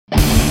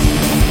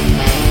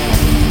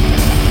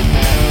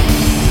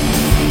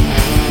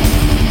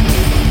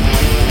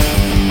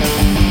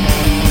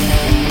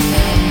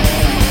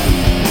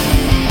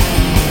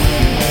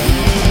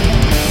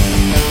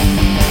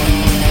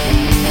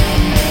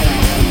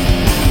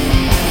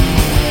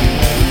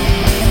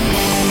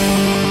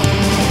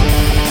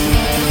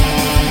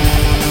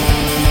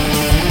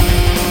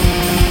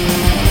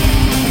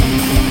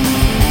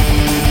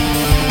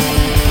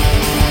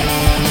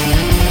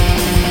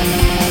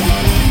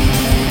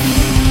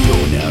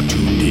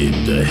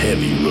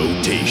heavy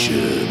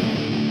rotation.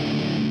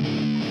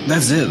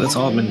 That's it. That's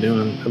all I've been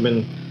doing. I've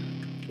been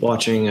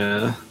watching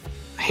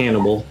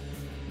Hannibal.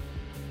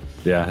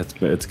 Yeah,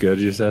 it's good,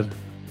 you said?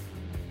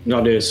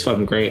 No, dude, it's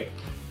fucking great.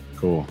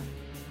 Cool.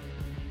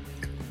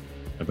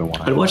 I've been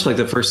watching. I'd watched like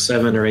the first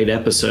 7 or 8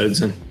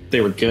 episodes, and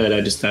they were good.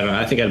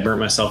 I think I'd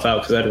burnt myself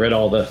out because I'd read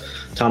all the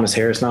Thomas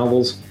Harris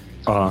novels.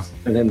 And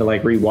then to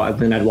like rewatch,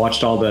 then I'd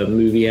watched all the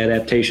movie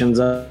adaptations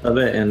of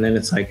it, and then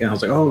it's like, I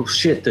was like, oh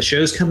shit, the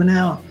show's coming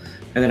out.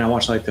 And then I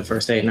watched like the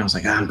first 8, and I was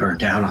like, I'm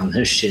burnt out on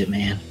this shit,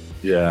 man.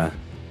 Yeah.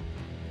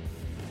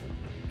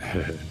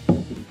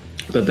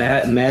 But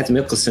that Mads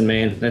Mikkelsen,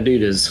 man, that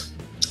dude is.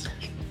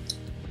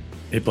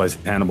 He plays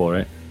Hannibal,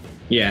 right?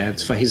 Yeah,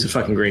 he's a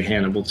fucking great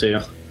Hannibal too.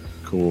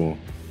 Cool.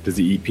 Does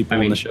he eat people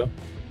on the show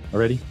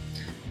already?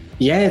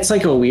 Yeah, it's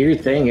like a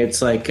weird thing.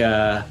 It's like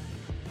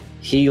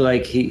he's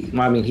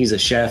a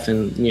chef,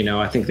 and you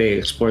know, I think they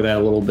explore that a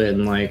little bit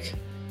in like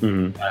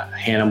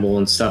Hannibal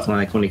and stuff,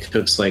 like when he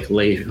cooks like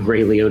Ray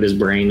Liotta's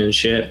brain and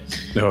shit.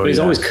 But he's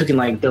always cooking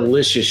like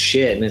delicious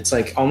shit, and it's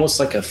like almost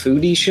like a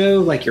foodie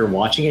show. Like you're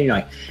watching it, and you're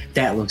like,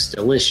 that looks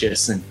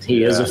delicious, and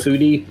he is a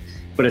foodie.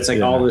 But it's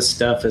like all this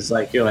stuff is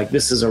like, you're like,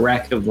 this is a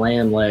rack of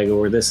lamb leg,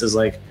 or this is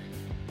like,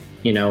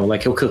 you know,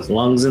 like he'll cook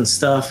lungs and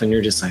stuff, and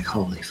you're just like,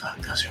 holy fuck,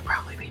 those are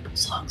probably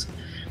people's lungs.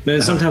 But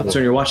then sometimes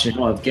when you're watching,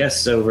 he'll have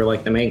guests over,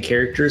 like the main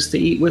characters, to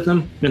eat with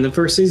them in the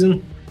first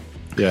season.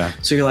 Yeah.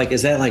 So you're like,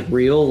 is that like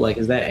real? Like,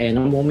 is that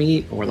animal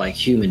meat or like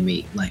human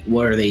meat? Like,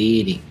 what are they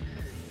eating?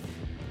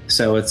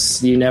 So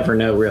it's, you never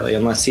know really,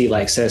 unless he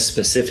like says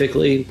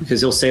specifically,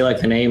 because he'll say like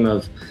the name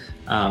of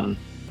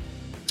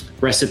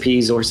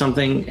recipes or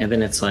something, and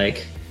then it's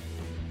like,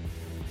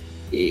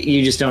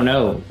 you just don't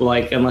know,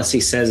 like, unless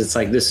he says it's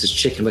like, this is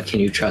chicken, but can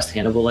you trust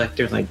Hannibal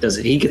Lecter? Like,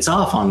 he gets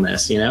off on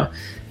this, you know,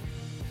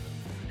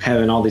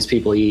 having all these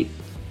people eat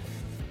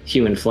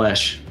human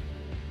flesh.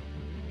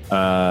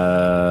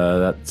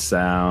 That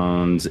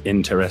sounds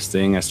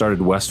interesting. I started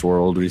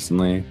Westworld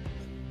recently.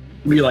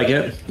 You like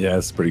it? Yeah,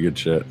 it's pretty good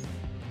shit.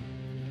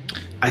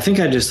 I think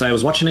I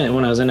was watching it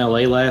when I was in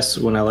LA last,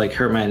 when I like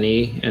hurt my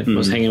knee and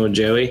was hanging with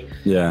Joey.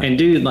 Yeah. And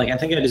dude, like, I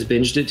think I just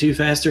binged it too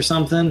fast or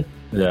something.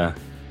 Yeah.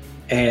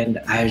 And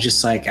I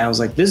was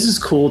like, this is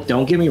cool.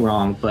 Don't get me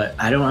wrong, but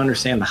I don't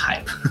understand the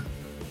hype.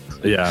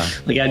 Yeah.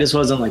 Like, I just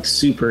wasn't like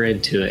super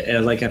into it.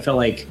 And like, I felt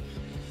like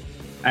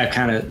I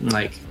kind of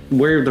like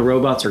where the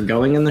robots are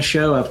going in the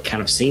show. I've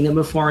kind of seen it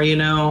before, you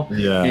know?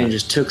 Yeah. And it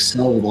just took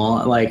so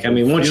long. Like, I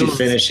mean, once you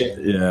finish it.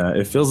 Yeah.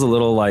 It feels a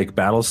little like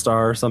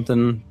Battlestar or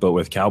something, but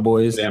with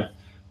cowboys. Yeah.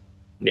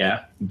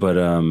 Yeah. But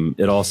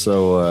it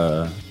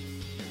also,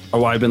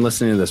 I've been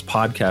listening to this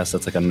podcast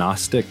that's like a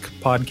Gnostic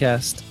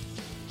podcast.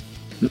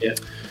 Yeah.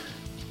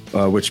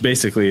 Which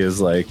basically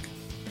is like,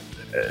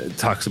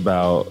 talks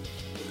about,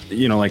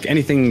 you know, like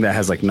anything that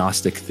has like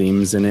Gnostic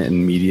themes in it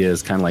in media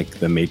is kind of like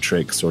The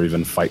Matrix or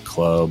even Fight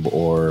Club,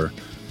 or,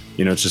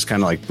 you know, it's just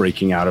kind of like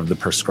breaking out of the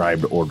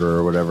prescribed order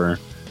or whatever.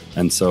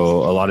 And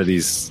so a lot of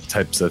these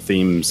types of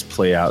themes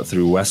play out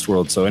through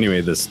Westworld. So anyway,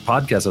 this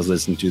podcast I was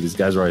listening to, these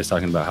guys were always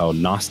talking about how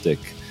Gnostic,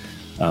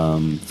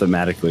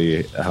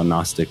 thematically, how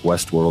Gnostic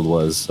Westworld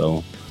was.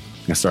 So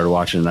I started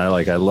watching, and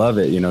I love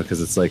it, you know,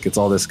 because it's like, it's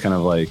all this kind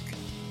of like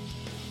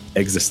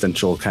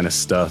existential kind of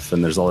stuff,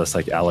 and there's all this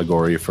like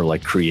allegory for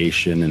like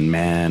creation and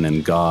man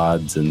and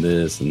gods and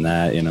this and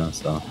that, you know.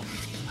 So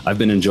I've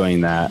been enjoying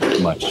that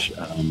much,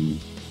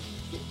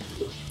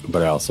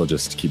 but I also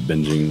just keep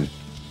binging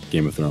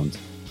Game of Thrones.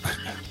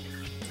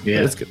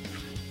 Yeah, it's good.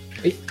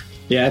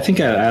 Yeah, I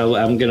think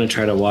I'm gonna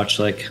try to watch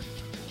like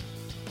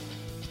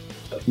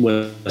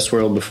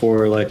Westworld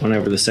before, like,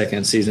 whenever the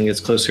second season gets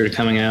closer to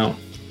coming out.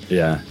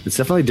 Yeah, it's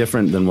definitely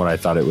different than what I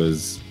thought it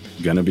was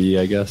gonna be,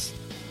 I guess.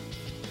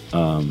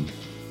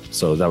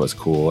 So that was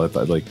cool. I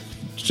thought, like,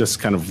 just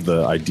kind of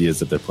the ideas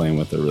that they're playing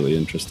with are really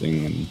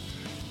interesting, and,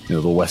 you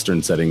know, the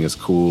Western setting is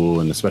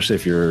cool, and especially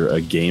if you're a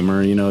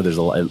gamer, you know,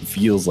 it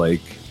feels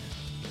like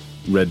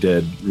Red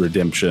Dead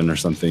Redemption or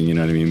something, you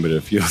know what I mean? But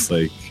it feels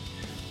like,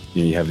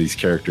 you know, you have these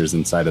characters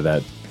inside of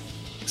that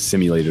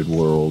simulated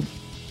world.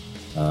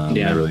 I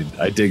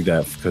dig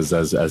that, because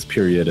as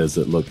period as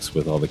it looks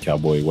with all the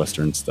cowboy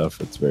Western stuff,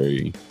 it's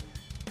very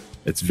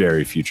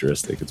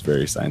futuristic. It's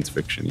very science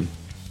fiction-y.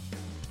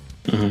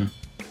 Mm-hmm.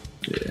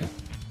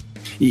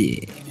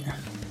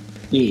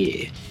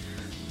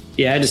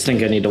 Yeah, I just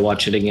think I need to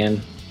watch it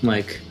again.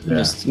 Like,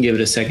 just give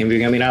it a second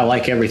viewing. I mean, I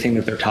like everything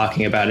that they're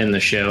talking about in the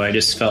show. I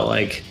just felt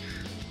like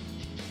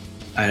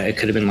it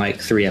could have been like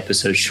 3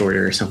 episodes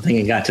shorter or something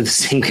and got to the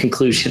same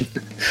conclusion.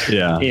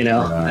 Yeah. You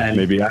know,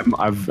 maybe I'm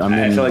I in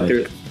feel like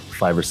like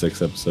 5 or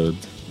 6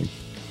 episodes.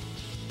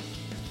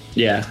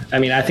 Yeah, I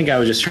mean, I think I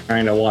was just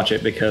trying to watch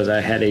it because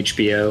I had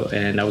HBO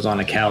and I was on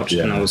a couch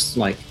and I was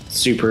like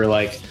super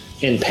like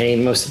in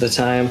pain most of the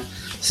time.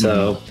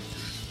 So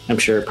I'm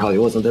sure it probably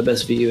wasn't the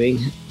best viewing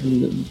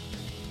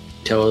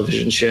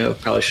television show.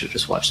 Probably should have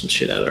just watched some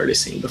shit I'd already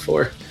seen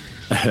before.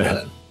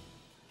 But,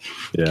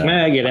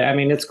 I get it. I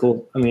mean, it's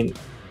cool. I mean,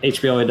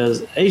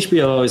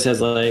 HBO always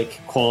has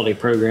like quality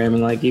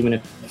programming. Like, even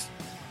if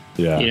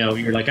Yeah. You know,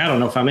 you're like, I don't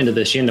know if I'm into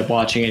this. You end up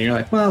watching it and you're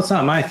like, well, it's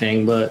not my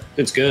thing, but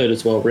it's good.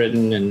 It's well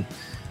written. And,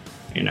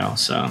 you know,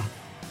 so.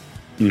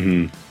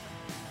 Mm-hmm.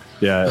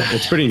 Yeah,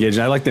 it's pretty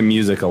engaging. I like the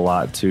music a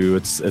lot too.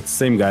 It's the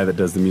same guy that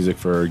does the music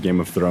for Game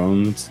of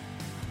Thrones.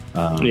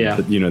 Yeah.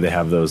 But, you know, they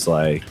have those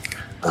like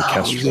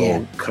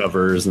orchestral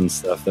covers and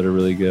stuff that are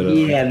really good.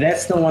 Yeah,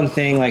 that's the one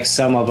thing. Like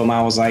some of them,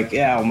 I was like,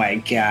 oh my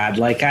God,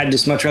 like I'd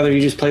just much rather you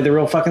just play the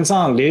real fucking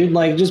song, dude.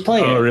 Like just play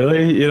it. Oh,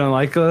 really? You don't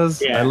like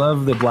those? Yeah. I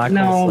love the Black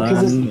Hole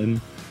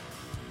Sun.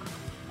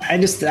 I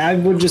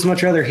would just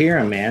much rather hear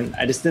them, man.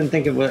 I just didn't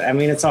think it was. I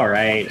mean, it's all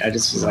right. I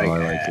just was I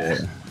like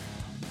it.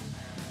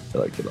 I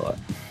like it a lot.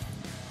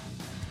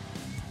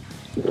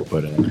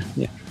 But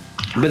yeah.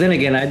 But then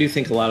again, I do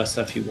think a lot of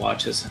stuff you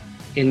watch is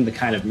in the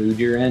kind of mood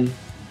you're in.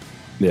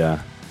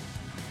 Yeah.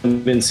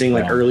 I've been seeing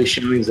like early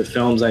showings of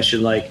films I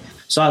should like.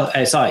 So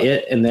I saw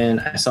it, and then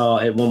I saw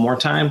it one more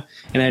time,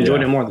 and I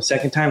enjoyed it more the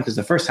second time because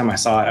the first time I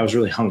saw it, I was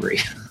really hungry.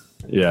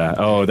 Yeah.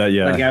 Oh, that.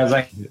 Yeah. Like I was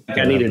like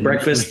I needed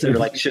breakfast or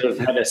like should have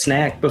had a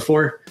snack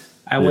before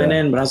I went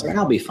in, but I was like,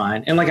 I'll be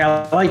fine. And like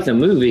I like the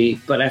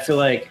movie, but I feel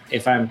like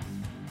if I've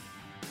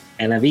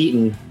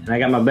eaten and I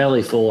got my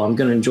belly full, I'm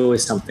gonna enjoy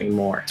something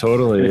more.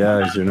 Totally.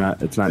 Yeah.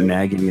 It's not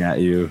nagging at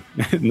you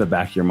in the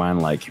back of your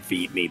mind like,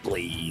 feed me,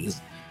 please.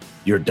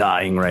 You're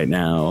dying right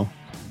now.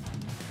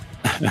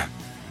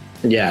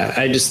 Yeah,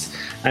 I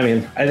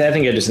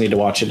think I just need to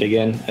watch it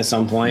again at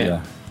some point.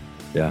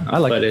 Yeah. I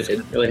like it. But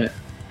it really.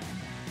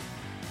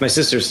 My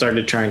sister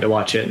started trying to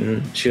watch it,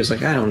 and she was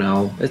like, I don't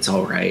know, it's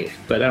all right.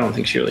 But I don't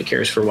think she really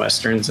cares for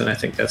Westerns, and I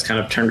think that's kind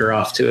of turned her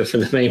off to it for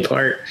the main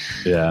part.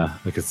 Yeah,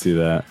 I could see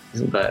that.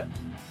 But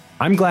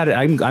I'm glad.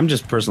 I'm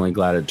just personally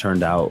glad it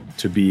turned out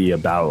to be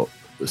about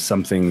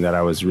something that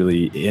I was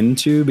really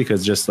into,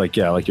 because just like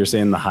you're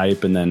saying, the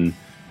hype, and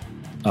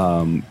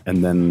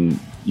then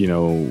you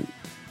know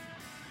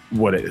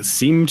what it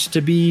seemed to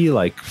be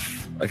like,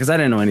 because I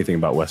didn't know anything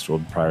about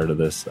Westworld prior to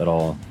this at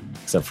all,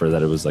 except for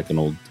that it was like an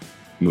old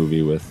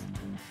movie with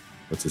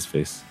what's his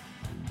face,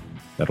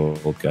 that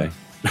old guy.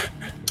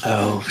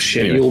 Oh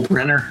shit, anyway.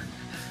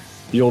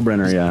 Yul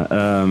Brynner,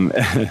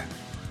 yeah.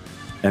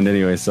 And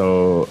anyway,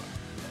 so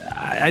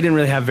I didn't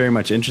really have very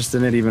much interest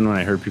in it, even when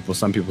I heard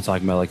some people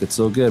talking about like it's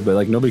so good, but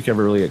like nobody could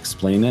ever really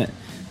explain it.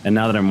 And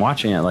now that I'm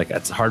watching it, like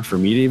it's hard for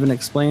me to even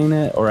explain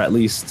it, or at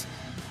least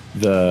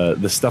the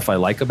stuff I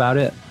like about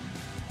it.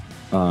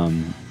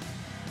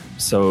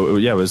 So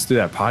yeah, it was through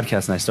that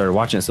podcast and I started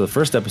watching it. So the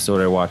first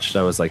episode I watched,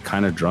 I was like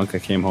kind of drunk. I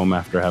came home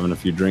after having a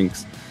few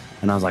drinks,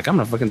 and I was like, I'm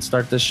gonna fucking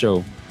start this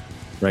show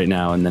right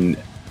now. And then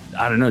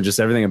I don't know, just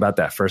everything about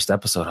that first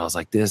episode, I was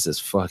like, this is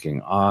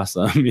fucking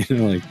awesome. You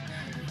know, like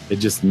it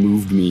just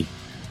moved me,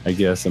 I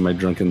guess, in my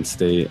drunken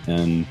state.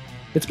 And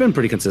it's been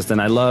pretty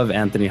consistent. I love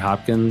Anthony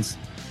Hopkins.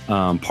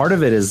 Part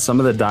of it is some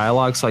of the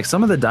dialogue. So like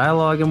some of the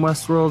dialogue in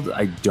Westworld,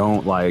 I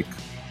don't like.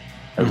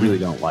 I really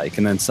don't like.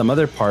 And then some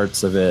other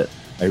parts of it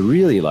I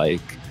really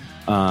like.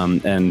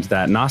 And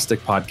that Gnostic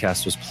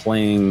podcast was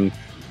playing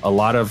a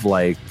lot of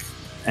like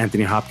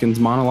Anthony Hopkins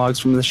monologues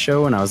from the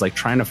show. And I was like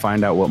trying to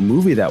find out what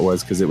movie that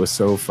was, because it was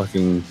so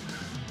fucking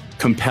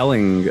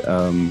compelling.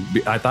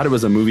 I thought it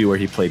was a movie where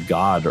he played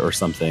God or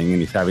something,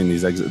 and he's having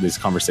these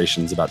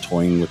conversations about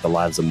toying with the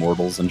lives of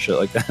mortals and shit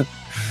like that.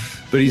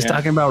 But he's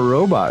talking about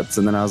robots,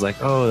 and then I was like,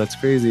 oh, that's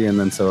crazy. And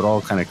then so it all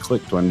kind of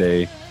clicked one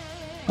day.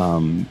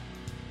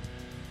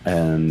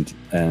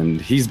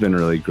 And he's been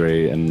really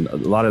great, and a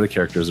lot of the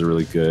characters are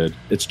really good.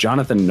 It's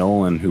Jonathan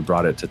Nolan who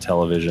brought it to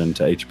television,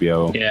 to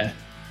HBO. Yeah.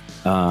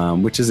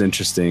 Which is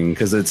interesting,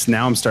 because it's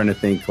now I'm starting to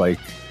think like,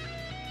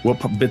 what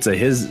bits of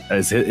is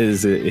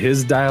it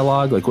his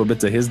dialogue? Like what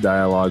bits of his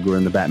dialogue were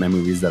in the Batman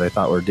movies that I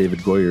thought were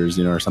David Goyer's,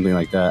 you know, or something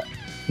like that.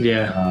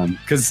 Yeah.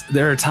 Because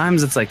there are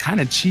times it's like kind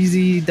of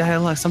cheesy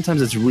dialogue.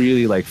 Sometimes it's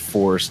really like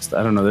forced.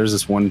 I don't know. There's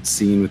this one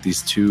scene with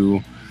these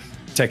two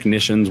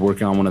technicians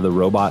working on one of the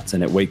robots,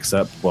 and it wakes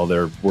up while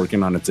they're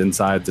working on its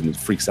insides, and it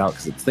freaks out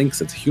because it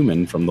thinks it's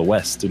human from the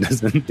West. It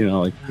doesn't, you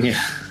know, like.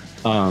 Yeah.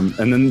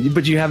 And then,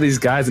 but you have these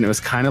guys, and it was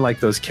kind of like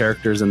those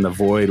characters in The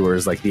Void, where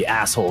it's like the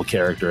asshole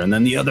character, and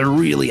then the other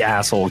really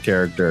asshole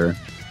character.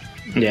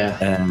 Yeah.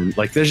 And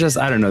like, there's just,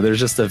 I don't know, there's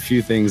just a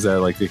few things that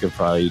like they could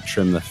probably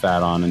trim the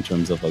fat on in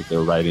terms of like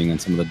their writing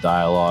and some of the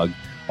dialogue.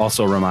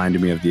 Also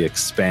reminded me of The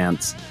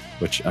Expanse,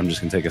 which I'm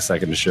just gonna take a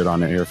second to shit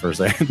on it here for a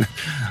second.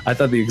 I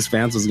thought The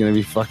Expanse was gonna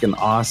be fucking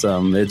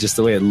awesome. It just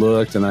the way it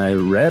looked, and I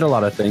read a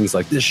lot of things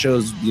like this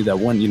shows you that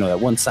one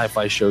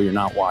sci-fi show you're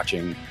not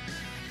watching.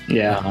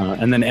 Yeah.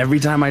 And then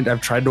every time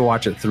I've tried to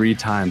watch it 3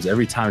 times,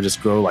 every time I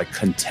just grow like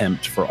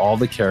contempt for all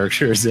the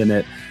characters in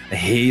it. I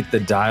hate the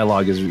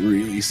dialogue is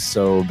really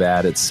so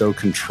bad. It's so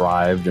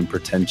contrived and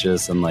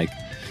pretentious, and like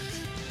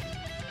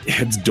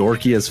it's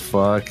dorky as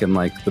fuck. And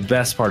like the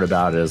best part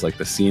about it is like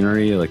the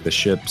scenery, like the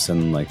ships,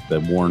 and like the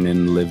worn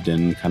in, lived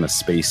in kind of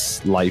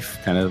space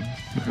life kind of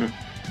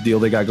deal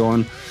they got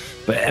going.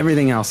 But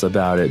everything else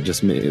about it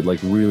just like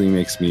really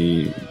makes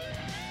me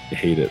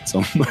hate it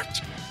so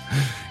much.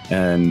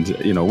 And,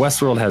 you know,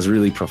 Westworld has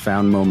really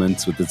profound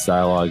moments with its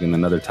dialogue, and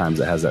then other times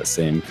it has that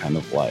same kind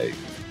of like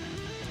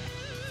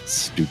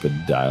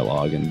stupid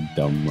dialogue and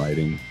dumb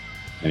writing.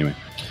 Anyway,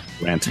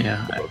 rant.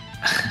 Yeah.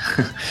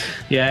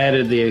 Yeah, I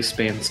added The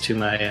Expanse to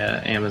my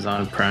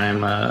Amazon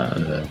Prime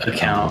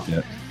account.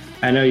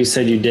 I know you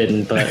said you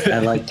didn't, but I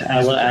like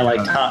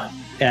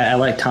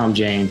Tom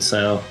Jane,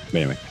 so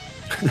anyway.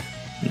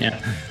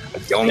 Yeah.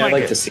 I'd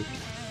like to see.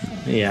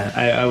 Yeah,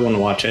 I want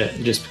to watch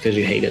it just because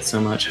you hate it so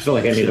much. I feel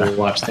like I need to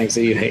watch things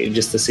that you hate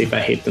just to see if I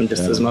hate them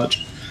just as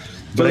much.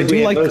 But I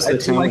do like most of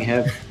the time we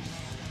have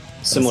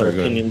similar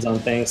opinions on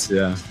things.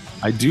 Yeah,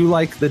 I do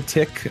like the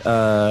Tick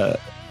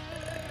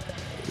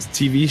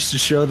TV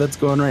show that's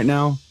going right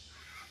now.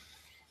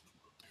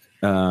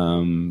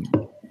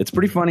 It's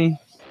pretty funny.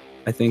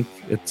 I think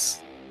it's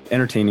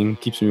entertaining,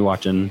 keeps me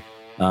watching.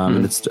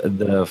 And it's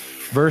the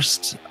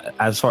first,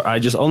 I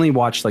just only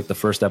watched like the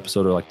first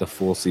episode or like the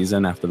full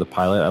season after the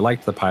pilot. I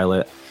liked the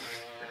pilot,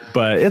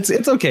 but it's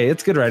okay.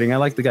 It's good writing. I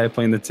like the guy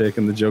playing the Tick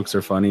and the jokes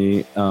are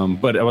funny.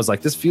 But I was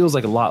like, this feels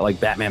like a lot like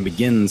Batman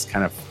Begins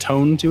kind of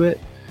tone to it.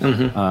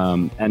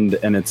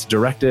 And it's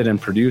directed and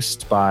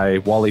produced by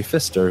Wally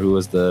Pfister, who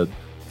was the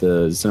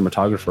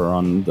cinematographer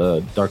on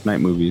the Dark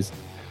Knight movies.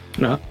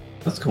 No,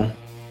 that's cool.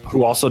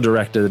 Who also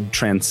directed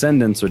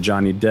Transcendence with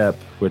Johnny Depp,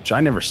 which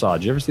I never saw.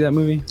 Did you ever see that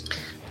movie?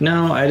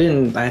 No, I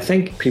didn't. I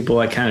think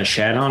people kind of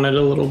shat on it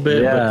a little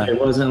bit, but it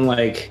wasn't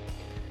like...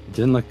 It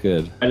didn't look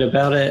good. Right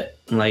about it.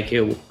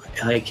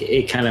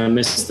 It kind of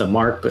missed the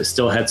mark, but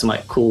still had some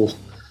cool...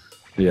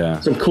 Yeah.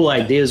 Some cool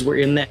ideas were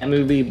in that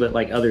movie, but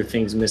other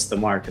things missed the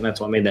mark, and that's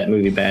what made that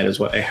movie bad,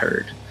 is what I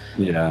heard.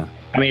 Yeah.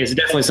 I mean, it's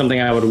definitely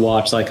something I would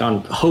watch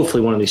on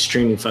hopefully one of these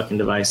streaming fucking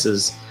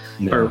devices.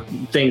 Yeah. Or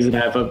things that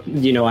have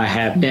I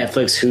have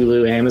Netflix,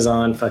 Hulu,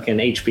 Amazon, fucking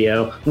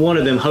HBO. One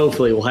of them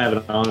hopefully will have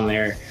it on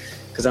there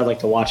because I'd like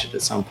to watch it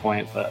at some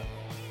point. But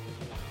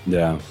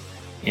definitely.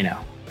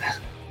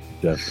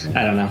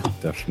 I don't know.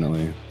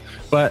 Definitely.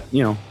 But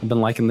I've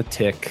been liking the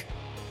Tick.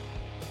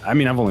 I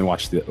mean, I've only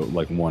watched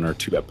one or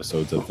two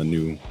episodes of the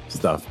new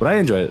stuff, but I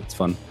enjoy it. It's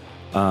fun.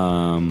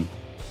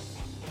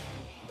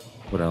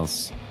 What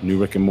else? New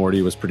Rick and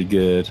Morty was pretty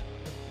good.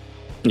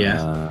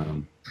 Yeah.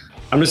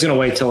 I'm just going to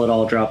wait till it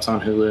all drops on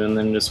Hulu and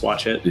then just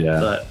watch it.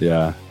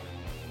 Yeah.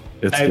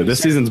 It's good. This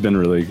season's been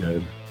really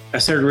good. I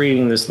started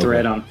reading this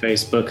thread on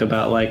Facebook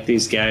about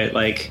these guys,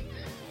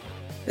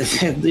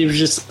 it was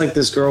just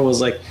this girl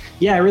was like,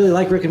 yeah, I really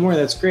like Rick and Morty.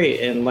 That's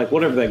great. And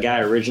whatever that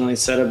guy originally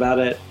said about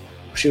it,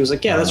 she was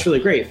like, yeah, that's really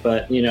great.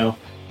 But,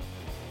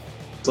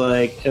 it's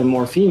a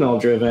more female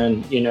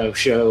driven,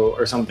 show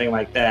or something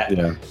like that.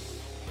 Yeah.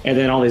 And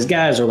then all these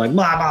guys are like,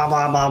 blah, blah,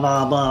 blah, blah,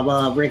 blah, blah,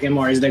 blah. Rick and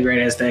Morty's the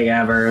greatest thing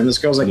ever. And this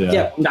girl's like,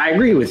 yeah, I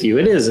agree with you.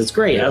 It is. It's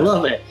great. Yeah. I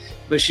love it.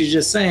 But she's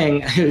just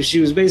saying, she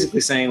was basically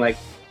saying,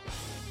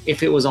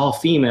 if it was all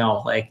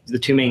female, the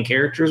two main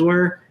characters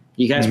were,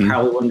 you guys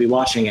probably wouldn't be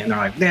watching it. And they're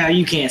like, no,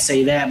 you can't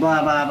say that,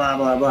 blah, blah, blah,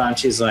 blah, blah. And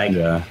she's like,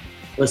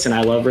 listen,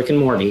 I love Rick and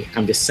Morty.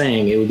 I'm just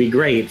saying it would be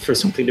great for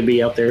something to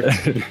be out there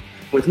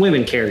with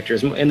women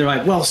characters. And they're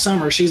like, well,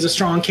 Summer, she's a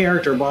strong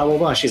character, blah, blah,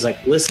 blah. She's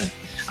like, listen,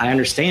 I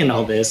understand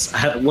all this.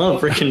 I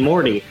love Rick and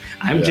Morty.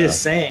 I'm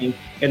just saying.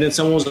 And then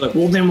someone was like,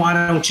 well, then why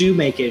don't you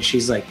make it?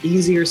 She's like,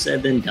 easier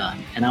said than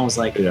done. And I was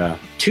like,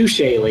 touche,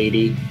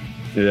 lady.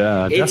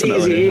 Yeah,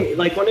 definitely.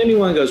 When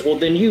anyone goes, well,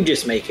 then you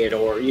just make it,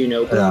 or,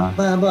 blah,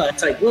 blah, blah.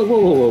 It's like,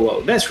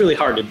 whoa. That's really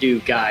hard to do,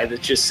 guy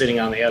that's just sitting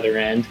on the other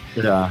end.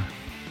 Yeah.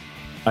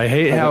 I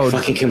hate how...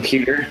 fucking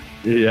computer.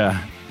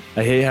 Yeah.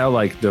 I hate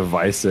how,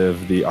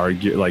 divisive the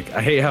argue... I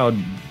hate how...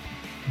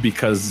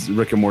 Because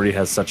Rick and Morty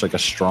has such a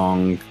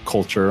strong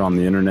culture on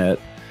the internet,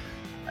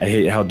 I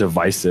hate how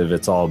divisive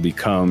it's all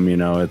become.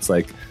 It's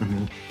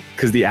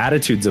because the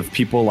attitudes of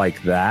people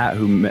like that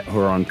who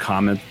are on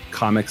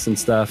comics and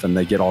stuff, and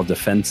they get all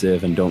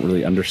defensive and don't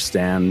really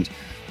understand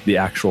the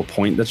actual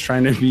point that's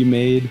trying to be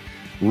made,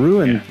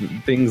 ruin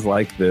things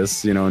like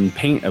this, and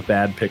paint a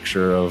bad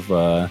picture of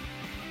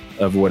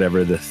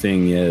whatever the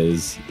thing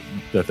is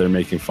that they're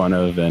making fun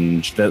of.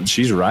 And that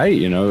she's right.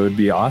 It would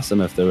be awesome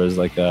if there was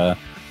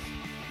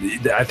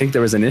I think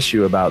there was an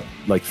issue about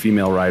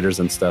female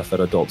writers and stuff at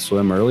Adult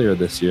Swim earlier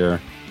this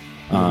year.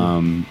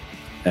 And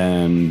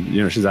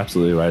she's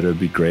absolutely right. It would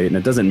be great. And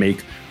it doesn't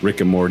make Rick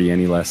and Morty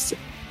any less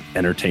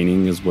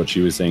entertaining, is what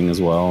she was saying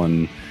as well.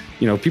 And,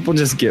 people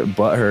just get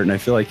butthurt. And I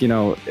feel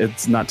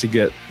it's not to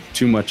get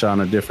too much on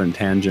a different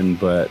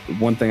tangent, but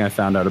one thing I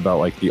found out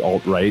about the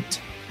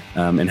alt-right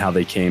and how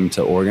they came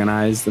to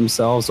organize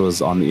themselves was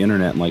on the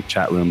internet and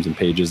chat rooms and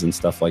pages and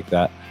stuff like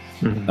that.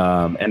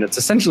 And it's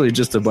essentially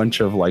just a bunch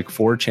of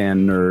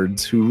 4chan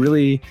nerds who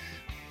really,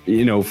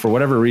 for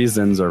whatever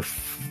reasons are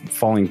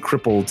falling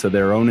crippled to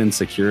their own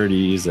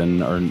insecurities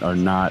and are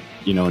not,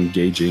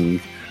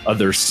 engaging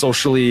others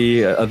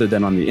socially other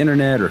than on the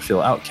internet, or feel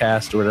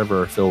outcast or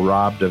whatever, or feel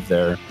robbed of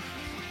their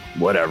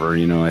whatever.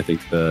 I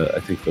think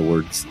the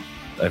words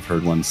I've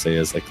heard one say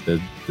is I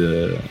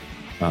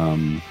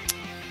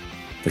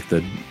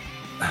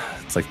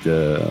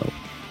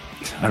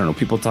don't know.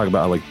 People talk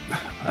about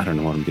I don't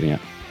know what I'm getting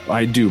at.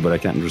 I do, but I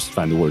can't just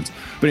find the words.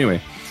 But anyway,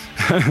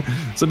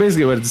 So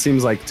basically what it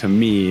seems like to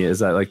me is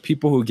that like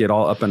people who get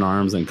all up in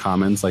arms and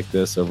comments like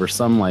this over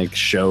some like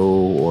show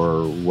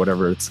or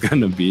whatever it's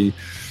going to be,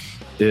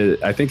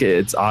 I think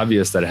it's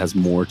obvious that it has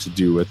more to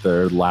do with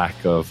their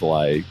lack of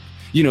like,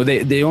 you know,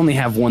 they only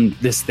have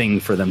this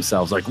thing for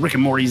themselves, like Rick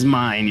and Morty's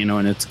mine, you know,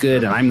 and it's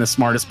good, and I'm the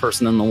smartest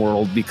person in the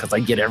world because I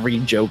get every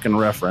joke and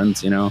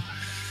reference, you know,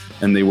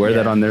 and they wear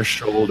that on their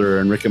shoulder.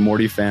 And Rick and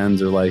Morty fans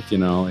are like, you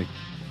know,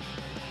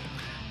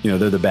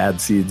 they're the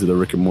bad seeds of the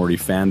Rick and Morty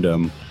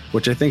fandom,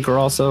 which I think are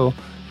also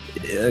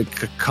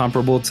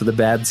comparable to the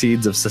bad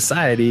seeds of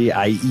society,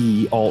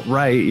 i.e.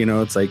 alt-right. You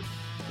know, it's like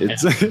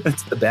it's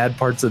the bad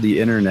parts of the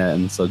internet.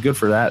 And so good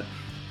for that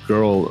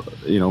girl,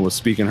 you know, was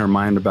speaking her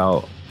mind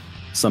about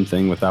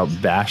something without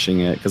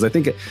bashing it, because I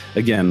think,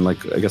 again,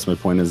 like, I guess my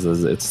point is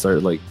it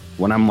started like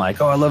when I'm like,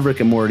 oh, I love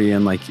Rick and Morty,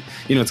 and like,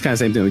 you know, it's kind of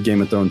the same thing with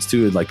Game of Thrones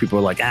too. Like people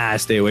are like,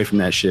 stay away from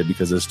that shit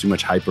because there's too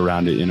much hype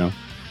around it, you know.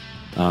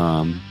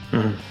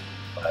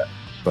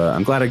 But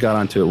I'm glad I got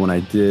onto it when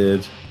I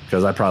did,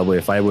 because I probably,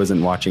 if I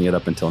wasn't watching it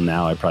up until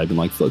now, I'd probably been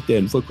like, fuck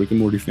Rick and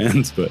Morty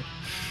fans. But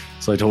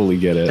so I totally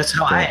get it. That's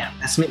how I am.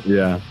 That's me.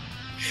 Yeah.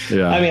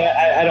 I mean,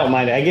 I don't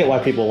mind it. I get why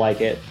people like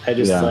it. I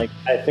just like,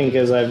 I think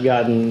as I've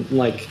gotten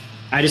like,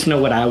 I just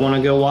know what I want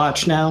to go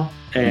watch now.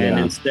 And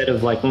instead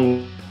of like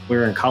when we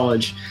were in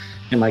college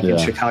and like in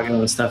Chicago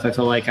and stuff, I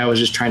feel like I was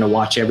just trying to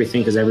watch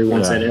everything because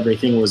everyone said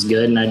everything was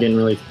good. And I didn't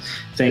really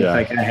think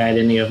like I had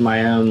any of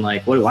my own,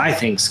 like, what do I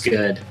think's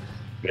good?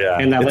 Yeah.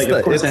 And that, like,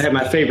 of course I have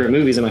my favorite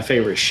movies and my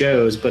favorite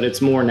shows, but it's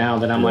more now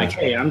that I'm like,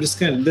 hey, I'm just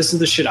this is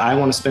the shit I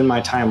want to spend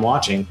my time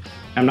watching.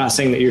 I'm not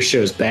saying that your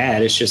show's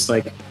bad. It's just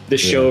like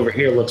this show over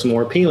here looks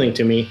more appealing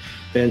to me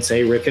than,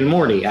 say, Rick and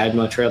Morty. I'd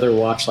much rather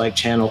watch like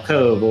Channel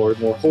Cove or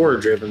more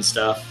horror-driven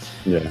stuff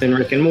than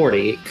Rick and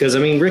Morty. Because I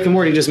mean, Rick and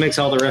Morty just makes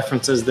all the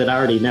references that I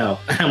already know.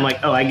 I'm like,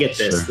 oh, I get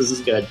this. Sure. This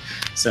is good.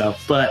 So,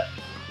 but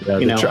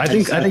you know, I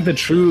think the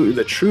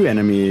true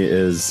enemy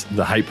is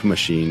the hype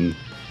machine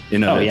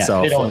in of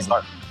itself.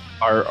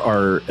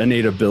 Our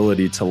innate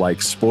ability to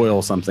like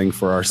spoil something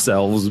for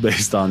ourselves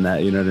based on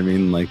that. You know what I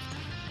mean? Like,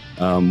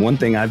 one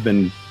thing I've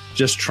been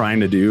just trying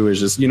to do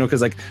is just, you know,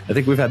 because like I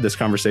think we've had this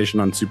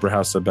conversation on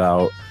Superhouse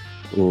about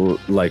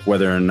like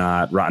whether or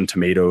not Rotten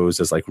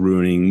Tomatoes is like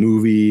ruining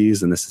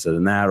movies and this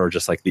and that, or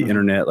just like the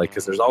internet, like,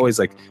 because there's always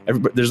like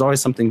there's always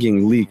something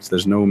getting leaked.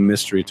 There's no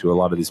mystery to a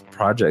lot of these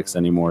projects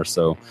anymore,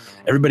 so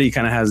everybody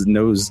kind of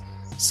knows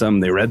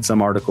they read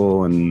some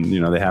article and, you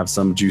know, they have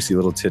some juicy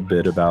little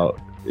tidbit about,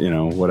 you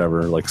know,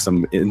 whatever, like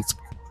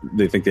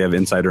they think they have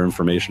insider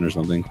information or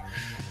something.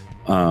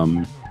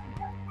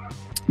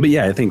 But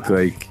yeah, I think,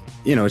 like,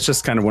 you know, it's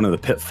just kind of one of the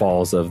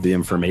pitfalls of the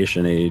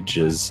information age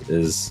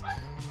is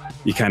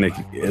you kind of,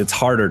 it's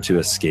harder to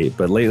escape.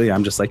 But lately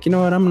I'm just like, you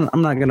know what,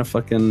 I'm not going to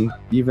fucking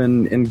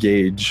even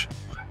engage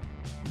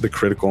the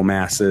critical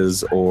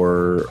masses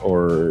or,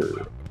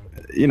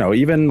 you know,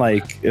 even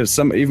like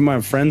even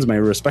my friends, my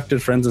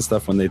respected friends and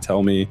stuff, when they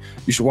tell me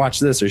you should watch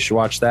this or you should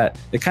watch that,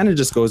 it kind of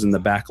just goes in the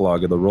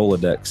backlog of the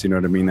Rolodex, you know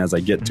what I mean, as I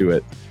get to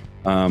it.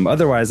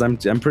 Otherwise I'm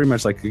pretty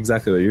much like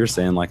exactly what you're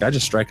saying. Like, I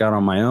just strike out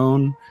on my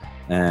own,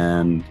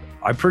 and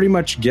I pretty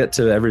much get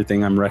to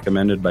everything I'm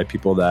recommended by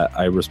people that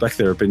I respect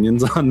their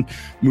opinions on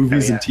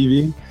movies and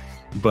TV.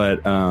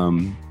 But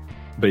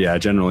yeah,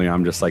 generally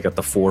I'm just like at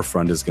the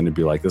forefront is going to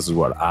be like, this is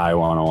what I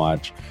want to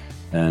watch.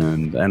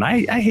 And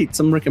I hate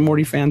some Rick and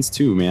Morty fans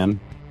too, man.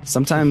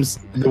 Sometimes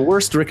the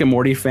worst Rick and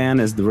Morty fan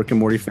is the Rick and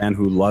Morty fan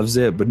who loves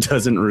it but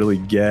doesn't really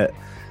get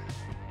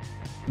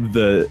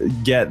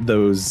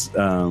those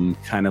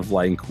kind of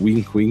like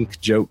wink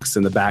jokes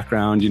in the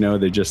background, you know.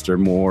 They just are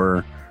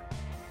more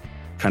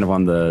kind of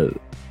on the,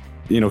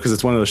 you know, because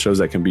it's one of those shows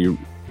that can be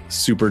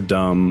super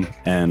dumb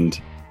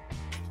and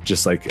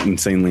just like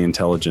insanely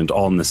intelligent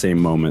all in the same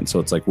moment. So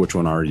it's like, which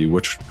one are you?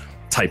 Which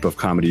type of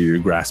comedy are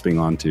you grasping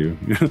onto?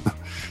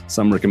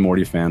 Some Rick and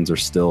Morty fans are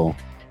still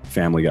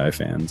Family Guy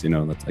fans, you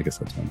know. I guess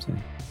that's what I'm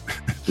saying.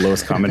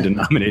 Lowest common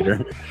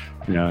denominator.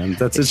 You know, and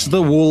it's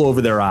the wool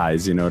over their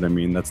eyes, you know what I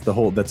mean? That's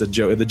a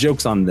joke. The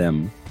joke's on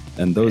them.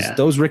 And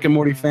those Rick and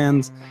Morty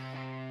fans,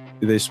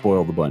 they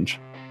spoil the bunch.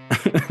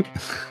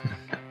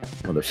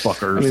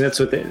 Motherfuckers. I mean, that's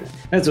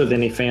with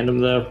any fandom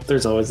though.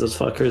 There's always those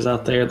fuckers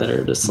out there that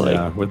are just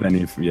like,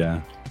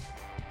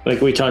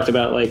 like we talked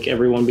about, like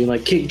everyone being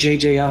like, kick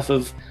JJ off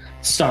of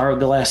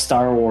the last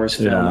Star Wars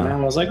film. And I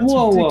was like,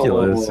 whoa.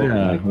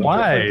 Yeah. Like,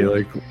 why?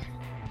 Like,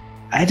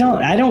 I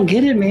don't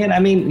get it, man. I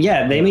mean,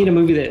 yeah, they made a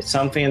movie that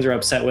some fans are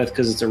upset with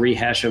because it's a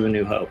rehash of A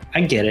New Hope.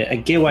 I get it. I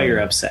get why you're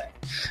upset.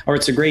 Or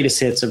it's the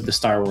greatest hits of the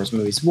Star Wars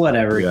movies.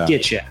 Whatever.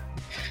 Get you.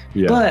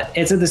 Yeah. But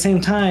it's at the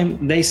same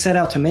time, they set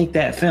out to make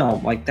that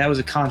film. Like, that was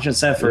a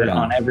conscious effort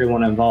on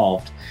everyone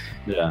involved.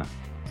 Yeah.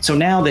 So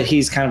now that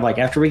he's kind of like,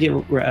 after we get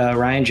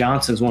Rian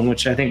Johnson's one,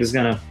 which I think is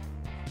going to,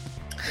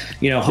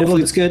 you know,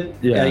 hopefully it's good.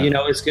 Yeah. You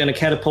know, it's going to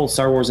catapult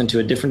Star Wars into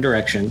a different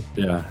direction.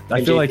 Yeah.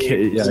 I feel like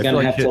he's going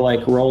to have to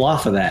like roll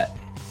off of that.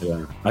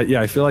 Yeah.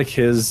 I feel like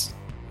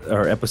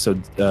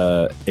episode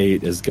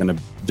 8 is going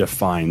to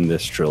define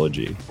this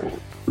trilogy.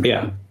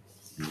 Yeah.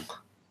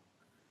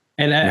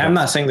 And I'm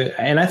not saying that,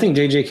 and I think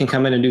JJ can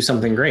come in and do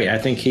something great. I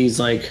think he's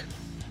like,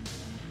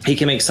 he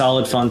can make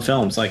solid, fun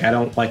films. Like, I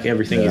don't like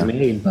everything he's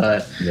made,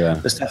 but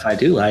the stuff I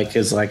do like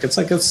is like, it's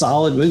like a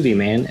solid movie,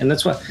 man. And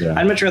that's what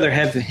I'd much rather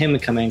have him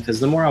come in,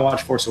 because the more I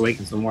watch Force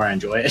Awakens, the more I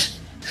enjoy it.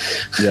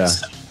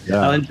 So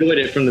I enjoyed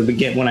it from the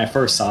beginning when I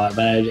first saw it,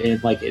 but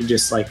it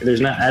just like,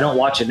 I don't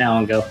watch it now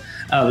and go,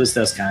 oh, this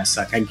does kind of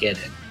suck. I get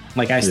it.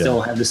 Like, I still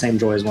have the same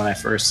joy as when I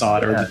first saw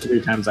it, or the 3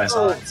 times I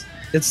saw it.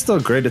 It's still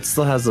great. It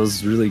still has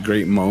those really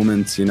great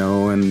moments, you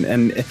know,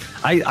 and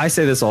I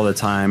say this all the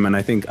time, and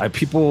I think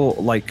people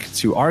like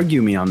to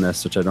argue me on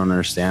this, which I don't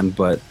understand,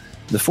 but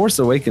The Force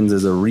Awakens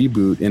is a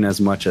reboot in as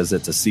much as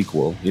it's a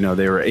sequel. You know,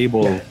 they were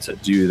able to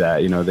do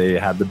that. You know, they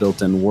had the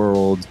built-in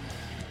world,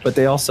 but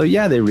they also,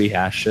 they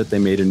rehashed it. They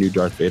made a new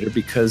Darth Vader,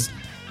 because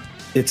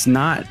it's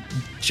not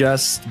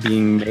just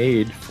being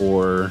made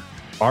for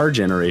our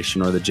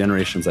generation or the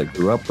generations that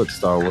grew up with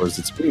Star Wars.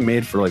 It's being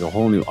made for like a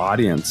whole new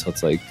audience. So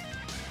it's like,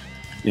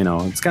 you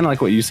know, it's kind of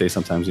like what you say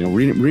sometimes, you know,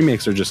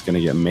 remakes are just going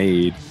to get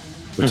made,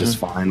 which is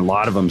fine. A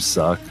lot of them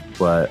suck.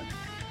 But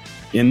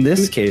in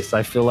this case,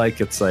 I feel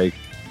like it's like,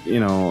 you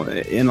know,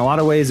 in a lot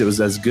of ways, it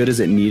was as good as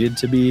it needed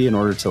to be in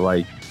order to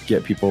like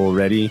get people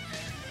ready.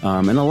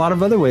 In a lot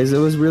of other ways, it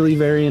was really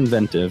very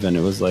inventive, and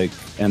it was like,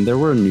 and there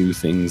were new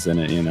things in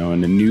it, you know,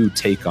 and a new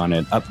take on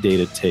it,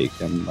 updated take.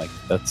 And like,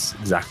 that's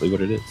exactly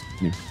what it is.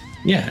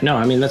 Yeah, no,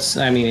 I mean,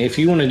 if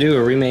you want to do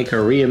a remake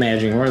or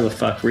reimagine, or the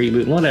fuck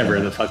reboot, whatever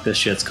the fuck this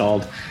shit's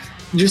called,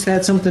 just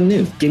add something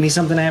new. Give me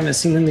something I haven't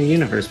seen in the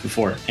universe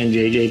before. And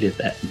JJ did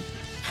that.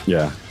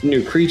 Yeah.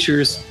 New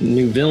creatures,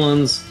 new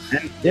villains.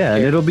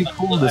 And it'll be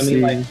cool to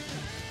see. Like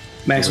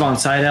Max von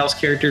Sydow's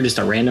character, just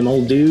a random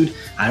old dude.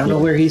 I don't know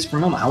where he's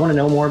from. I want to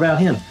know more about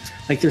him.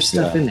 Like, there's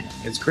stuff in there.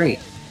 It's great.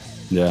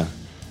 Yeah.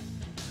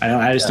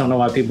 I just don't know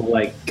why people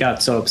like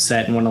got so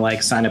upset and want to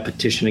like sign a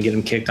petition to get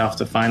him kicked off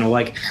the final.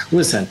 Like,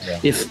 listen,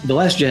 if The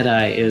Last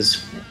Jedi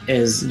is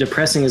as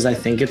depressing as I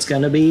think it's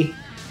going to be,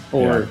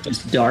 or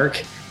just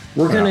dark,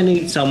 we're going to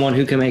need someone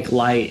who can make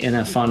light and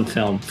a fun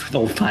film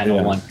for the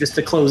final one, just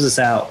to close us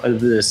out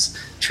of this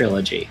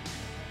trilogy.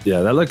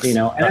 Yeah, that looks, you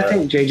know, and I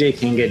think JJ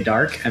can get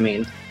dark. I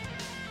mean,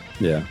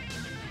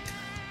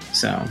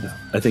 so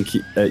I think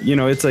he, you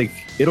know, it's like,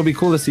 it'll be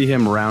cool to see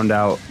him round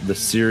out the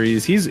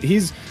series.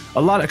 He's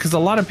a lot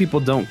of people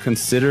don't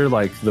consider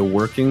like the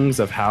workings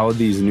of how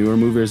these newer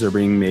movies are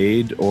being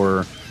made,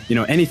 or, you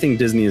know, anything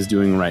Disney is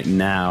doing right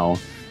now.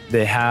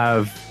 They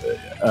have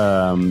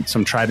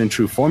some tried and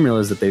true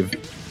formulas that they've,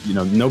 you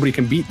know, nobody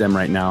can beat them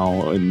right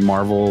now in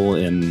Marvel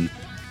and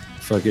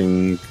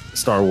fucking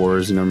Star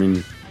Wars, you know what I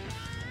mean?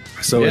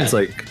 So it's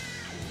like,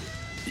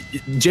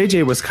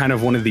 JJ was kind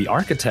of one of the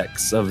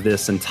architects of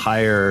this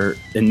entire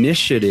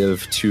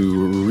initiative to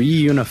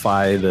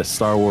reunify the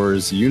Star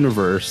Wars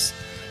universe.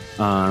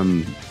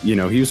 You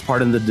know, he was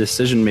part of the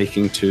decision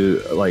making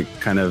to like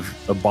kind of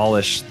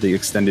abolish the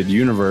extended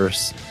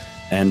universe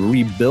and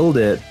rebuild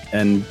it.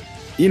 And,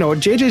 you know,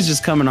 JJ's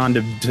just coming on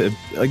to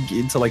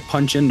like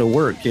punch into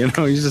work. You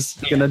know, he's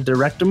just gonna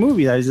direct a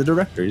movie. He's a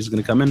director. He's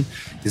gonna come in.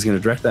 He's gonna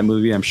direct that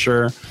movie. I'm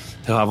sure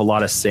he'll have a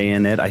lot of say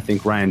in it. I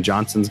think Rian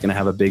Johnson's gonna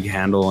have a big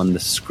handle on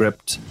the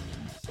script,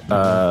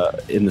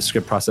 in the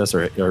script process,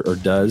 or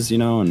does, you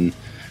know,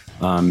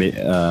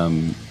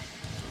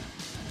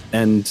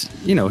 and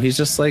you know, he's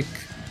just like,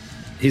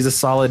 he's a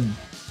solid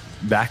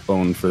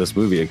backbone for this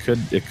movie. It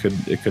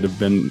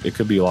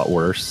could be a lot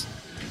worse.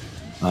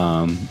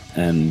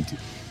 And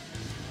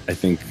I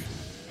think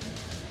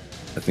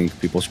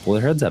people should pull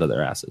their heads out of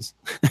their asses.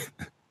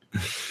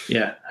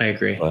 Yeah, I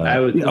agree.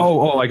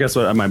 I guess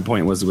what my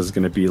point was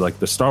going to be like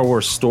the Star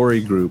Wars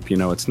story group. You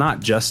know, it's not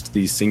just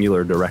these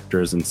singular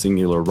directors and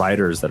singular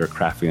writers that are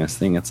crafting this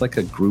thing. It's like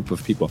a group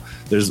of people.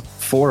 There's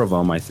 4 of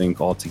them, I think,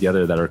 all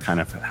together that are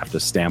kind of have to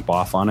stamp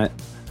off on it.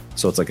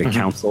 So it's like a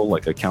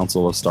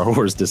council of Star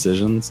Wars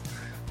decisions.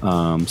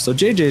 So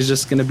JJ is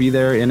just going to be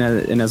there in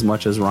as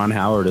much as Ron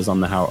Howard is on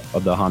the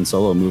Han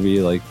Solo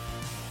movie, like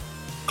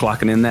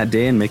clocking in that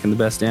day and making the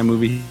best damn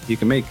movie he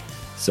can make.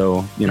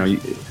 So, you know,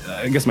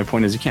 I guess my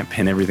point is you can't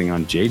pin everything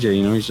on JJ.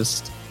 You know, he's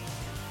just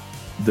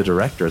the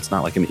director. It's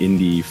not like an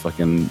indie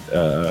fucking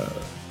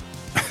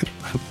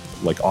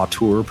like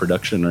auteur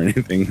production or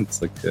anything.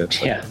 It's like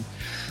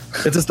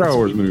it's a Star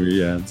Wars movie.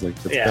 Yeah, it's like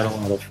it's got a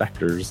lot of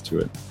factors to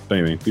it. But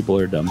anyway, people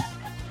are dumb.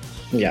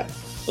 Yeah,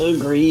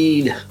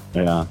 agreed.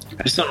 Yeah,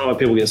 I just don't know why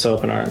people get so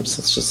up in arms.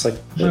 It's just like,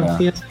 he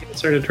hasn't even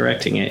started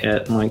directing it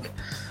yet. I'm like,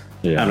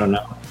 I don't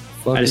know.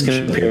 I just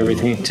compare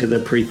everything to the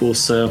prequels.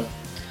 So,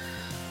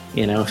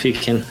 you know, if you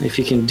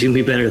can do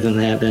me better than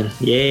that, then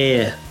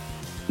yeah.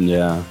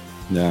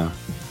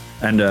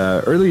 And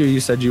earlier you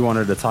said you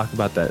wanted to talk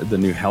about the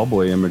new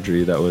Hellboy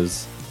imagery that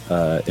was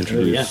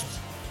introduced.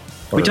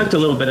 We talked a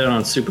little bit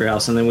on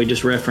Superhouse, and then we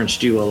just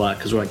referenced you a lot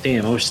because we're like,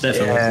 damn, I wish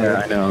Stefan was there.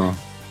 I know.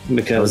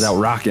 Because I was out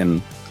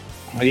rocking.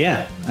 Well,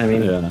 yeah, I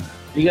mean,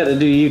 you got to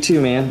do you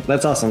too, man.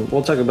 That's awesome.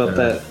 We'll talk about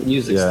that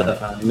music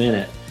stuff in a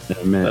minute.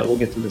 But we'll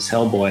get to this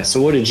Hellboy.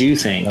 So what did you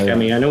think? I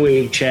mean, I know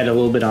we chatted a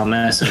little bit on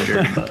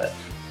Messenger, but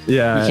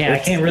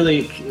I can't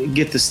really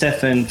get the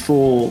Stefan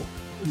full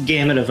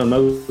gamut of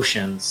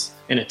emotions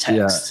in a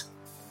text.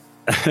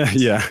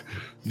 Yeah.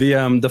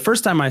 The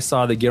first time I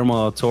saw the Guillermo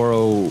del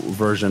Toro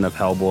version of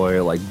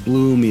Hellboy, like,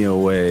 blew me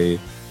away.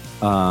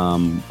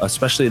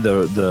 Especially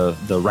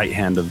the right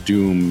hand of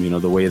doom, you know,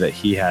 the way that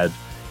he had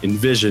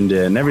envisioned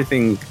it and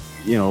everything.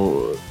 You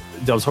know,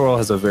 del Toro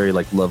has a very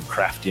like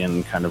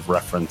Lovecraftian kind of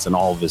reference in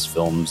all of his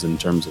films in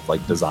terms of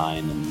like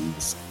design and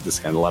this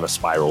kind of a lot of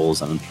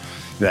spirals and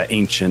that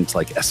ancient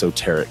like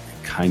esoteric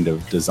kind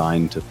of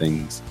design to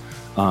things.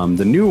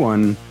 The new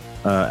one,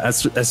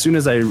 as soon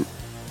as I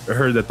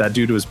heard that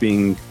dude was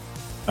being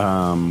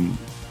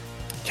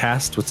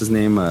cast, what's his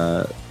name?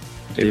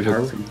 David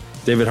Harbour.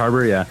 David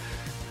Harbour, yeah.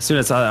 As soon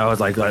as I was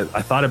like,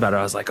 I thought about it,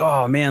 I was like,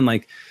 oh man,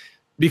 like,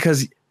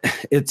 because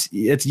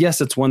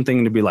it's one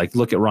thing to be like,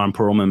 look at Ron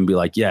Perlman and be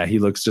like, yeah, he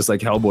looks just like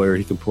Hellboy, or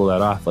he can pull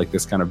that off, like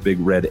this kind of big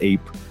red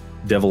ape,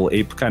 devil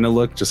ape kind of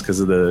look, just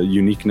because of the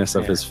uniqueness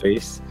of his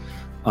face.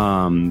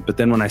 But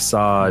then when I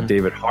saw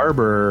David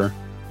Harbour,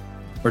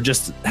 or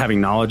just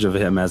having knowledge of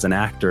him as an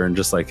actor and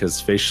just like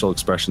his facial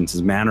expressions,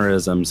 his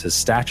mannerisms, his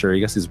stature, I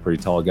guess he's a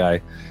pretty tall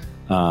guy.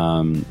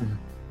 I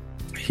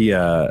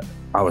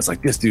was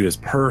like, this dude is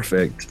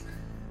perfect.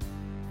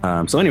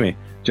 So anyway,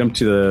 jump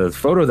to the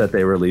photo that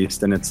they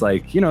released, and it's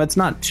like, you know, it's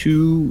not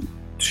too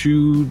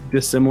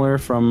dissimilar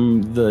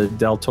from the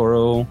Del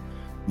Toro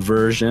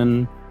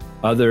version,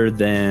 other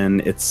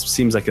than it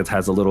seems like it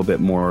has a little bit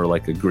more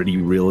like a gritty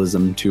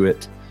realism to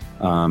it,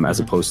 as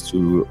opposed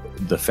to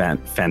the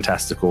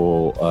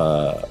fantastical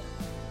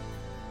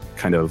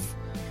kind of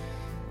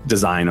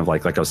design of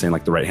like I was saying,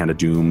 like the right hand of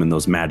doom and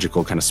those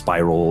magical kind of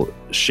spiral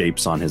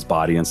shapes on his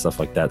body and stuff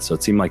like that. So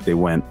it seemed like they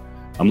went,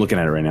 I'm looking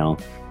at it right now,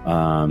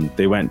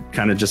 they went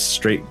kind of just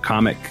straight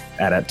comic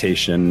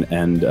adaptation,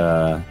 and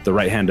the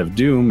right hand of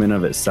doom in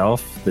of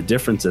itself, the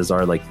differences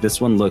are like this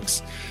one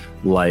looks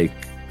like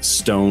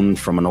stone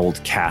from an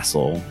old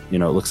castle. You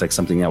know, it looks like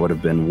something that would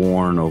have been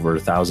worn over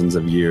thousands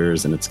of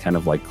years, and it's kind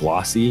of like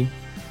glossy.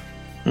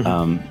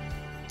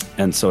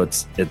 And so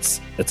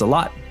it's a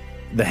lot,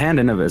 the hand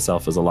in of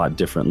itself is a lot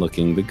different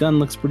looking. The gun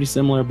looks pretty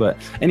similar, but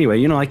anyway,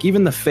 you know, like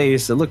even the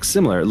face, it looks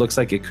similar. It looks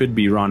like it could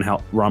be Ron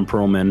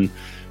Perlman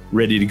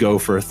ready to go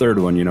for a third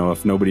one, you know,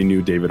 if nobody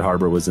knew David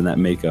Harbour was in that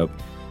makeup.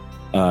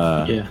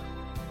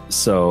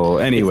 So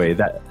anyway,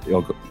 that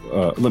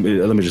let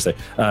me just say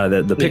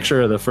the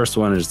picture of the first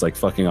one is like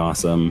fucking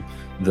awesome.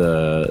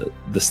 The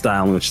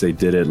style in which they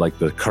did it, like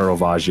the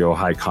Caravaggio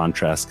high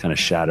contrast kind of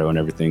shadow and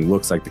everything,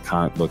 looks like the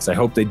comic books. I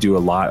hope they do a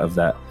lot of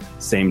that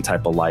same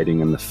type of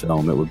lighting in the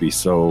film. It would be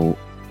so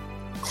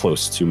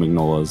close to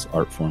Mignola's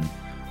art form.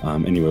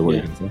 Anyway, what are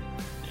you gonna say?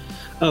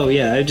 Oh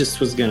yeah, I just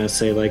was gonna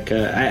say, like,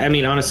 I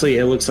mean, honestly,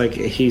 it looks like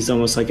he's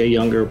almost like a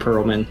younger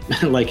Perlman,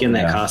 like in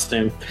that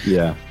costume.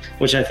 Yeah.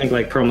 Which I think,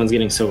 like, Perlman's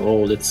getting so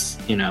old. It's,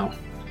 you know.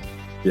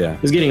 Yeah.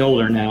 He's getting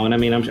older now, and I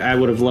mean, I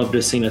would have loved to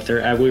have seen a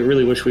third. I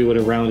really wish we would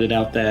have rounded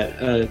out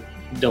that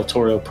Del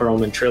Toro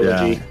Perlman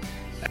trilogy.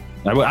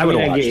 Yeah. I would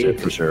have watched it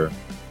for sure.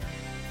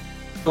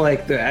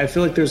 Like, I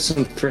feel like there's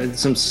some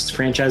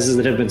franchises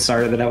that have been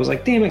started that I was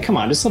like, damn it, come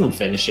on, just let them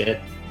finish it.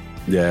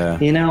 Yeah.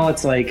 You know,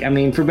 it's like, I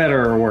mean, for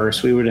better or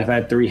worse, we would have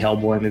had 3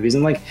 Hellboy movies,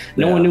 and like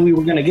no one knew we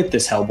were going to get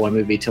this Hellboy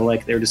movie till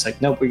like they were just like,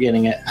 nope, we're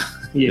getting it.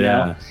 you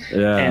know?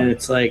 Yeah. And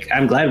it's like,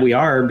 I'm glad we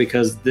are,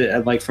 because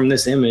like from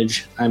this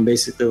image, I'm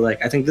basically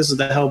like, I think this is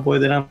the Hellboy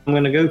that I'm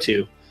going to go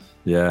to.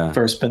 Yeah.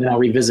 First, but then I'll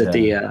revisit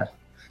the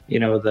you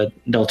know, the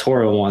Del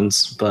Toro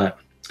ones, but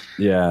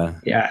yeah,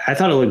 I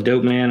thought it looked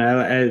dope, man.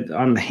 I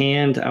on the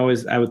hand, I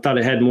thought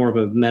it had more of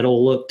a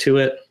metal look to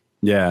it.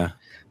 Yeah.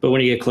 But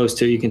when you get close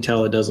to it, you can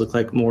tell it does look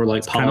like more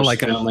like polished,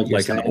 kind of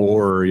like an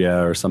ore,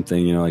 or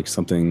something, you know, like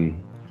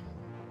something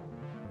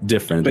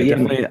different. But they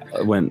definitely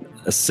went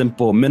a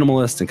simple,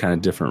 minimalist and kind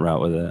of different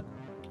route with it.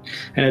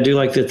 And I do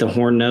like that the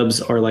horn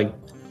nubs are like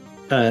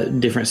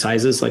different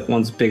sizes, like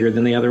one's bigger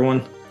than the other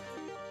one.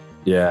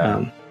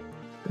 Yeah.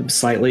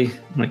 Slightly,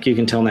 like you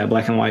can tell in that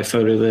black and white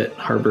photo that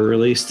Harbour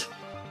released.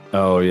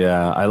 Oh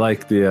yeah, I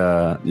like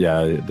the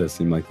it does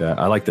seem like that.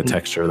 I like the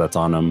texture that's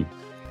on them.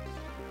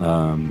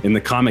 In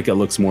the comic, it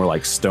looks more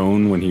like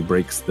stone when he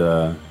breaks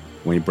the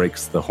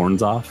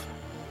horns off.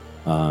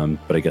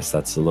 But I guess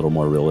that's a little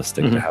more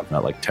realistic to have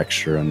that like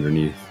texture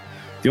underneath.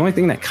 The only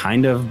thing that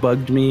kind of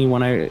bugged me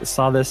when I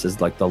saw this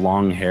is like the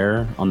long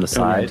hair on the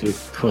side.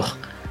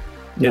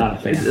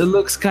 It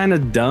looks kind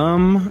of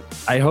dumb.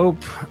 I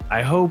hope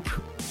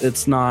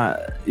it's not,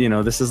 you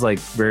know, this is like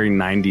very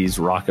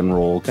 90s rock and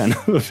roll kind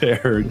of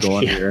hair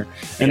going here,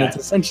 and it's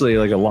essentially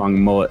like a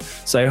long mullet.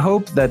 So I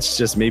hope that's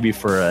just maybe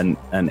for an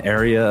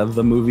area of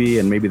the movie,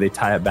 and maybe they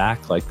tie it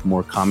back like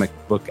more comic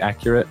book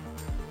accurate.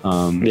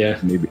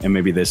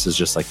 Maybe this is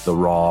just like the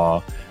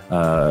raw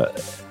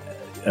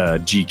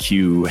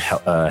GQ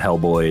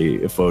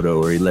Hellboy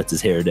photo where he lets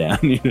his hair down.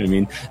 You know what I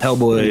mean?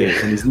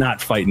 Hellboy, and he's not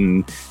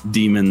fighting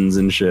demons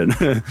and shit,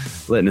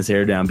 letting his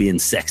hair down, being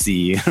sexy,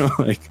 you know,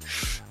 like.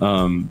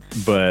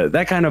 But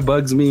that kind of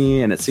bugs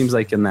me, and it seems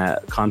like in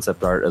that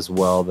concept art as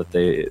well that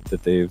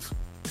they've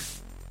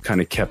kind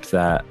of kept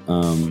that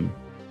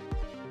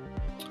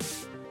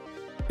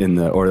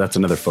or that's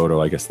another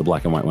photo, I guess, the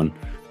black and white one.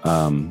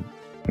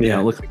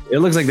 Yeah, it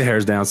looks like the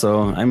hair's down.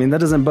 So I mean, that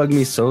doesn't bug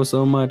me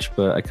so much,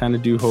 but I kind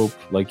of do hope,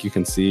 like you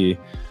can see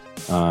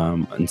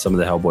in some of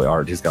the Hellboy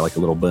art, he's got like a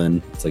little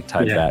bun. It's like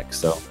tied back.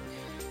 So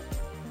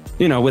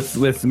with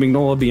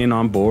Mignola being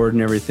on board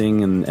and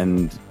everything,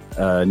 and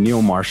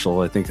Neil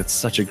Marshall, I think it's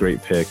such a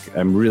great pick.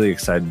 I'm really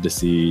excited to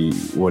see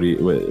what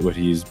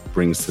he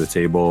brings to the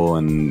table,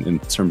 and in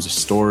terms of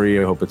story,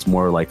 I hope it's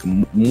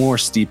more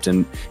steeped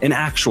in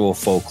actual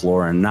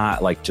folklore and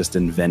not like just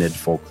invented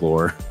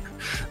folklore.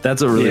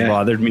 That's what really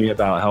bothered me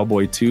about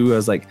Hellboy 2. I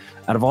was like,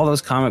 out of all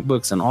those comic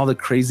books and all the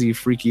crazy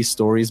freaky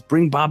stories,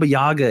 bring Baba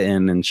Yaga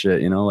in and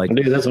shit, like,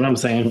 dude, that's what I'm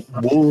saying.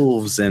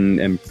 Wolves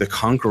and the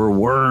Conqueror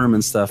Worm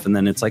and stuff, and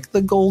then it's like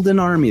the Golden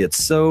Army.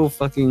 It's so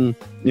fucking,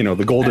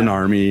 the Golden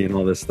Army and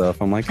all this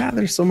stuff. I'm like,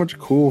 there's so much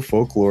cool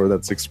folklore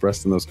that's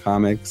expressed in those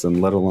comics,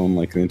 and let alone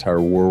like the entire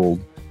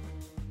world.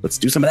 Let's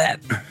do some of that.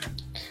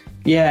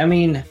 Yeah, I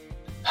mean,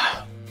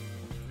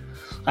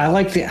 I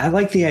like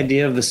the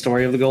idea of the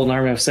story of the Golden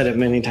Army. I've said it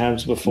many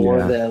times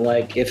before that,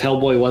 like, if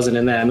Hellboy wasn't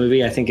in that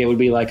movie, I think it would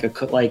be like it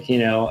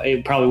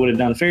probably would have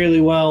done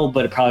fairly well,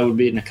 but it probably would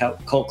be in a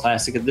cult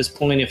classic at this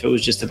point if it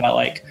was just about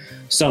like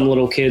some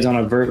little kids on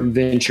a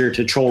venture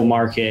to Troll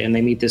Market, and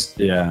they meet this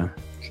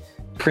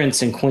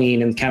prince and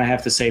queen and kind of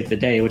have to save the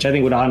day, which I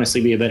think would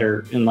honestly be a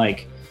better, and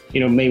like,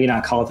 maybe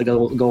not call it the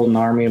Golden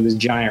Army of this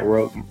giant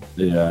rope,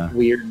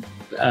 weird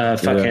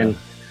fucking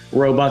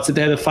robots that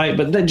they had to fight,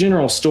 but the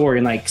general story,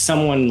 and like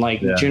someone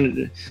like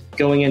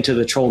going into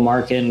the Troll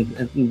Market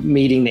and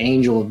meeting the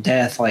Angel of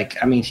Death. Like,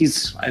 I mean,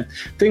 the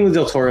thing with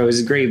Del Toro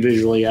is great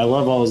visually. I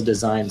love all his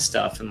design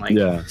stuff, and like,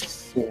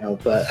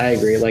 but I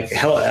agree. Like,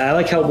 I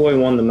like Hellboy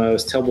 1 the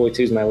most. Hellboy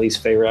 2 is my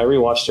least favorite. I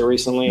rewatched it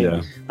recently.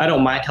 I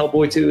don't mind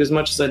Hellboy 2 as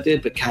much as I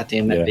did, but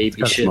goddamn that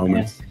baby shit,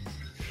 man.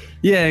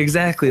 Yeah,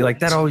 exactly. Like,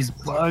 that always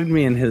bugged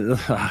me, and his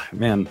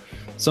man.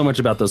 So much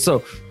about those.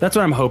 So that's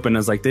what I'm hoping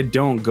is like they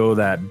don't go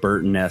that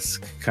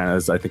Burton-esque kind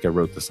of, I think I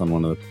wrote this on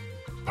one of the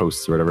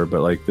posts or whatever,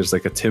 but like there's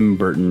like a Tim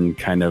Burton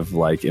kind of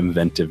like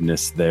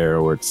inventiveness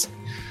there, where it's,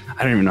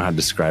 I don't even know how to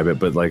describe it,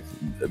 but like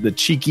the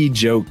cheeky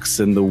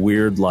jokes and the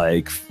weird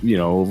like,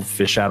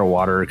 fish out of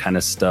water kind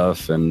of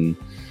stuff. And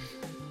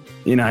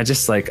I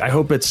just like, I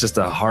hope it's just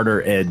a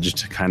harder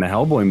edged kind of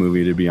Hellboy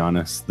movie, to be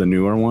honest. The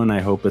newer one,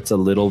 I hope it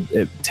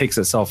takes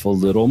itself a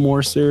little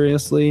more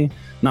seriously.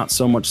 Not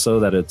so much so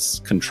that it's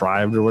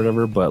contrived or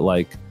whatever, but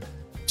like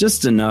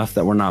just enough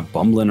that we're not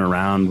bumbling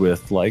around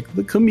with like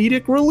the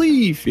comedic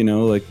relief,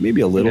 like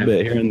maybe a little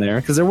bit here and there,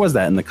 because there was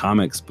that in the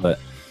comics, but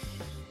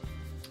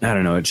I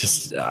don't know. It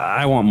just,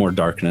 I want more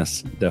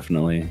darkness,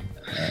 definitely.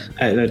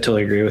 I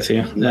totally agree with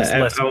you. Less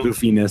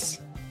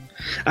goofiness.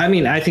 I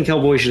mean, I think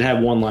Hellboy should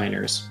have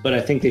one-liners, but I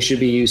think they should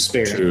be used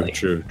sparingly.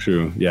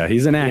 True. Yeah,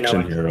 he's an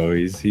action hero.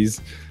 He's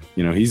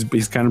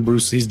kind of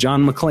Bruce. He's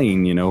John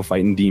McClane,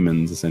 fighting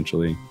demons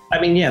essentially. I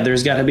mean,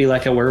 there's got to be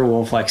like a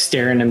werewolf like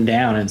staring him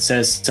down and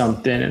says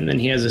something, and then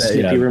he has a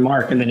snippy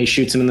remark, and then he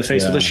shoots him in the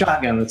face with a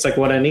shotgun. That's like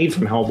what I need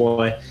from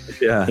Hellboy.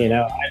 Yeah,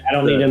 I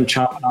don't need him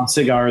chomping on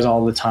cigars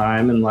all the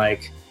time, and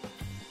like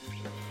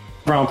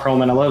Ron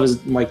Perlman. I love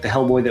his like the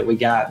Hellboy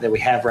that we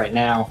have right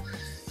now.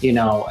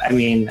 I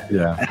mean,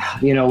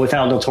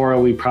 without Del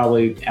Toro, we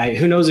probably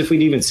who knows if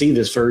we'd even see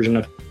this version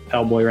of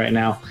Hellboy right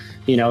now.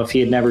 If he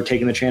had never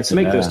taken the chance to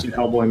make those two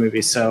Hellboy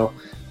movies. So,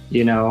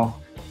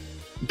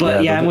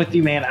 but I'm with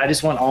you, man. I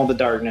just want all the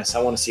darkness.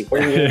 I want to see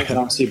werewolves. I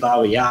want to see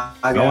Baba Yaga.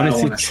 I want to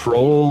see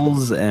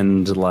trolls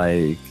and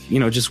like,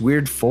 just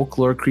weird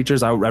folklore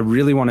creatures. I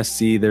really want to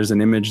see, there's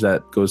an image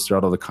that goes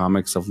throughout all the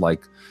comics of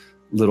like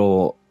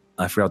little,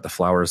 I forgot what the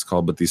flower is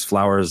called, but these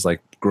flowers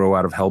like grow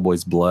out of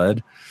Hellboy's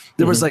blood.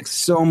 There was like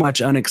so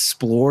much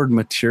unexplored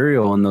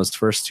material in those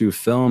first two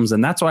films.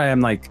 And that's why I'm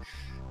like,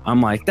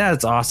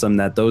 that's awesome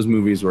that those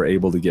movies were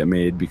able to get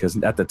made,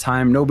 because at the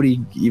time nobody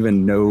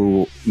even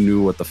knew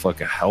what the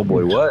fuck a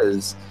Hellboy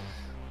was.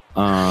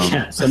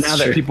 So now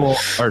that people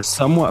are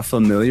somewhat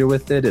familiar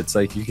with it, it's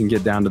like you can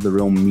get down to the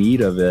real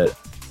meat of it.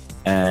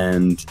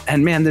 And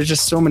man, there's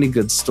just so many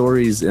good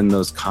stories in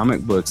those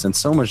comic books and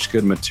so much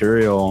good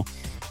material.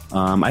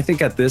 I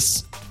think at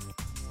this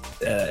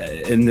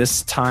in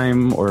this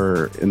time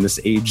or in this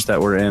age that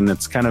we're in,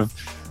 it's kind of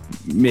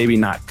maybe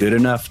not good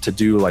enough to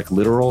do like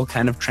literal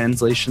kind of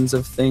translations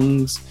of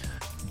things,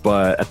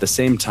 but at the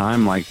same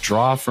time, like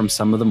draw from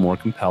some of the more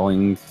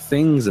compelling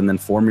things and then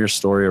form your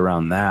story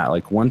around that.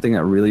 Like one thing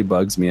that really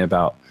bugs me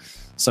about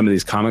some of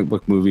these comic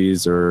book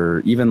movies,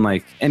 or even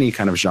like any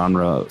kind of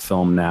genre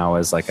film now,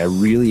 is like I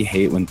really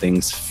hate when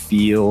things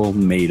feel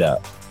made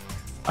up.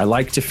 I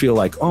like to feel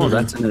like,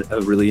 that's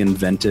a really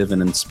inventive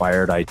and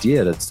inspired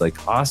idea that's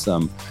like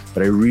awesome,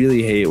 but I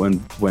really hate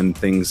when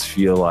things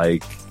feel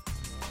like,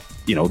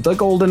 the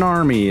Golden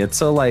Army. It's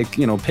so like,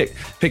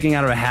 picking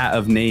out of a hat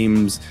of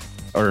names,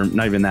 or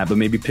not even that, but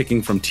maybe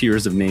picking from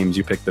tiers of names.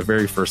 You pick the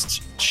very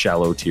first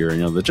shallow tier,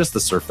 just the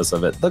surface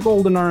of it. The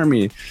Golden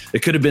Army.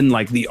 It could have been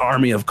like the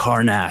Army of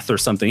Karnath or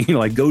something,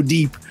 like go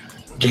deep.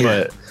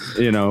 but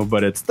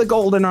but it's the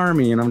Golden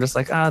Army, and I'm just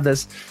like,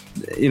 this,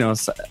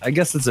 so I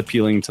guess it's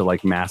appealing to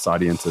like mass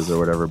audiences or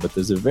whatever, but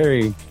there's a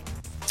very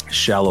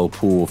shallow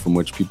pool from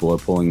which people are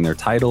pulling their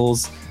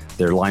titles,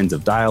 their lines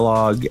of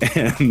dialogue,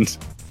 and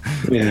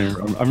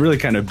I'm really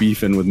kind of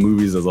beefing with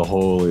movies as a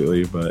whole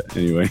lately. But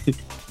anyway,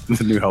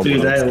 the new Hellboy.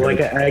 Dude,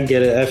 I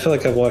get it. I feel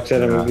like I've walked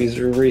out of movies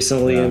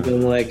recently and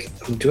been like,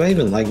 do I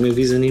even like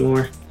movies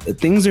anymore?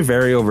 Things are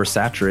very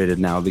oversaturated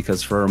now,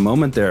 because for a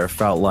moment there it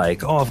felt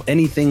like, if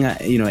anything,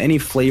 any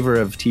flavor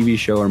of TV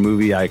show or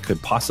movie I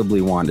could possibly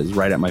want is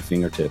right at my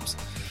fingertips.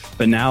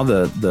 But now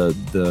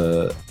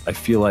I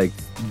feel like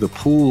the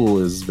pool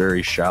is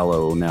very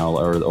shallow now,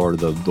 or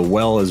the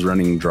well is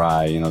running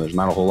dry. There's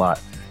not a whole lot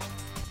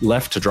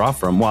left to draw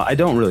from. Well, I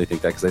don't really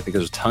think that, because I think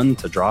there's a ton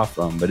to draw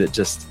from, but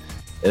it's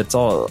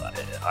all,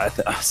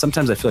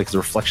 sometimes I feel like it's a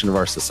reflection of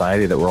our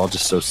society that we're all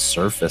just so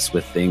surface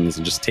with things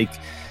and just take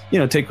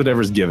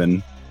whatever's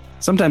given.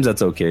 Sometimes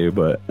that's okay,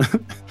 but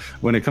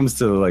when it comes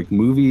to like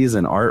movies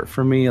and art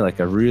for me, like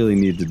I really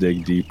need to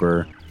dig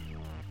deeper.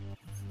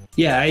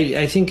 Yeah,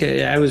 I think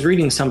I was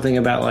reading something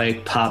about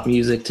like pop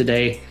music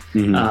today,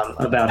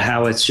 about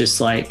how it's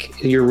just like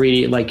you're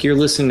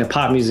listening to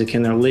pop music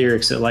and their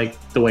lyrics at like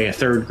the way a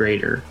third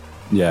grader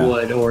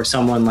would, or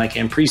someone like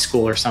in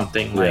preschool or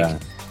something.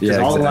 Because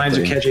all the lines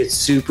are catchy. It's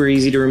super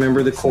easy to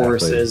remember the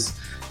choruses.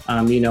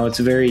 It's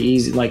very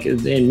easy. Like,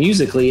 and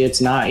musically, it's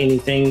not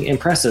anything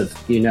impressive.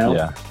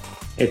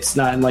 It's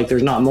not like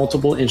there's not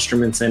multiple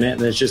instruments in it.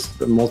 There's just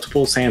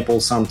multiple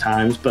samples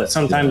sometimes, but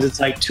sometimes it's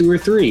like 2 or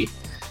 3.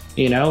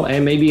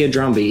 And maybe a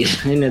drum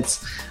beat. And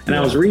I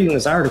was reading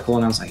this article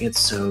and I was like, it's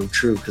so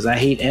true, because I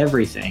hate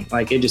everything.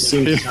 Like, it just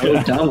seems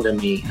so dumb to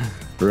me.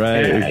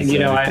 Right. And,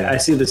 exactly. I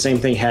see the same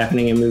thing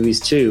happening in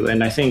movies too.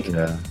 And I think,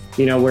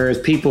 whereas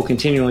people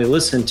continually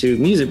listen to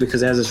music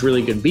because it has this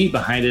really good beat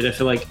behind it, I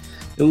feel like,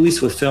 at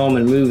least with film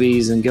and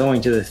movies and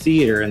going to the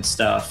theater and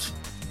stuff,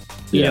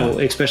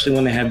 especially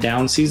when they have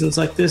down seasons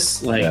like this,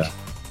 they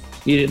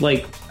learn. I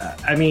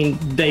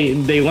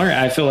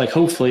feel like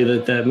hopefully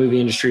that the movie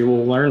industry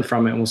will learn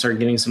from it and we'll start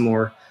getting some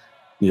more,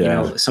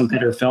 some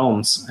better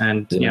films.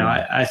 And,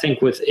 I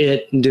think with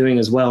it doing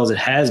as well as it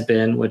has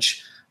been,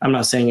 which I'm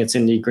not saying it's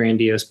any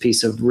grandiose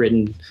piece of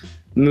written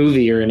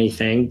movie or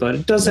anything, but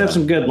it does have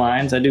some good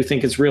lines. I do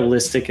think it's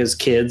realistic as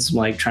kids,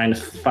 like trying to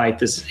fight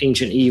this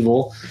ancient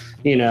evil,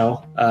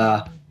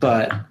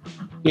 but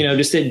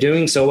just it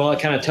doing so well,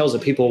 it kind of tells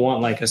that people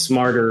want like a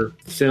smarter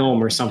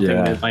film or something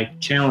that like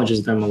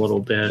challenges them a little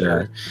bit,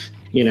 or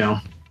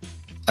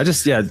I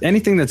just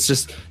anything that's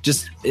just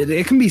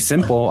it can be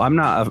simple. I'm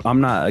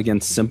not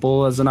against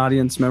simple as an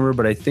audience member,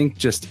 but I think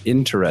just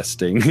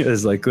interesting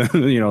is like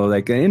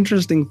like an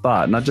interesting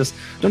thought.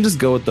 Don't just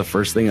go with the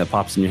first thing that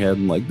pops in your head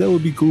and like that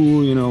would be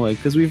cool,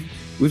 because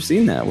we've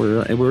seen that.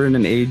 We're in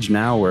an age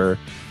now where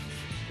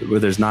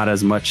there's not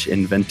as much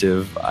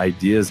inventive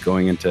ideas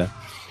going into,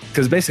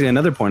 because basically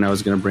another point I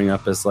was going to bring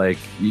up is like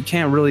you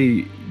can't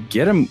really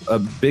get a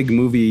big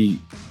movie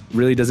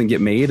really doesn't get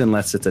made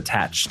unless it's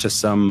attached to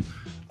some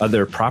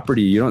other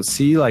property. You don't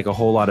see like a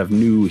whole lot of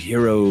new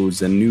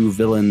heroes and new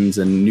villains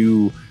and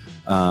new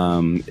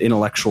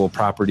intellectual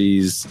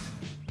properties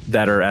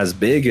that are as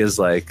big as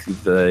like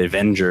the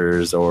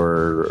Avengers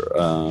or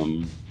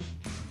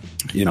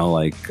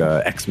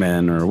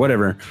X-Men or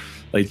whatever.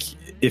 Like,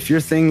 if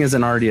your thing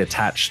isn't already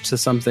attached to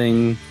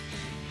something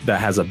that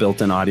has a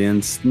built-in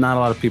audience, not a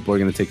lot of people are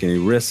going to take any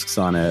risks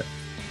on it.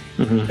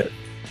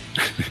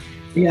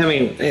 Yeah, I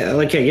mean,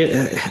 like I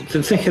get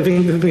the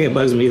thing that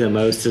bugs me the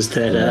most is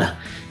that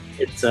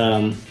it's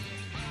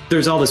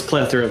there's all this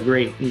plethora of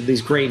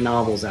these great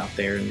novels out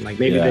there, and like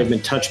maybe they've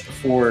been touched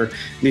before,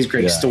 these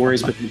great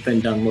stories, but they've been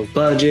done low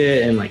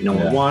budget and like no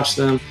one watched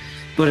them.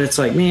 But it's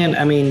like, man,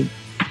 I mean,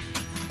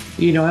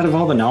 out of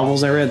all the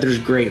novels I read, there's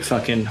great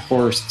fucking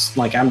horror.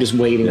 Like, I'm just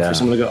waiting for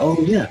someone to go,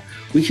 oh yeah,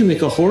 we can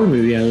make a horror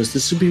movie out of this.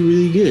 This would be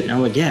really good. And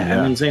I'm like,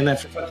 I've been saying that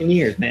for fucking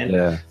years,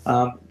 man.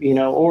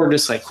 Or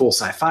just like cool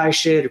sci-fi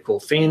shit or cool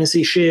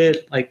fantasy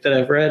shit like that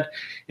I've read.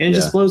 And it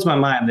just blows my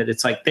mind that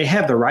it's like they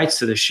have the rights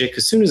to this shit,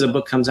 because as soon as a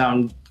book comes out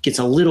and gets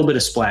a little bit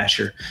of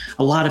splasher,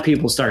 a lot of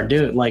people start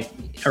doing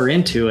are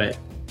into it.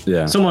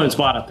 Someone has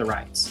bought up the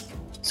rights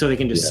so they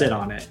can just sit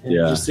on it. And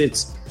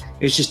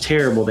it's just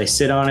terrible. They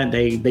sit on it.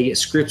 They get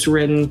scripts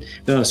written.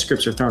 Those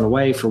scripts are thrown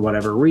away for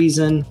whatever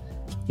reason,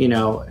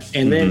 and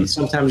then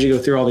sometimes you go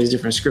through all these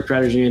different script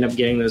writers and you end up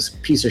getting this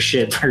piece of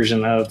shit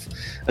version of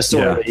a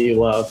story that you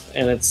love.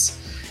 And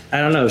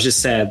I don't know, it's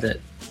just sad that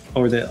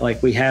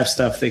like we have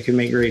stuff that could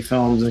make great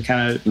films and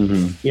kind of,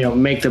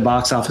 make the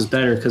box office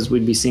better, because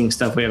we'd be seeing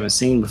stuff we haven't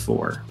seen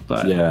before.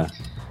 But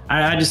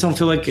I just don't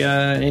feel like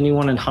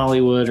anyone in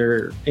Hollywood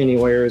or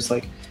anywhere is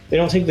like, they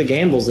don't take the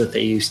gambles that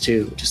they used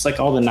to. Just like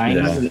all the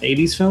 90s and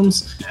 80s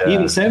films,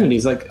 even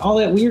 70s, like all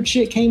that weird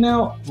shit came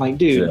out. Like,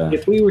 dude,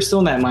 if we were still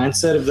in that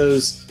mindset of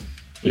those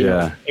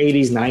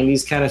 80s,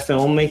 90s kind of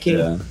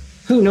filmmaking,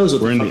 who knows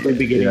what the fuck we'd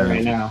be getting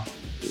right now.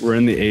 We're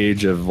in the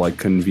age of like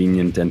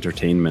convenient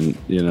entertainment.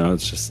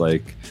 It's just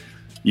like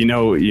you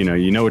know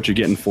what you're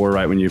getting for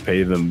right when you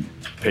pay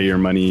your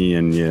money,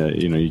 and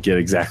you get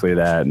exactly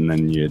that, and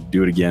then you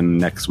do it again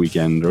next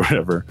weekend or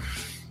whatever.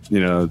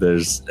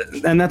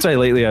 And that's why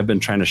lately I've been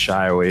trying to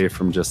shy away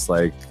from just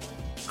like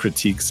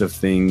critiques of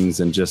things,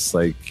 and just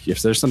like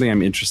if there's something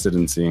I'm interested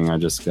in seeing, I'm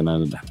just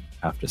gonna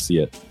have to see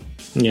it.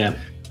 Yeah.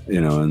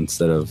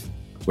 Instead of,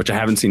 which I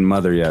haven't seen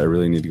Mother yet. I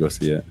really need to go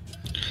see it.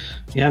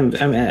 Yeah,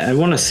 I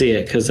want to see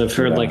it because I've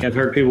heard I've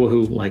heard people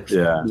who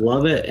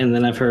love it, and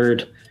then I've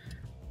heard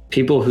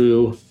people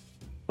who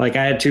I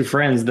had two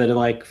friends that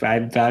I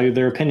valued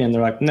their opinion.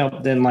 They're like,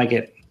 nope, didn't like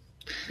it.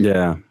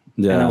 Yeah.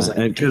 Yeah, and I was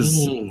like,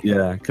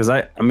 because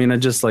I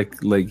just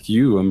like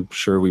you, I'm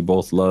sure we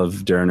both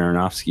love Darren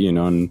Aronofsky,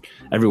 and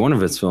every one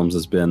of his films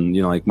has been,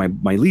 like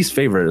my least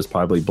favorite is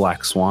probably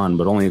Black Swan,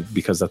 but only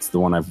because that's the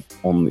one I've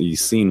only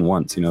seen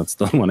once. It's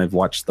the one I've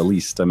watched the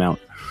least amount.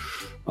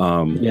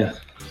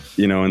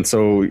 And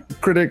so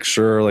critics,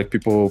 sure, like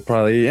people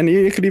probably, and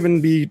it could even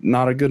be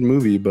not a good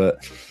movie,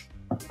 but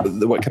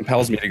what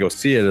compels me to go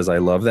see it is I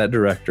love that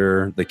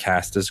director. The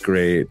cast is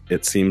great.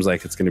 It seems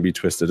like it's going to be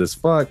twisted as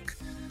fuck.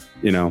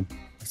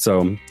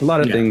 So a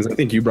lot of things, I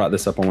think you brought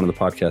this up on one of the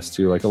podcasts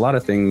too, like a lot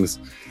of things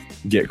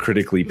get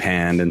critically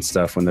panned and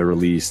stuff when they're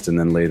released, and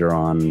then later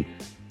on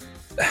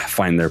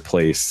find their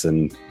place.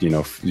 And,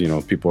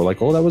 people are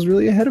like, oh, that was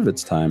really ahead of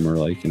its time. Or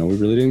like, we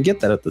really didn't get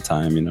that at the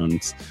time,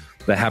 and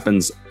that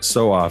happens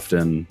so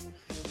often.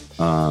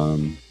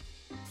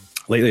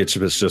 Lately it's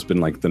just been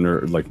like the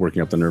nerve, like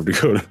working up the nerve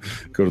to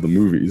go to the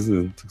movies.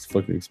 It's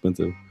fucking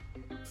expensive.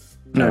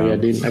 No, yeah,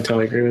 dude, I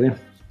totally agree with you.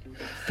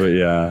 But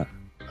yeah,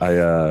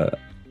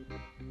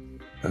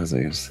 what was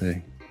I gonna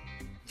say?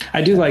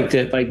 I do like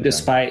that,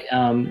 despite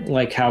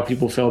how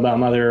people feel about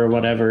Mother or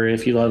whatever,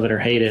 if you love it or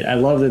hate it, I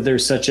love that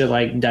there's such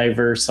a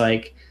diverse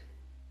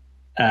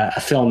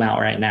a film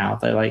out right now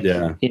that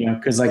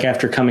because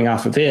after coming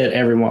off of it,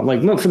 everyone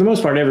for the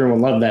most part everyone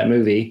loved that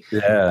movie.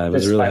 Yeah, it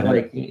was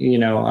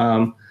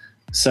really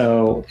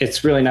so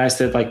it's really nice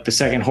that the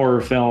second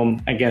horror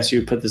film, I guess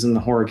you put this in the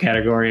horror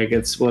category, I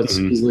guess what's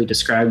easily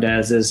described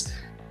as is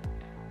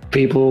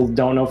people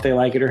don't know if they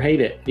like it or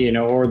hate it,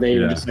 or they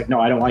just no,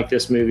 I don't like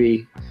this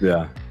movie.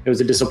 Yeah. It was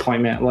a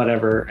disappointment,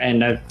 whatever.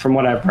 And from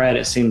what I've read,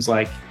 it seems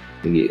like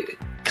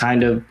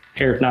kind of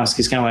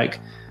Aronofsky's kind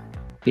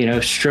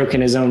of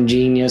stroking his own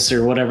genius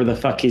or whatever the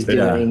fuck he's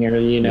doing,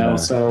 or,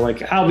 so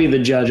I'll be the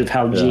judge of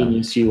how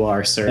genius you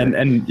are, sir.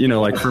 And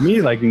for me,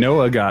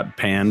 Noah got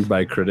panned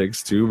by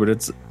critics too, but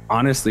it's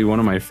honestly one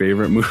of my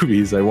favorite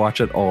movies. I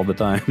watch it all the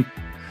time.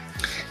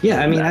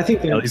 Yeah. I mean, I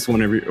think at least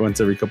once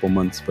every couple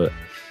months, but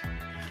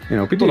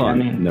people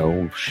don't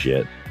know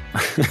shit.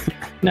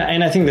 No,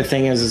 and I think the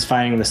thing is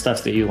finding the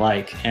stuff that you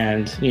like.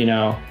 And,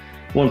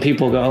 when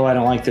people go, oh, I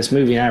don't like this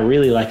movie, and I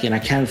really like it,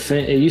 and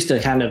it used to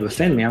kind of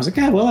offend me. I was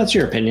like, well, that's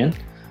your opinion.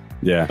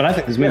 Yeah. But I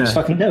think this movie's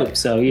fucking dope.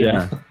 So,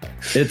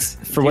 it's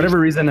for whatever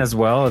reason as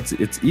well.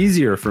 It's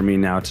easier for me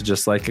now to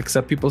just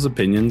accept people's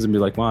opinions and be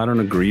like, well, I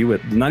don't agree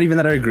with, not even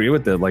that I agree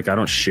with it. I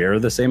don't share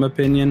the same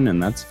opinion,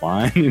 and that's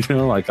fine.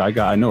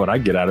 I know what I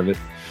get out of it.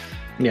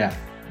 Yeah.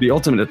 The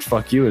ultimate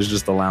fuck you is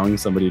just allowing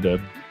somebody to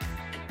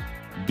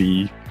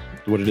be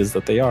what it is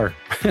that they are.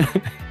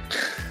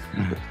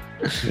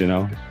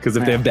 Because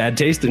if they have bad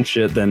taste and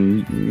shit,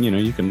 then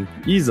you can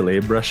easily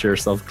brush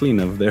yourself clean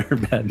of their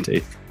bad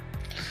taste.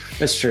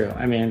 That's true.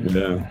 I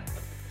mean,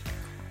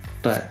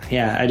 but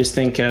yeah, I just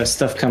think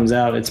stuff comes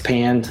out, it's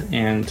panned,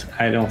 and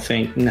I don't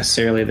think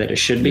necessarily that it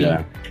should be.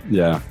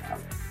 Yeah.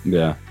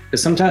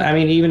 Because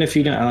sometimes, even if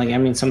you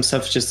don't some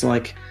stuff's just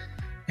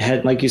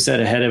ahead, like you said,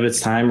 ahead of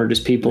its time, or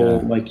just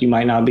people you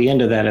might not be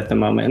into that at the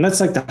moment. And that's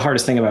the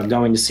hardest thing about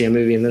going to see a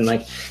movie and then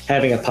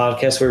having a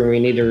podcast where we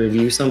need to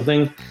review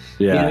something.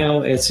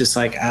 Yeah. It's just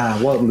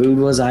what mood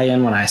was I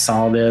in when I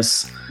saw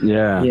this?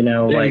 Yeah.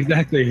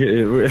 Exactly.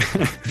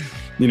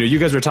 You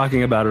guys were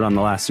talking about it on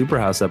the last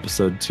Superhouse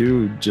episode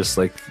too, just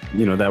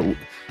that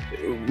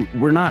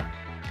we're not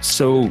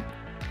so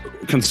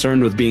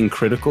concerned with being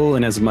critical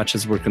in as much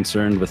as we're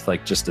concerned with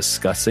just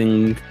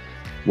discussing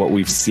what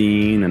we've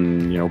seen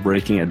and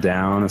breaking it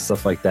down and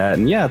stuff like that.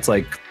 And it's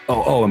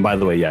oh, and by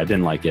the way, I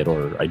didn't like it,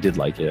 or I did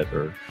like it,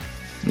 or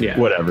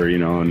whatever,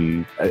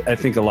 and I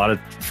think a lot of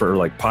for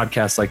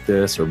podcasts like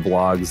this or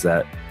blogs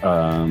that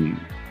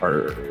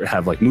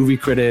have movie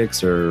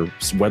critics or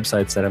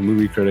websites that have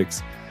movie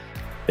critics,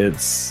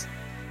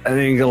 I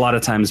think a lot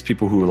of times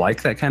people who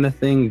like that kind of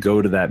thing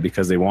go to that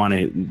because they want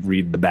to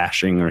read the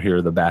bashing or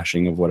hear the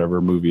bashing of whatever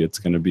movie it's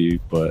going to be.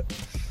 But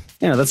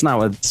that's not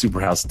what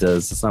Superhouse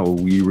does. That's not what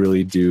we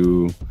really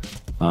do.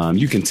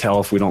 You can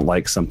tell if we don't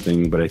like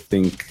something, but I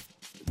think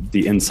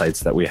the insights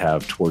that we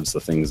have towards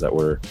the things that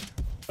we're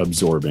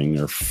absorbing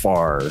are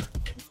far,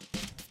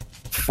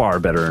 far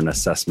better an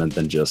assessment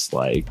than just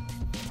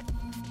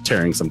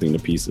tearing something to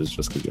pieces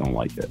just because you don't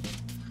like it.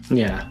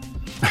 Yeah.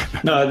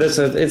 No,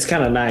 it's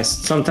kind of nice.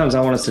 Sometimes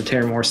I want us to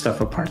tear more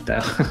stuff apart,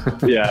 though.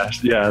 Yeah.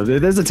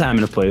 There's a time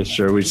and a place.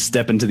 Sure, we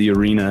step into the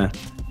arena,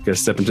 go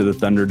step into the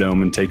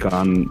Thunderdome, and take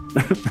on,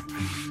 I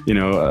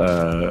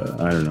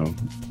don't know.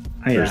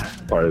 There's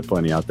probably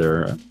plenty out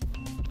there.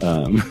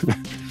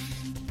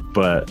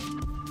 But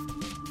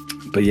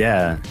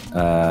yeah,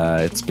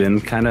 it's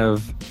been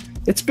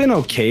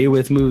okay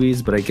with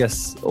movies, but I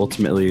guess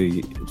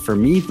ultimately for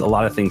me, a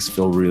lot of things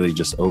feel really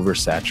just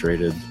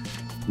oversaturated,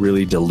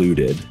 really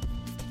diluted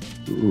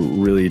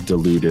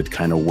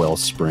kind of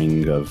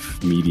wellspring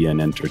of media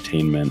and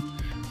entertainment,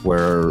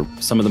 where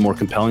some of the more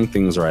compelling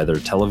things are either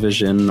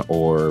television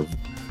or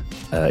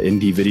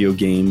indie video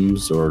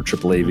games or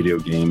AAA video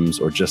games,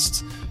 or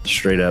just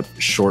straight up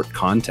short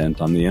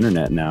content on the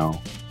internet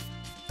now.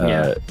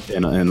 And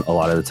a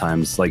lot of the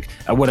times, like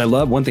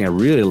one thing I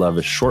really love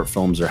is short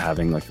films are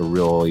having like a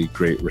really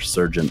great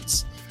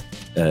resurgence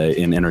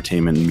in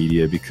entertainment and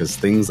media, because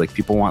things like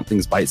people want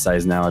things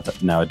bite-sized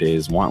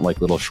nowadays, want like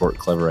little short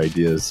clever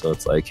ideas. So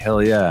it's like,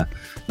 hell yeah,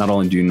 not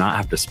only do you not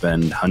have to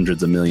spend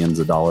hundreds of millions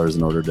of dollars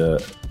in order to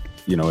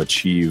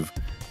achieve,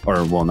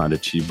 or well, not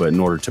achieve, but in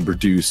order to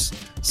produce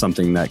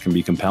something that can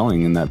be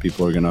compelling and that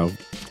people are gonna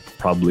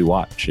probably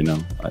watch,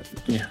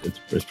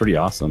 it's pretty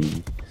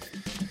awesome.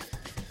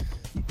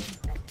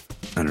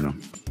 I don't know.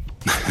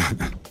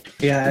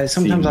 Yeah,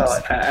 sometimes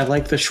I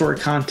like the short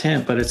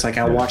content, but it's like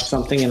I watch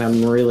something and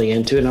I'm really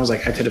into it, and I was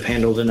like, I could have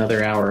handled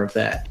another hour of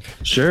that.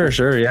 Sure,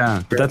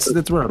 yeah. But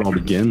that's where it all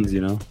begins,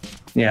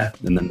 Yeah.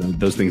 And then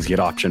those things get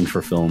auctioned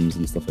for films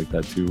and stuff like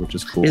that too, which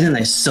is cool. And then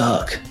they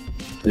suck.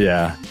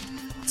 Yeah.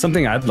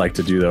 Something I'd like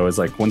to do though is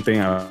like, one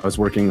thing, I was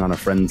working on a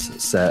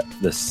friend's set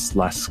this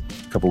last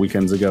couple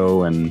weekends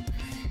ago, and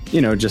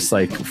just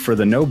like for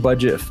the no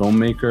budget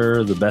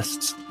filmmaker, the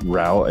best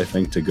route I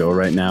think to go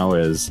right now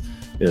is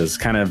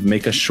kind of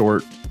make a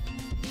short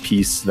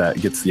piece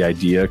that gets the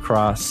idea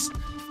across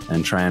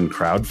and try and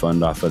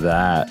crowdfund off of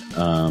that,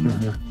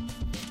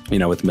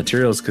 with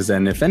materials. Because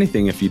then if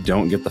anything, if you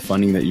don't get the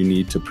funding that you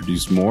need to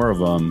produce more of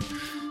them,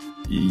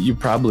 you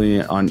probably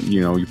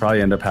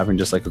end up having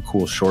just like a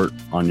cool short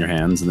on your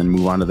hands and then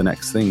move on to the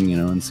next thing,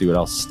 and see what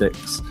else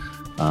sticks.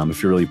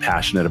 If you're really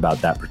passionate about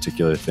that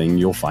particular thing,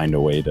 you'll find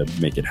a way to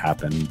make it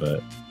happen.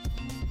 But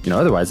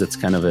otherwise it's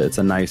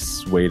a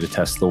nice way to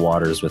test the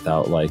waters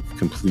without like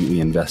completely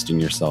investing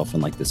yourself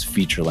in like this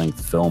feature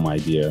length film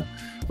idea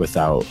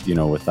without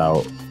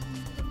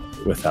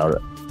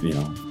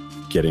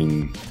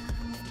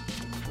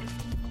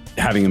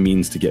having a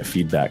means to get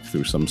feedback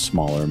through some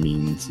smaller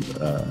means,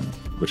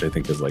 which I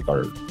think is like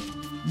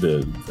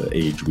the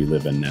age we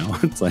live in now.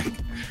 It's like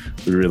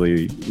we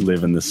really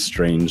live in this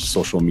strange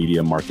social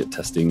media market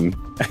testing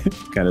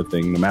kind of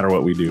thing, no matter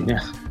what we do.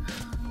 Yeah.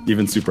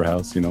 Even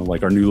Superhouse,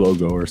 like our new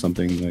logo or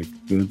something, like,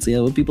 let's see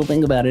what people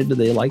think about it. Do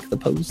they like the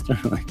post?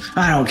 Like,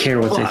 I don't care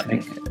what they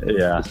think.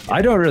 Yeah,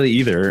 I don't really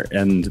either.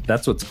 And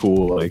that's what's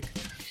cool. Like,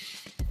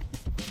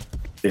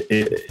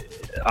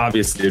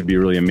 obviously it'd be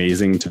really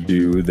amazing to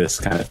do this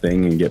kind of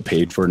thing and get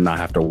paid for it and not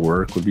have to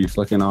work would be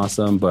fucking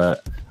awesome.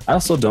 But I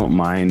also don't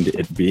mind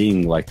it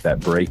being like that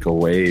break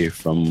away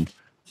from,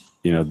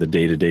 the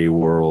day-to-day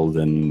world.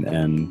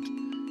 And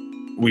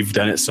we've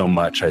done it so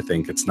much. I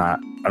don't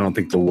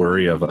think the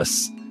worry of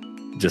us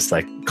just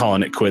like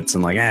calling it quits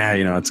and like,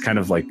 it's kind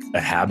of like a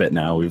habit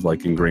now. We've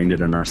like ingrained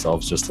it in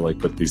ourselves just to like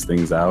put these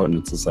things out, and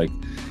it's just like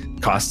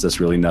costs us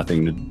really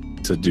nothing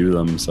to do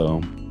them. So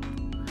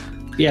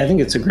yeah, I think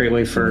it's a great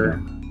way to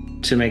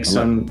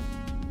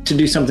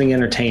do something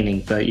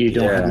entertaining, but you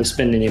don't have to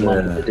spend any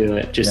money to do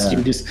it.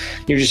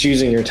 You're just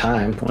using your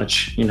time,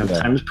 which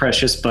time is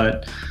precious,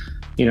 but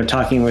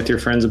talking with your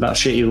friends about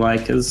shit you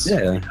like it's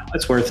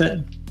worth it.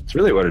 It's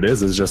really what it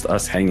is just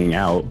us hanging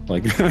out.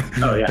 Like,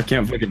 I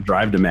can't fucking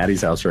drive to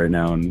Maddie's house right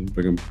now and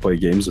fucking play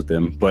games with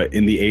him. But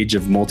in the age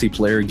of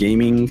multiplayer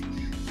gaming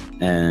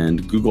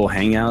and Google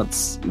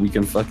Hangouts, we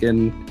can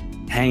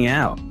fucking hang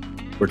out.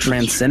 We're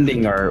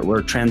transcending our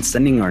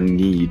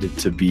need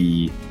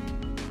to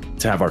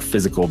have our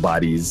physical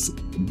bodies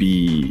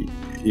be,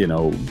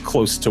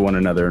 close to one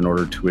another in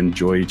order to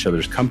enjoy each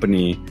other's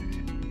company.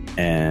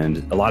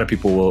 And a lot of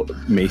people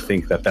may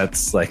think that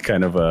that's like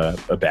kind of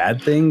a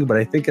bad thing, but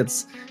I think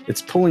it's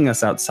pulling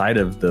us outside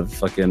of the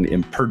fucking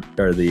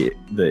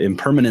the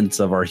impermanence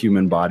of our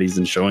human bodies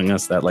and showing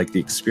us that like the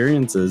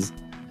experiences.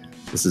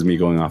 This is me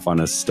going off on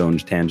a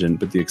stoned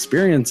tangent, but the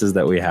experiences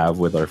that we have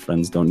with our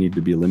friends don't need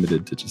to be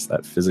limited to just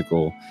that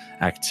physical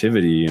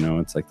activity.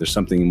 It's like there's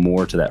something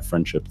more to that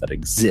friendship that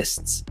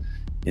exists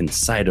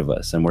inside of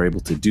us, and we're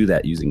able to do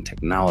that using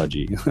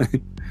technology.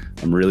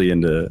 I'm really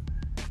into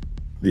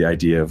the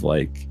idea of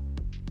like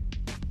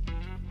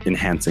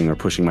enhancing or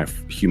pushing my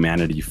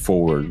humanity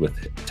forward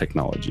with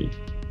technology.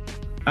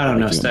 I don't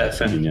know,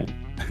 Stefan.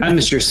 I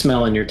miss your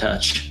smell and your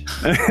touch.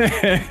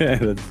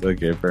 That's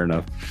okay, fair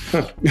enough.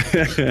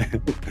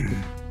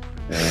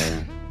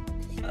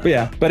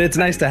 But it's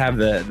nice to have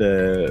the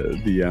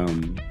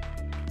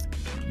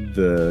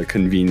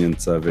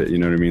convenience of it. You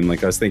know what I mean?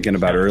 Like I was thinking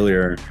about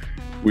earlier,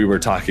 we were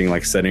talking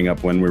like setting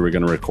up when we were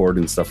going to record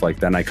and stuff like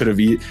that. And I could have,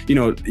 you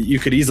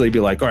could easily be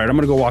like, all right, I'm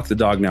going to go walk the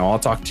dog now. I'll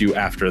talk to you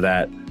after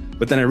that.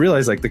 But then I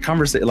realized like the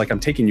conversation, like I'm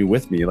taking you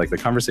with me, like the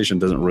conversation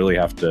doesn't really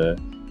have to,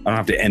 I don't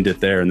have to end it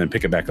there and then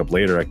pick it back up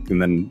later.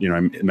 And then, you know,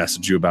 I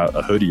message you about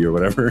a hoodie or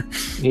whatever.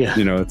 Yeah.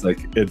 You know, it's like,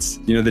 it's,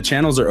 you know, the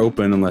channels are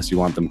open unless you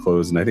want them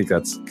closed. And I think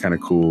that's kind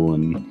of cool.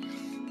 And I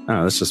don't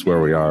know, that's just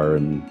where we are.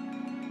 And,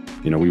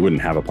 you know, we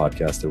wouldn't have a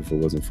podcast if it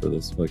wasn't for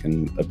this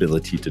fucking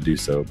ability to do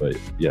so. But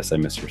yes, I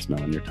miss your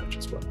smell and your touch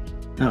as well.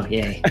 Oh,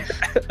 yay.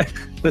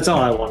 That's all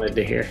I wanted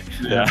to hear.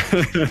 Yeah.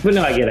 But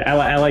no, I get it.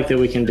 I like that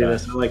we can do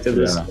this. I like that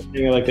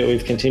I like that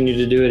we've continued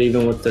to do it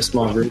even with the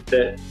small group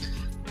that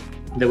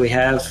we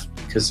have,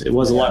 because it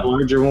was a lot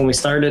larger when we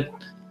started.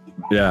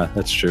 Yeah,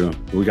 that's true.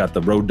 We got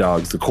the road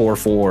dogs, the core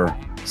 4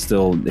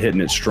 still hitting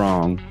it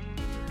strong.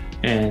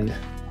 And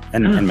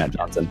Matt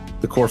Johnson.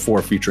 The core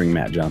 4 featuring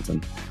Matt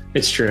Johnson.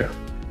 It's true.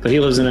 But he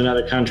lives in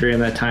another country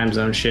and that time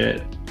zone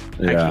shit.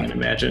 Yeah. I can't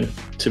imagine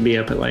to be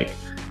up at like,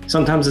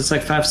 sometimes it's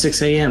like 5,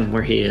 6 a.m.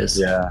 where he is.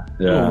 Yeah.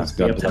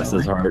 God bless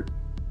his heart.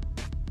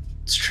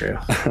 It's true.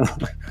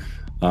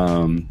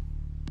 But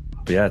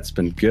yeah, it's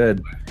been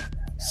good.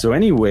 So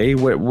anyway,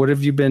 what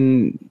have you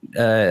been,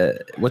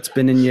 what's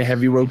been in your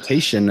heavy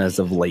rotation as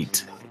of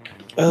late,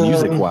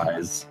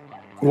 music-wise?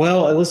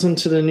 Well, I listened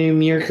to the new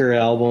MYRKUR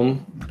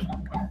album.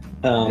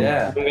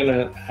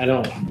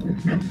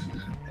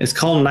 It's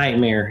called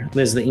Nightmare.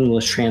 There's the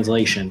English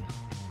translation.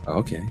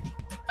 Okay.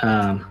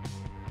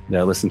 Yeah,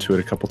 I listened to it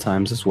a couple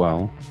times as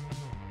well.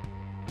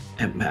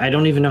 I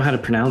don't even know how to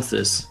pronounce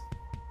this.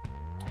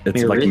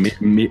 It's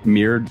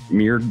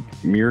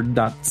mirrored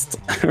dots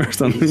or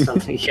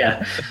something.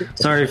 Yeah.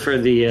 Sorry for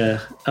the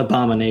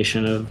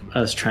abomination of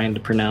us trying to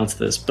pronounce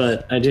this,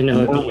 but I do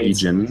know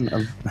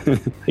Norwegian.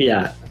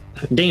 Yeah.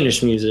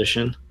 Danish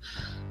musician.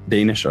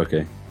 Danish,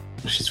 okay.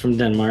 She's from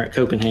Denmark,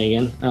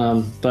 Copenhagen.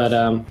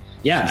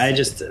 Yeah, I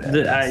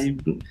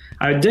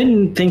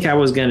didn't think I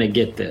was gonna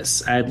get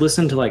this. I had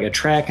listened to like a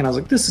track and I was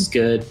like, this is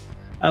good.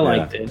 I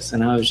like this.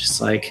 And I was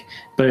just like,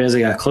 but as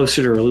I got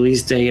closer to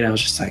release date, I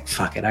was just like,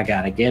 fuck it, I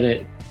gotta get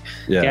it.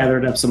 Yeah.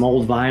 Gathered up some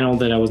old vinyl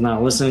that I was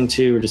not listening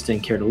to or just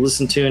didn't care to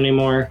listen to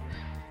anymore.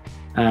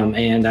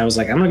 And I was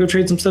like, I'm gonna go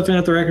trade some stuff in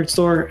at the record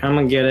store. I'm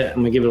gonna get it. I'm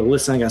gonna give it a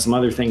listen. I got some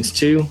other things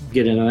too.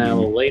 Get into that a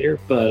little later.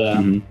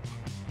 But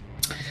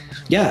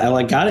yeah,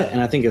 I got it, and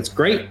I think it's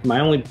great.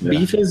 My only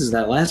beef is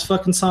that last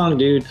fucking song,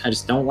 dude. I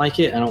just don't like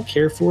it. I don't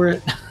care for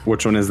it.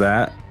 Which one is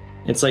that?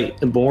 It's like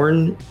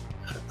Born.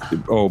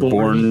 Oh,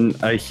 Born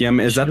Him.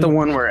 Is that the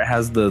one where it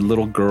has the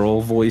little girl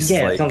voice?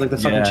 Yeah, it sounds like the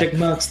fucking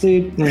Chickmucks,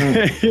 dude.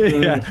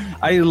 Yeah,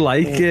 I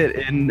like it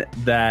in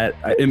that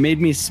it made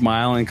me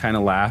smile and kind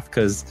of laugh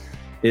because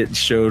it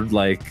showed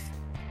like,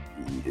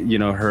 you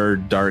know, her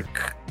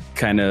dark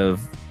kind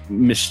of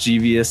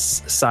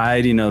mischievous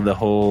side. You know, the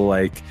whole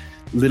like,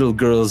 little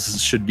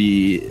girls should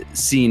be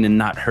seen and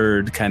not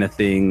heard kind of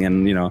thing.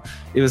 And, you know,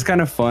 it was kind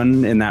of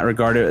fun in that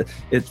regard.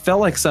 It felt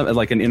like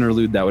like an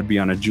interlude that would be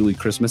on a Julie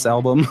Christmas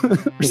album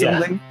or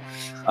something.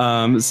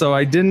 So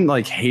I didn't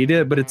like hate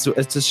it, but it's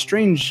a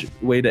strange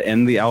way to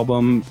end the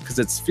album because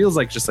it feels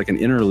like just like an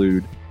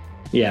interlude.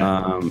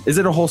 Yeah. Is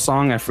it a whole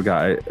song? I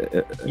forgot.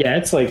 Yeah,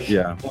 it's like,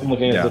 I'm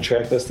looking at the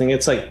track listing.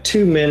 It's like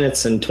 2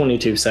 minutes and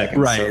 22 seconds.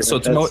 Right. So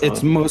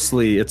it's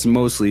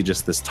mostly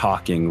just this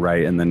talking,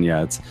 right? And then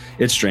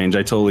it's strange.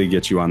 I totally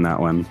get you on that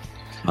one.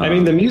 I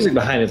mean, the music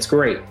behind it's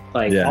great.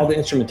 Like all the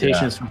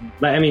instrumentation is.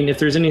 I mean, if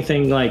there's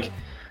anything like,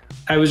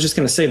 I was just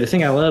gonna say, the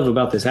thing I love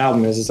about this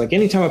album is like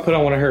anytime I put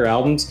on one of her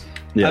albums,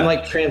 I'm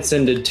like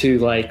transcended to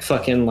like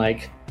fucking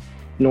like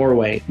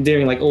Norway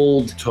during like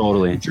old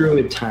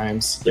Druid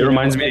times. It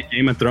reminds me of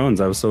Game of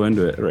Thrones. I was so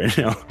into it right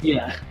now.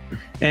 Yeah.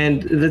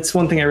 And that's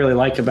one thing I really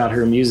like about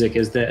her music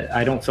is that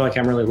I don't feel like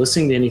I'm really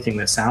listening to anything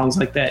that sounds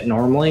like that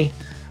normally.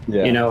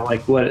 Yeah. You know,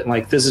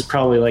 like this is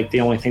probably like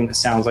the only thing that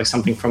sounds like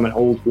something from an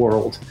old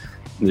world.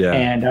 Yeah.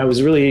 And I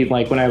was really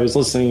like, when I was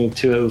listening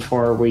to it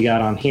before we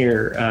got on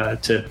here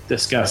to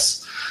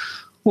discuss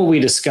what we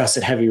discuss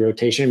at Heavy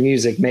Rotation,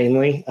 music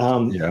mainly.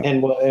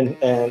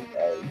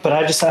 But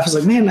I was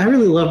like, man, I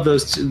really love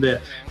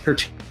her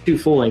two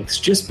full lengths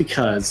just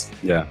because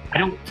I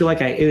don't feel like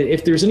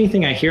if there's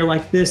anything I hear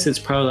like this,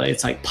 it's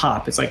like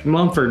pop. It's like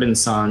Mumford &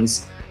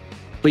 Sons,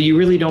 but you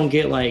really don't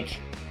get like,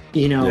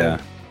 you know,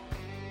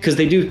 because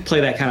they do play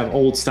that kind of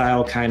old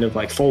style, kind of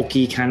like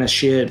folky kind of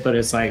shit, but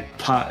it's like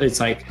pop, it's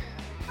like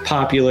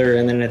popular.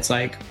 And then it's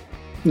like,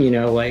 you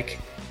know, like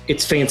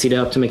it's fancied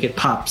up to make it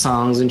pop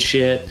songs and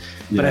shit.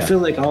 But I feel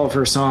like all of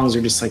her songs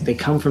are just like, they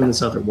come from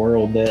this other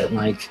world that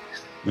like,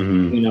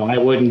 you know, I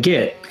wouldn't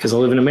get because I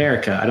live in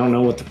America. I don't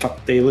know what the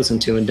fuck they listen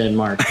to in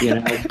Denmark, you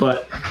know,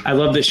 but I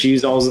love that she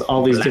used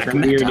all these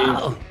different weird.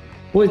 Well,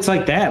 it's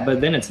like that,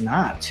 but then it's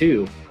not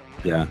too.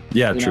 Yeah,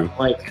 true. Know,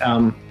 like,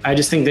 I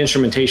just think the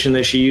instrumentation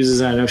that she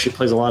uses, and I know she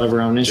plays a lot of her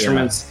own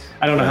instruments.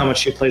 I don't know how much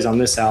she plays on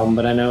this album,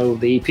 but I know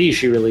the EP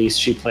she released,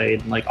 she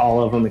played like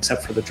all of them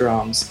except for the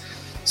drums.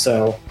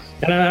 So,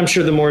 and I'm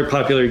sure the more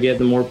popular you get,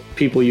 the more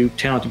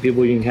talented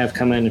people you can have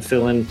come in and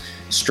fill in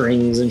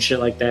strings and shit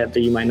like that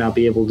you might not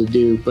be able to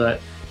do.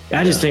 But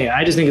I just think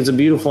it's a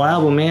beautiful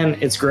album, man.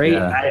 It's great.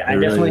 I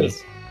definitely,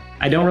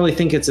 I don't really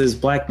think it's as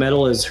black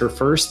metal as her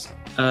first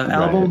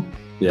album.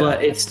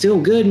 but it's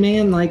still good,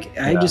 man. Like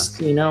I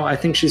just, I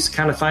think she's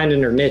kind of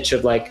finding her niche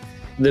of like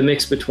the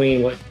mix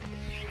between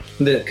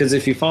because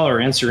if you follow her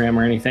Instagram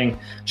or anything,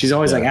 she's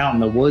always like out in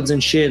the woods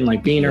and shit and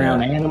like being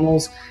around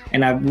animals.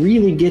 And I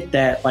really get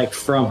that like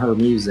from her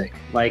music.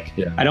 Like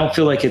I don't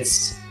feel like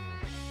it's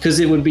because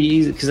it would be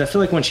easy, because I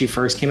feel like when she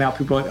first came out,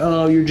 people were like,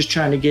 oh, you're just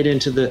trying to get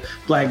into the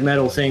black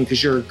metal thing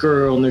because you're a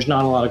girl and there's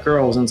not a lot of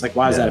girls. And it's like,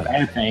 why is that a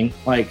bad thing?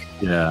 Like,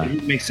 if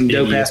you make some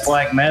dope ass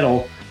black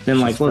metal, then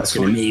like, let's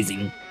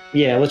amazing.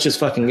 Yeah, let's just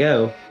fucking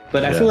go.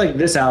 But I feel like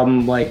this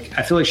album, like,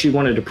 I feel like she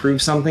wanted to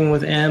prove something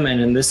with M. And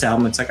in this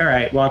album, it's like, all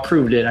right, well, I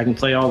proved it. I can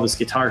play all this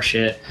guitar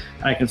shit.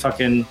 And I can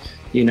fucking,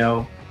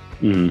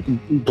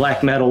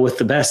 black metal with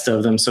the best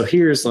of them. So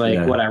here's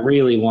like what I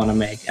really want to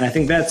make. And I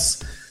think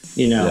that's,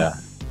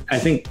 I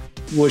think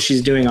what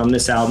she's doing on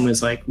this album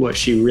is like what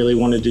she really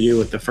wanted to do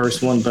with the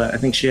first one. But I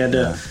think she had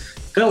to,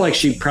 felt like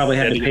she probably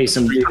had to pay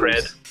some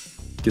cred.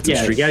 You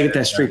gotta get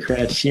that street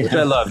cred. Which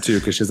I love too,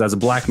 because she's as a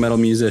black metal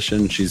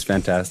musician, she's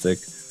fantastic.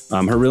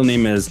 Her real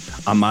name is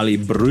Amalie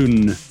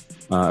Brun.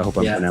 I hope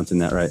I'm pronouncing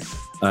that right.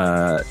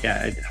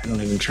 I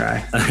don't even try.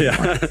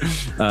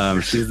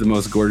 She's the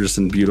most gorgeous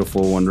and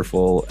beautiful,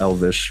 wonderful,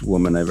 elvish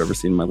woman I've ever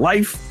seen in my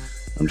life.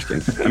 I'm just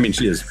kidding. I mean,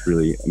 she is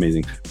really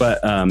amazing.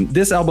 But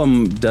this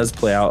album does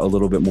play out a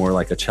little bit more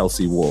like a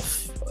Chelsea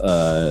Wolfe.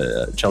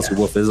 Chelsea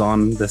Wolfe is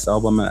on this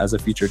album as a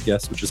featured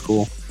guest, which is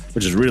cool,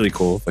 which is really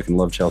cool. If I can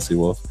love Chelsea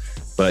Wolfe.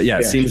 But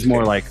it seems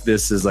more like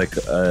this is like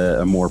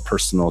a more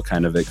personal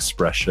kind of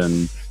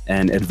expression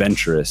and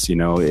adventurous.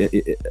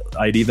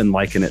 I'd even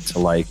liken it to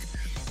like,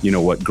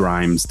 what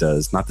Grimes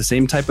does. Not the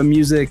same type of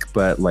music,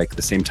 but like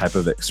the same type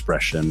of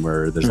expression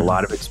where there's a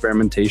lot of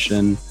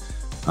experimentation.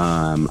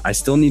 I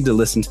still need to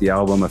listen to the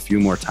album a few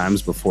more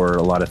times before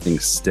a lot of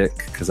things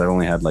stick, because I've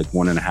only had like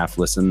 1.5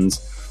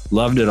 listens.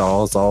 Loved it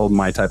all. It's all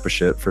my type of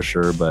shit for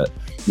sure. But,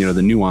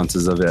 the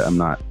nuances of it, I'm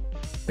not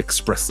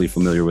expressly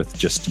familiar with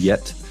just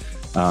yet.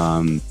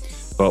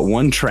 But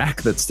one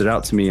track that stood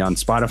out to me on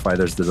Spotify,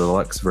 there's the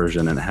deluxe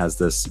version, and it has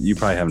this. You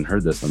probably haven't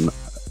heard this.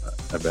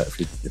 I bet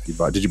if you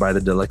bought, did you buy the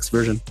deluxe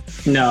version?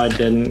 No, I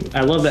didn't.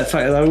 I love that.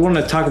 I want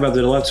to talk about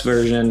the deluxe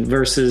version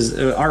versus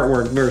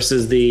artwork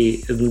versus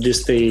the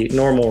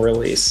normal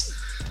release.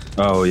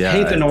 Oh yeah, I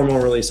hate the normal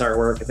release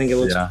artwork. I think it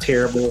looks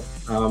terrible.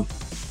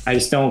 I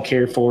just don't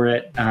care for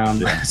it.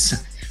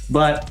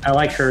 But I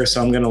like her,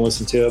 so I'm gonna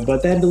listen to it.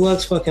 But that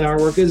deluxe fucking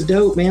artwork is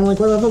dope, man. Like,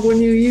 why the fuck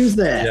wouldn't you use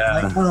that?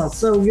 Yeah. Like, oh,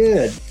 so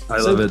good. I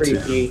love it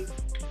too.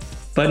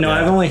 But no,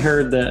 I've only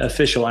heard the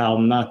official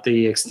album, not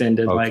the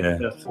extended, like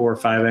the 4 or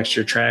 5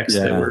 extra tracks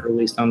that were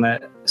released on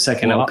that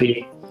second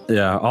LP.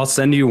 Yeah, I'll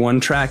send you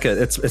one track.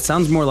 It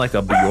sounds more like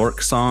a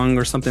Bjork song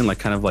or something, like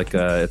kind of like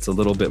it's a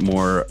little bit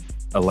more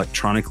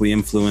electronically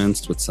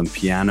influenced with some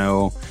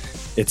piano.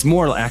 It's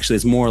more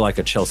like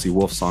a Chelsea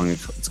Wolfe song.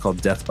 It's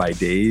called Death by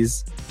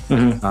Days.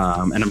 And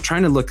I'm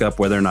trying to look up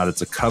whether or not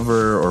it's a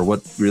cover or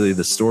what really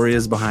the story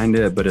is behind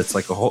it, but it's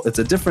like it's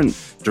a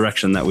different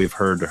direction that we've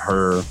heard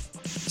her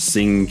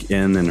sing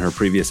in her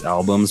previous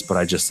albums, but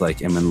I just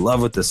like am in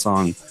love with this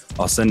song.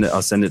 I'll send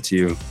it to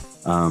you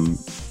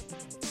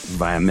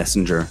via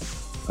Messenger.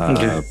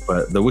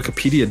 But the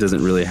Wikipedia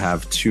doesn't really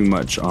have too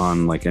much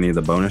on like any of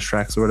the bonus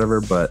tracks or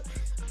whatever, but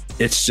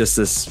it's just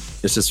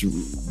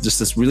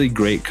this really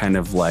great kind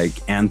of like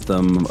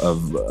anthem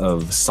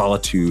of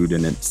solitude,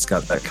 and it's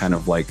got that kind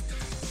of like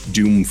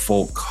doom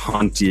folk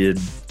haunted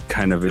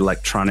kind of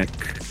electronic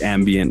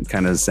ambient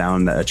kind of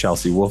sound that a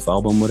Chelsea Wolfe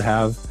album would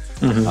have.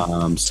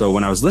 So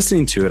when I was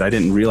listening to it, I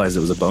didn't realize it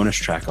was a bonus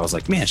track. I was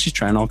like, man, she's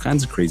trying all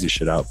kinds of crazy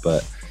shit out.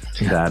 But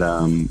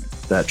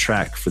that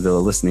track for the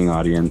listening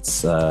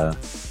audience,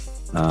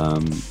 Death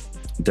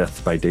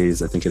by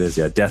Days, I think it is.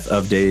 Yeah, Death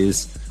of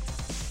Days.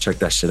 Check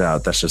that shit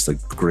out. That's just a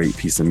great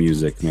piece of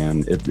music,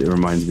 man. It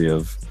reminds me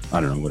of, I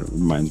don't know what it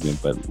reminds me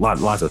of, but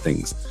lots of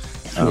things.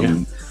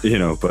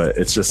 But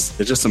it's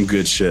just some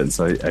good shit. And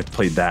so I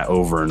played that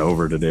over and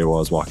over today while I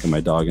was walking my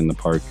dog in the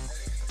park.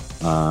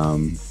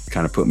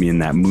 Kind of put me in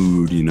that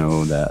mood,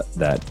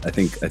 that I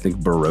think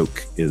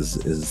Baroque is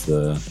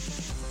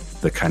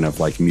the kind of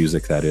like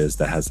music that has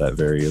that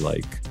very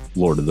like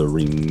Lord of the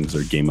Rings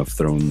or Game of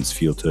Thrones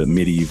feel to it,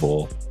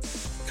 medieval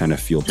kind of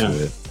feel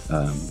to it.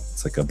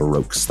 It's like a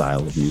Baroque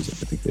style of music,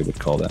 I think they would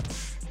call that.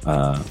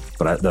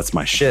 But that's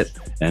my shit.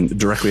 And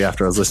directly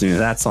after I was listening to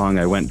that song,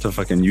 I went to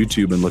fucking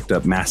YouTube and looked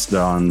up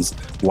Mastodon's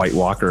White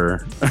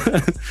Walker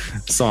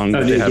song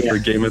that they have for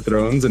Game of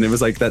Thrones. And it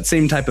was like that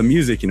same type of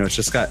music, it's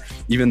just got,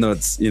 even though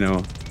it's, I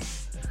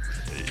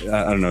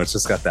don't know, it's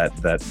just got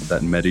that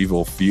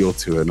medieval feel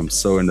to it. And I'm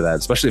so into that,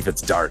 especially if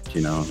it's dark,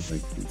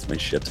 like it's my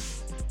shit.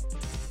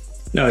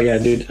 No, yeah,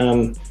 dude.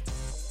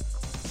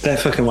 That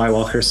fucking White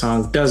Walker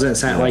song doesn't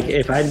sound like,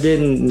 if I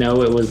didn't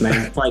know it was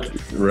like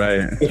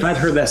right. If I'd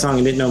heard that song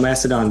and didn't know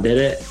Mastodon did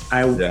it,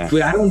 I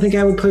don't think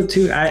I would put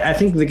two. I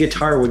think the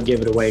guitar would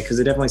give it away because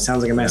it definitely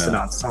sounds like a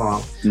Mastodon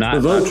song.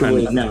 Not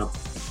trying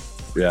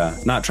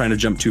to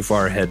jump too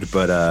far ahead,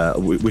 but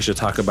we should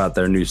talk about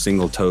their new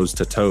single Toes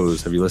to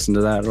Toes. Have you listened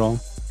to that at all?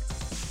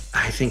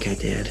 I think I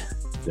did.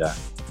 Yeah.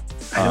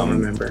 I don't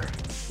remember.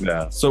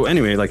 Yeah. So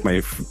anyway, like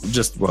we'll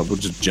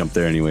just jump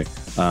there anyway.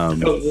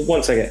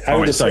 1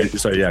 second.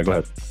 Sorry. Yeah, go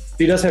ahead.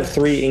 She does have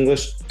 3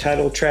 English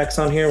title tracks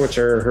on here, which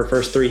are her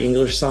first 3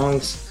 English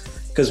songs,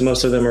 because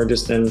most of them are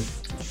just in.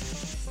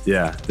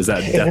 Yeah, is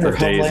that Death of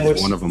Days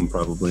is one of them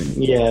probably?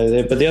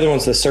 Yeah, but the other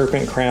one's The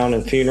Serpent Crown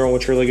and Funeral,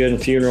 which are really good.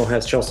 And Funeral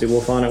has Chelsea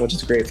Wolfe on it, which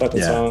is a great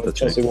fucking song.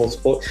 Chelsea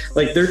Wolfe's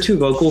like their 2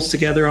 vocals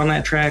together on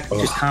that track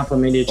just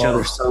complement each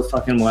other so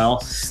fucking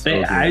well.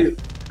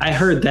 I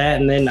heard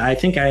that, and then I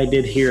think I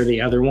did hear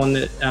the other one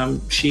that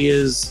she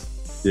is.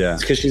 Yeah,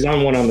 because she's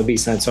on one on the B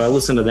side, so I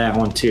listened to that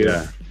one too.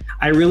 Yeah.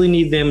 I really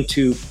need them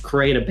to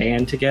create a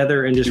band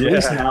together and just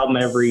release an album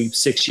every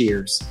 6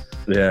 years.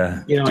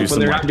 Yeah. You know, like when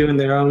they're not doing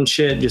their own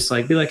shit, just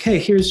like be like, hey,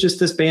 here's just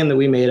this band that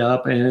we made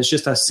up and it's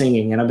just us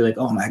singing. And I'll be like,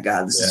 oh my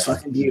God, this is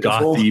fucking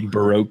beautiful. Gothy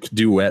Baroque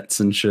duets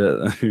and shit.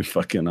 That'd be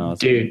fucking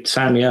awesome. Dude,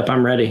 sign me up.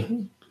 I'm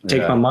ready.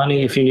 Take my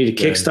money. If you need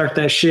to kickstart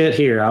that shit,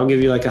 here, I'll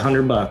give you like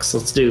 $100.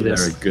 Let's do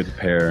this. They're a good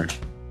pair.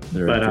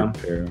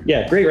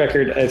 Yeah, great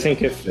record. I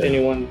think if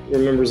anyone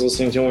remembers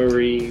listening to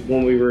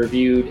when we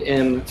reviewed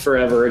M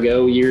forever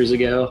ago, years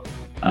ago,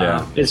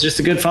 it's just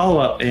a good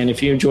follow-up. And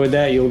if you enjoyed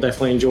that, you'll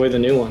definitely enjoy the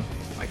new one.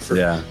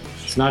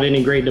 It's not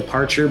any great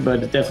departure,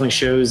 but it definitely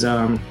shows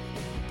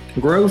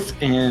growth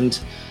and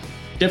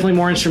definitely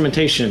more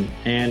instrumentation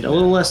and a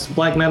little less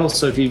black metal.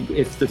 So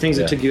if the things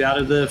that took you out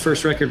of the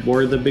first record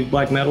were the big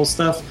black metal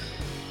stuff,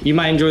 you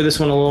might enjoy this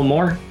one a little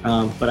more.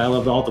 But I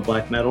love all the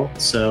black metal,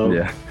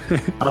 so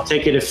I'll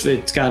take it if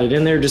it's got it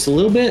in there just a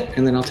little bit,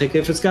 and then I'll take it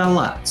if it's got a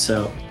lot.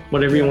 So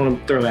whatever you want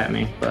to throw at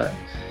me, but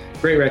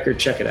great record.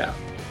 Check it out.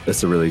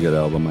 It's a really good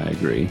album. I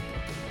agree.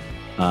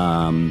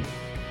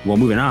 Well,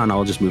 moving on,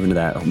 I'll just move into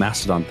that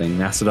Mastodon thing.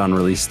 Mastodon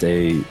released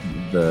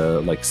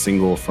the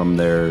single from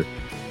their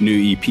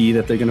new EP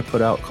that they're going to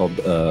put out called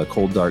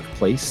Cold Dark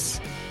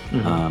Place.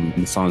 And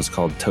the song is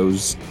called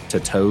Toes to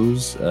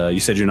Toes.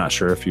 You said you're not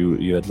sure if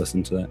you had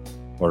listened to that?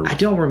 I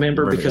don't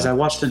remember because I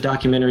watched the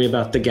documentary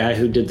about the guy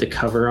who did the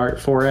cover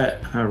art for it.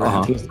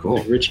 I think it's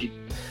like Richie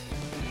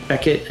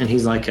Beckett, and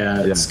he's like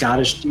a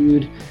Scottish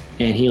dude,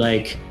 and he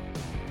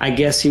I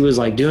guess he was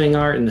doing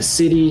art in the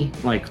city,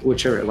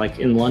 whichever,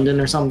 in London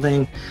or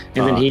something,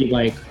 and then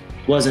he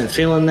wasn't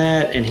feeling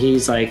that, and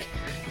he's one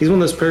of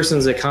those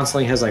persons that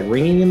constantly has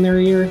ringing in their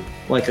ear,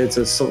 it's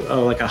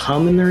a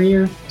hum in their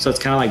ear, so it's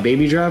kind of like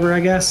Baby Driver, I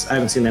guess. I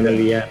haven't seen that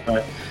movie yet,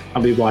 but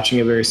I'll be watching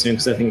it very soon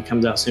because I think it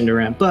comes out soon to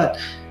rent. But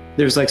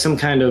there's some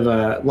kind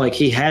of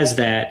he has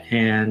that,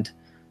 and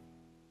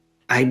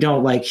I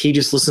don't he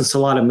just listens to a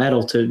lot of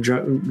metal to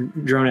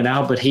drone it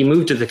out, but he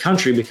moved to the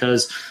country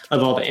because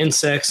of all the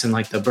insects and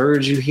the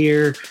birds you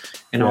hear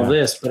and all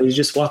this, but he's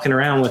just walking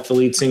around with the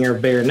lead singer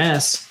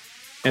Baroness,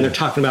 and they're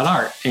talking about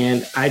art,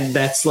 and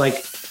that's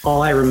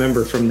all I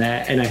remember from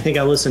that. And I think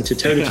I listened to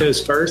Toe to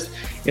Toes first,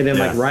 and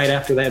then right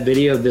after that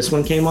video, this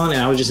one came on,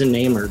 and I was just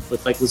enamored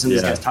with listening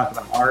to these guys talk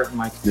about art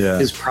and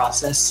his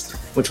process,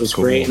 which was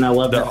great. And I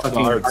love that fucking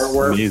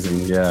artwork.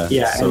 Amazing,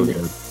 so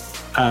good.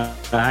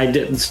 I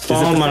did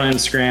follow him on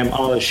Instagram.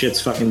 All this shit's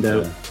fucking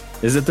dope.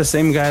 Is it the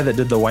same guy that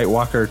did the White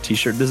Walker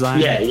t-shirt design?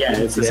 Yeah,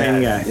 it's the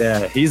same guy.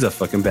 Yeah, he's a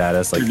fucking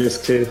badass.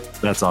 Disc too.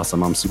 That's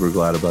awesome. I'm super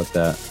glad about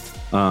that.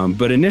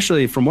 But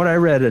initially, from what I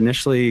read,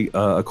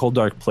 A Cold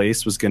Dark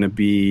Place was going to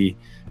be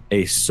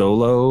a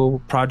solo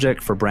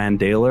project for Brand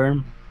Daler.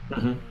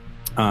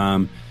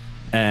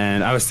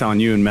 And I was telling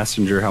you in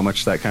Messenger how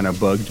much that kind of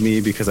bugged me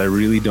because I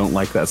really don't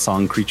like that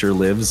song Creature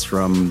Lives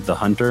from The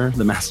Hunter,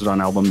 the Mastodon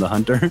album, The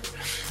Hunter.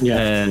 Yeah.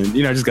 And,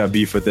 I just got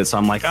beef with it. So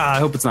I'm like, I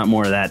hope it's not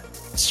more of that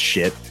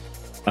shit.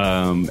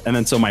 And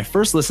then so my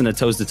first listen to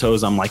Toes to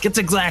Toes, I'm like, it's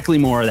exactly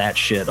more of that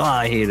shit.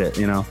 I hate it,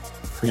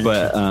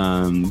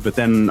 But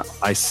then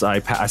I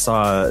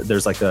saw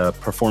there's a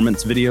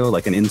performance video,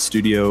 an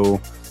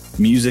in-studio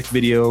music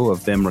video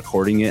of them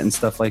recording it and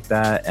stuff like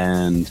that.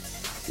 And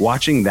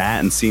watching that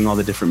and seeing all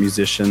the different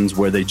musicians,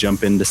 where they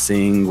jump in to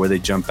sing, where they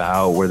jump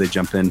out, where they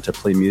jump in to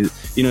play music,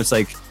 it's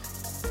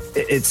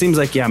it seems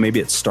maybe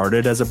it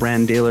started as a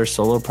Brand Daler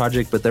solo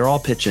project, but they're all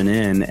pitching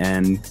in,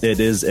 and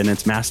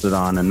it's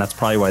Mastodon, and that's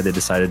probably why they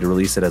decided to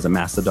release it as a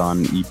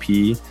Mastodon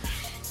EP.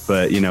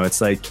 But it's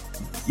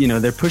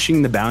they're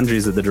pushing the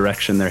boundaries of the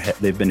direction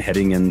they've been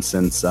heading in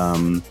since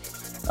Once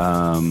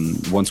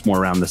More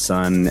Around the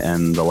Sun,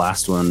 and the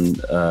last one,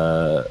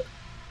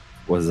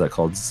 what is that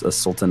called? A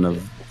Sultan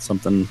of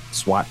something?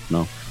 SWAT? No.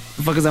 What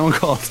the fuck is that one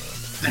called?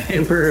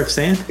 Emperor of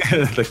Sand?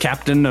 The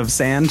Captain of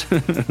Sand?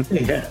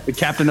 Yeah. The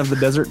Captain of the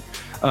Desert?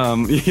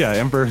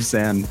 Emperor of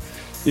Sand.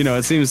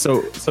 It seems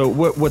so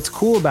what's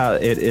cool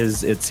about it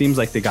is it seems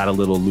like they got a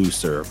little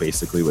looser,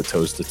 basically, with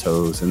Toes to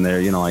Toes. And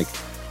they're,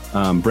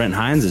 Brent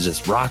Hines is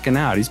just rocking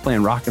out. He's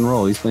playing rock and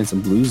roll. He's playing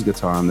some blues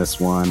guitar on this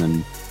one.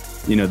 And,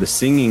 the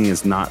singing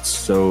is not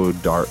so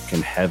dark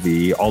and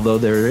heavy, although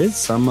there is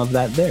some of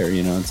that there,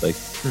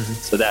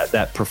 so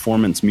that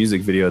performance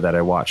music video that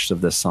I watched of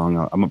this song,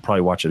 I'm gonna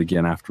probably watch it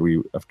again after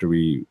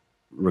we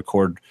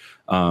record.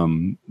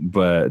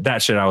 But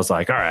that shit, I was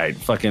like, all right,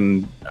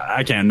 fucking,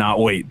 I cannot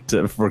wait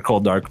for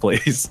Cold Dark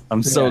Place.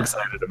 I'm so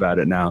excited about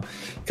it now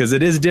because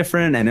it is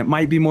different and it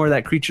might be more of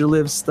that Creature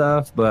Lives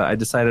stuff. But I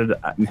decided,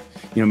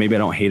 maybe I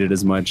don't hate it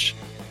as much.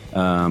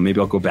 Maybe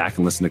I'll go back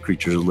and listen to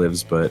Creature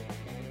Lives, but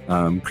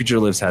Creature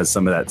Lives has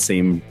some of that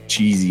same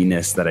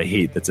cheesiness that I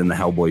hate that's in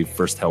the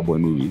first Hellboy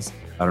movies.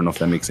 I don't know if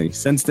that makes any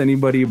sense to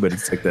anybody, but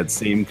it's like that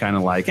same kind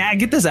of like,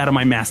 get this out of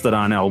my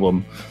Mastodon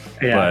album.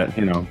 Yeah. But,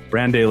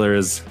 Brandaler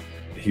is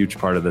a huge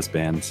part of this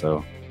band,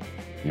 so,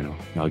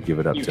 I'll give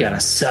it up to him. You gotta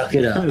suck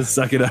it up.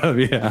 Suck it up,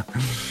 yeah.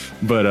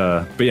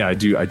 But yeah, I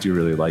do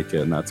really like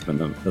it, and that's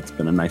been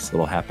a nice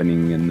little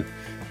happening in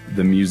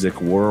the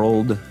music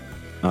world.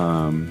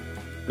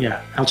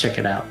 Yeah, I'll check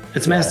it out.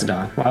 It's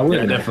Mastodon. Why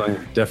wouldn't I?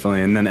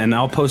 Definitely. And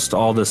I'll post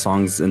all the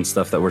songs and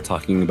stuff that we're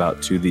talking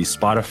about to the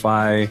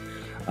Spotify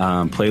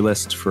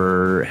playlist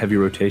for Heavy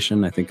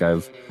Rotation. I think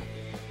I've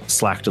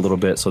slacked a little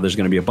bit, so there's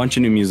going to be a bunch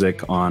of new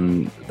music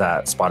on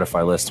that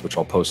Spotify list, which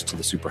I'll post to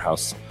the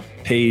Superhouse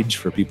page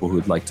for people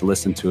who'd like to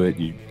listen to it.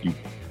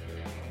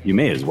 You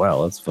may as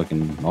well. It's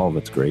fucking, all of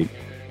it's great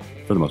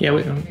for the most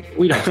part. Yeah,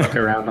 we don't fuck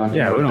around on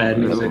bad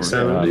music,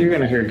 so you're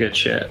going to hear good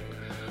shit.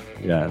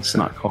 Yeah, it's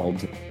not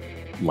called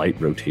light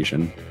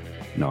rotation.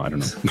 No, I don't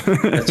know.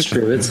 That's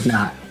true. It's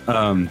not.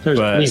 There's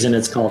a reason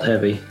it's called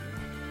heavy.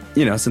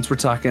 Since we're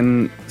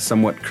talking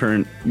somewhat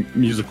current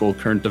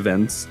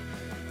events,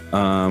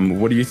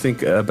 what do you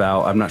think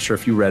about, I'm not sure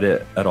if you read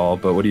it at all,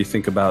 but what do you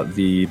think about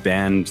the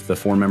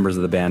 4 members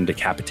of the band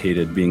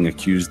Decapitated being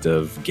accused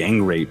of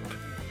gang rape?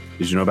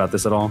 Did you know about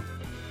this at all?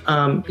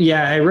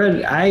 Yeah, I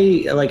read,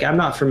 I'm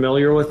not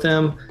familiar with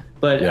them,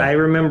 but I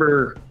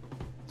remember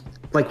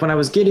when I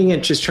was getting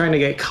it, just trying to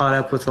get caught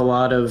up with a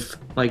lot of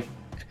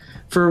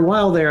for a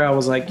while there, I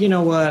was like, you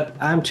know what?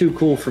 I'm too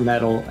cool for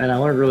metal. And I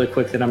learned really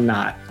quick that I'm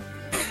not,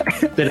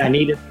 that I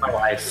needed in my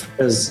life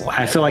because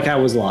I feel like I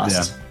was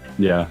lost.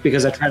 Yeah.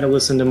 Because I tried to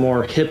listen to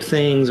more hip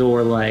things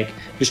or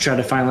just try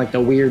to find the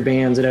weird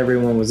bands that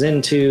everyone was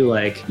into.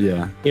 I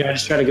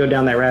just try to go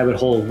down that rabbit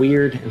hole of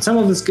weird, and some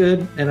of it's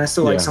good and I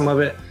still like some of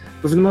it.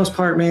 But for the most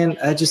part, man,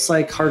 I just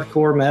like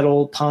hardcore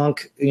metal,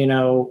 punk,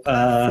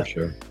 for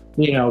sure.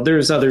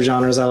 There's other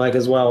genres I like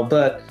as well.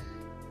 But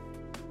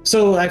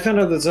so I found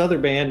out this other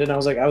band and I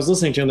was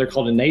listening to them. They're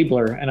called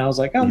Enabler. And I was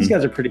like, these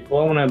guys are pretty cool.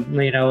 I want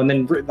to, and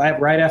then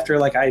right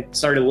after, I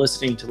started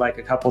listening to a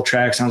couple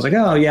tracks. And I was like,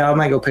 oh yeah, I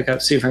might go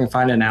see if I can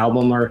find an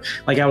album. Or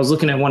I was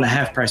looking at one of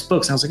Half Price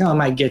Books. And I was like, I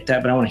might get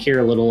that, but I want to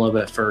hear a little of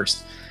it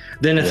first.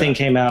 Then a thing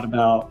came out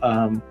about,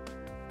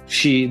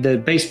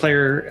 the bass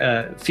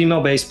player,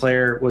 female bass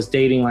player was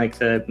dating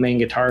the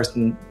main guitarist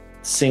and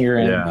singer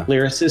and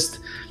lyricist.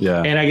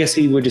 Yeah. And I guess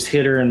he would just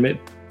hit her and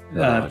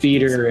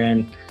beat her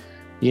and,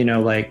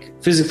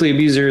 physically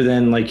abuse her,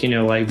 then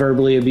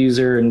verbally abuse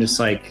her and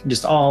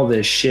just all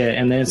this shit.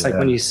 And then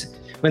it's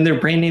when their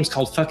brand name's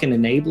called fucking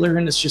Enabler,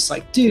 and it's just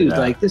dude,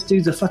 this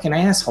dude's a fucking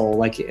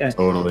asshole.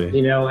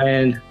 Totally.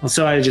 And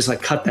so I just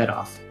cut that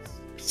off.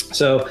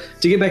 So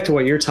to get back to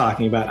what you're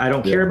talking about, I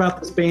don't care about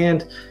this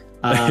band.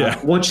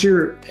 Once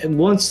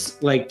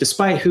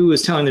despite who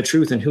is telling the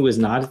truth and who is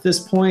not at this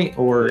point,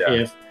 or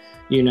if,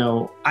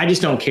 I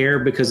just don't care,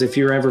 because if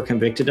you're ever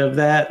convicted of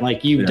that,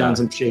 you've done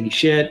some shady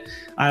shit,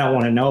 I don't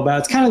want to know about it.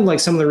 It's kind of like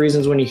some of the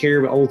reasons when you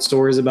hear old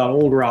stories about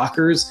old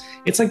rockers,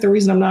 it's the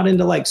reason I'm not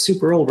into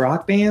super old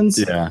rock bands.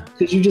 Yeah.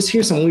 Because you just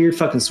hear some weird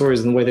fucking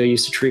stories in the way they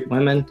used to treat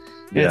women.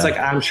 And it's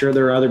I'm sure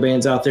there are other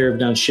bands out there who have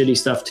done shitty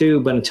stuff too,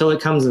 but until it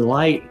comes to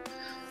light,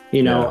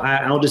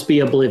 I'll just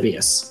be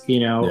oblivious,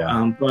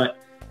 but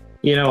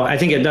I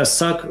think it does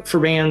suck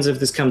for bands if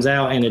this comes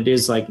out and it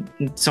is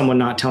someone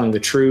not telling the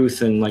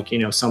truth and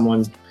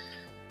someone,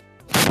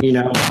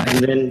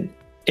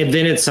 and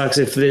then it sucks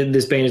if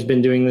this band has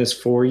been doing this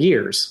for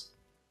years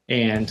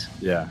and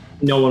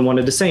no one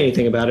wanted to say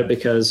anything about it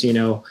because,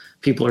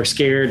 people are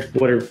scared.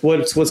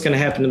 What's going to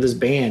happen to this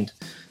band?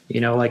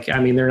 They're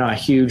not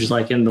huge,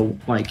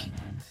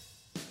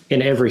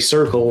 in every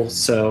circle.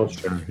 So,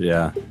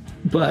 yeah.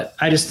 But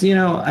I just,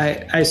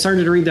 I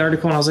started to read the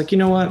article and I was like, you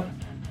know what?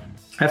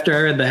 After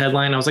I read the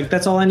headline, I was like,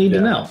 that's all I need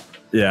to know.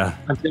 Yeah.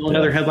 Until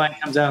another headline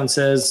comes out and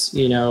says,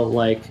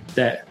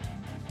 that,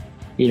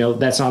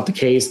 that's not the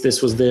case.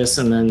 This was this.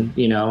 And then,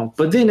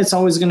 but then it's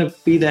always going to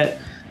be that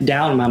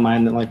doubt in my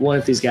mind that what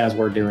if these guys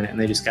were doing it and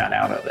they just got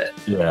out of it?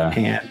 Yeah.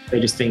 And they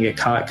just didn't get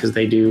caught because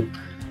they do,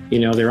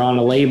 they're on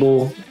a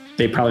label.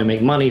 They probably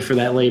make money for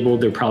that label.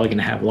 They're probably going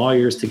to have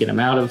lawyers to get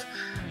them out of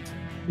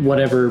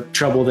whatever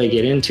trouble they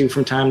get into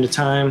from time to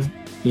time.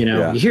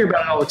 You hear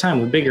about it all the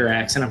time with bigger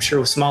acts, and I'm sure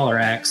with smaller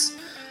acts,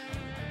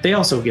 they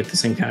also get the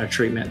same kind of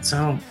treatment.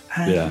 So,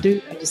 I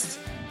just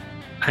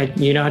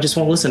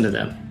won't listen to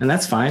them, and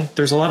that's fine.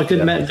 There's a lot of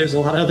good there's a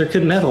lot of other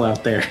good metal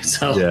out there.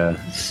 So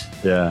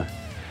yeah.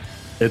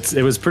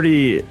 It was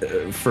pretty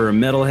for a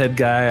metalhead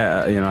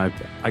guy.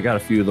 I got a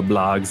few of the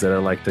blogs that I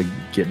like to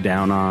get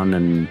down on,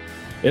 and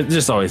it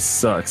just always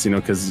sucks,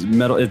 because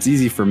metal. It's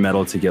easy for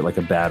metal to get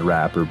a bad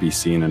rap or be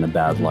seen in a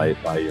bad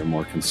light by your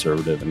more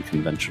conservative and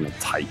conventional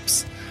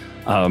types.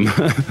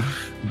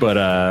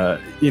 But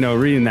you know,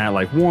 reading that,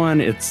 like,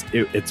 one, it's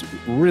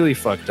really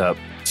fucked up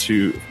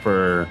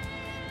for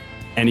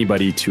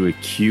anybody to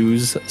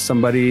accuse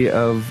somebody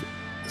of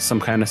some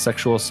kind of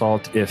sexual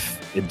assault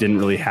if it didn't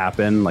really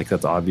happen. Like,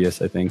 that's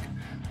obvious, I think.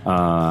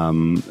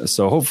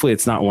 So hopefully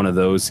it's not one of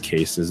those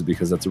cases,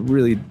 because that's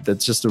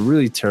just a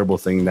really terrible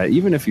thing that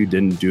even if you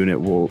didn't do it,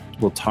 it will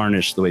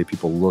tarnish the way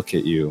people look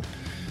at you,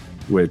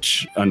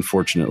 which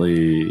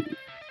unfortunately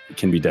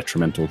can be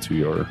detrimental to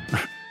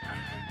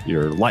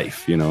your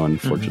life, you know,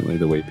 unfortunately,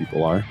 the way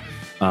people are.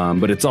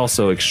 But it's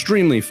also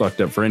extremely fucked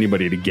up for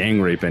anybody to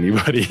gang rape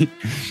anybody.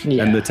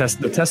 Yeah. And the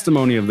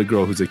testimony of the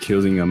girl who's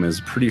accusing him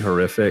is pretty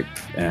horrific,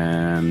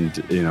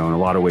 and, you know, in a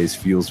lot of ways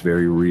feels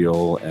very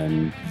real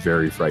and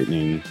very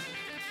frightening.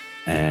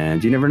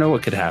 And you never know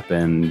what could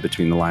happen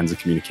between the lines of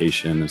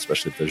communication,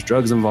 especially if there's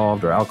drugs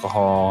involved or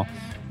alcohol.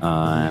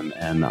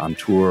 And on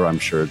tour, I'm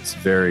sure it's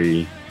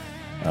very,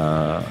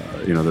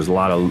 you know, there's a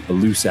lot of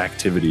loose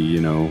activity, you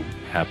know,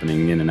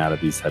 happening in and out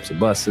of these types of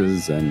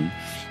buses. And,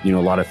 you know,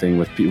 a lot of thing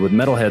with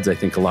metalheads, I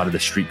think a lot of the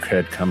street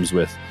cred comes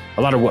with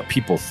a lot of what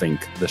people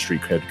think the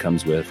street cred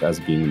comes with as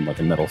being like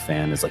a metal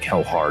fan is like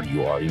how hard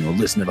you are, you know,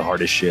 listen to the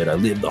hardest shit. I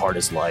live the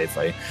hardest life.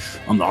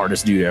 I'm the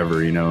hardest dude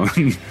ever, you know.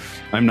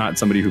 I'm not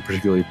somebody who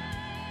particularly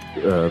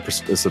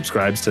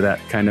subscribes to that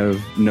kind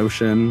of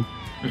notion.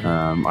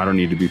 I don't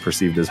need to be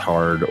perceived as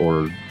hard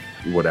or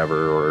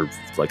whatever, or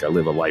like I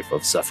live a life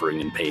of suffering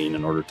and pain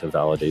in order to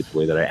validate the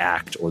way that I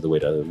act or the way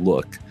that I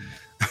look.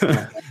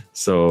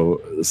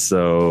 So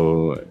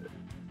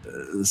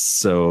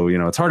you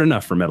know, it's hard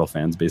enough for metal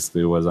fans,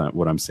 basically, was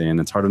what I'm saying.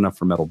 It's hard enough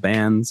for metal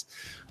bands.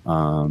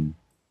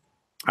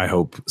 I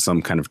hope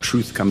some kind of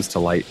truth comes to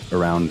light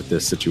around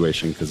this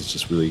situation, because it's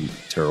just really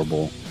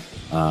terrible.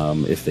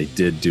 If they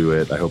did do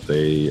it, I hope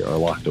they are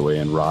locked away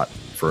and rot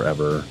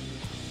forever.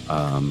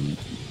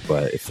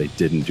 But if they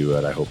didn't do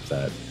it, I hope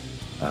that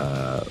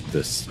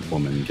this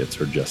woman gets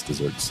her just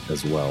desserts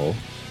as well.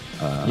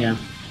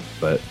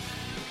 But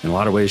in a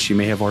lot of ways, she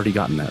may have already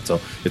gotten that. So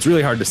it's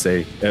really hard to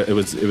say. It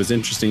was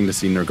interesting to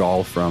see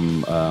Nergal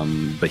from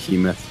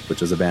Behemoth,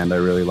 which is a band I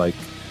really like,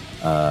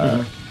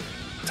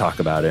 talk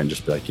about it and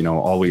just be like, you know,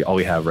 all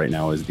we have right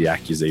now is the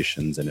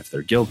accusations, and if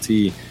they're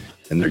guilty,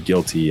 then they're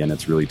guilty, and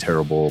it's really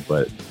terrible.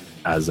 But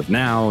as of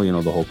now, you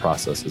know, the whole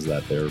process is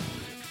that they're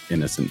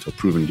innocent until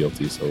proven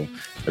guilty. So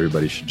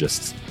everybody should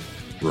just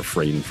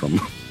refrain from,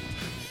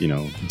 you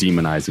know,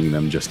 demonizing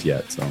them just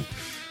yet. So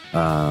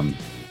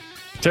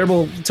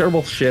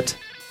terrible shit.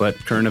 But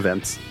current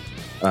events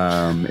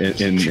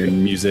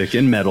in music,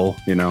 in metal,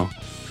 you know.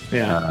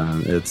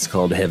 It's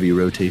called heavy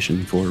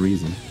rotation for a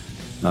reason.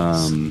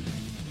 I'm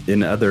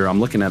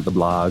looking at the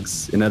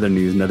blogs. In other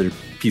news, another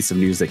piece of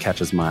news that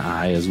catches my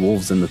eye is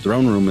Wolves in the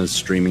Throne Room is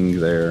streaming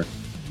their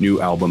new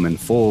album in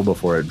full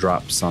before it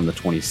drops on the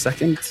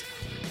 22nd.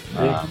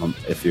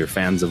 If you're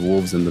fans of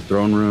Wolves in the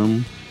Throne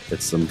Room,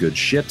 it's some good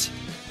shit.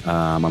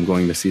 I'm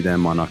going to see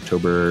them on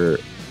October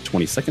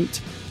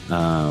 22nd.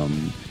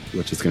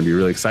 Which is going to be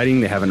really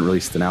exciting. They haven't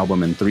released an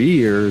album in 3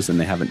 years, and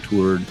they haven't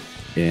toured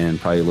in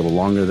probably a little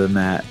longer than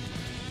that.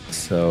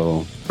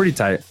 So pretty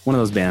tight. One of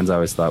those bands I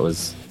always thought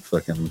was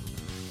fucking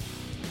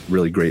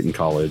really great in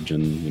college,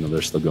 and, you know,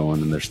 they're still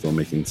going, and they're still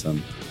making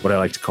some, what I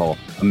like to call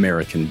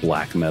American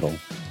black metal.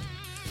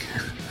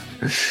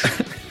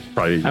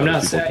 Probably I'm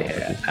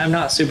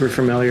not super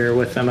familiar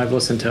with them. I've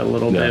listened to a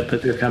little bit,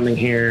 but they're coming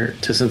here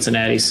to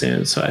Cincinnati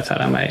soon, so I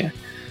thought I might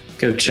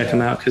go check them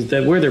out, because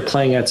where they're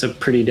playing at's a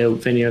pretty dope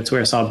venue. It's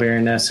where I saw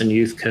Baroness and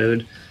Youth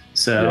Code.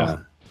 So,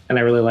 and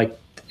I really like,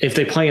 if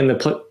they play in the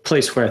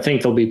place where I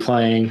think they'll be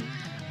playing,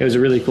 it was a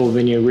really cool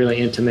venue, really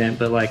intimate,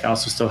 but like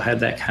also still had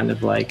that kind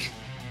of like,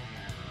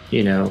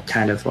 you know,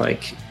 kind of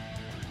like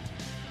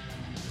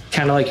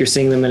you're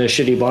seeing them in a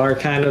shitty bar,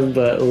 kind of,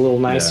 but a little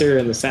nicer,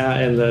 and the sound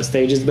and the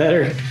stage is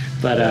better.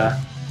 But I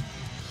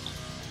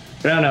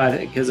don't know,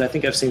 because I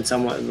think I've seen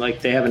someone like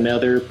they have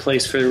another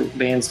place for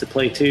bands to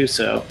play too.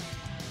 So.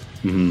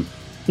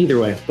 Either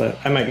way, but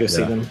I might go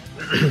see them.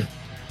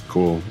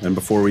 Cool. And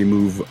before we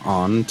move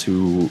on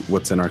to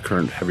what's in our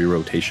current heavy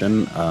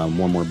rotation,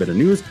 one more bit of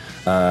news.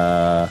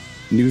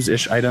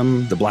 News-ish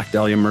item. The Black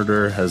Dahlia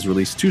Murder has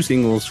released 2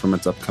 singles from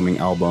its upcoming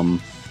album.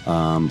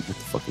 What the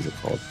fuck is it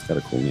called? It's got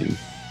a cool name.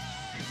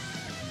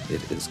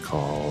 It is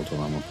called...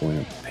 Hold on, I'm pulling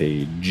up the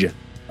page.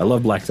 I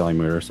love Black Dahlia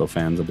Murder, so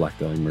fans of Black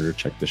Dahlia Murder,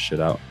 check this shit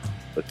out.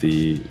 But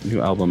the new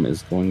album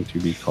is going to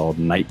be called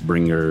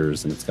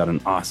Nightbringers, and it's got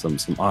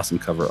some awesome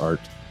cover art.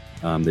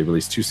 They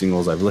released 2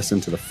 singles. I've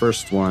listened to the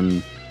first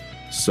one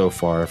so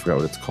far. I forgot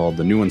what it's called.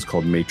 The new one's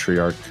called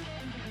Matriarch.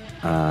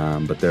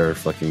 But they're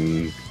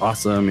fucking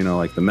awesome. You know,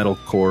 like the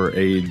metalcore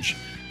age.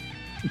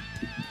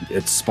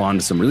 It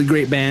spawned some really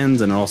great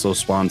bands, and it also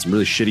spawned some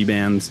really shitty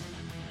bands.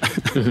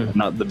 I'm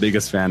not the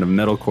biggest fan of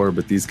metalcore,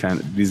 but these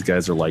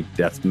guys are like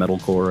death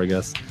metalcore, I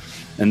guess.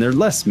 And they're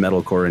less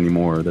metalcore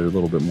anymore. They're a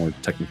little bit more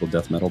technical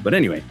death metal. But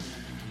anyway,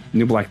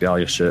 new Black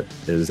Dahlia shit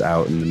is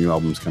out, and the new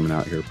album's coming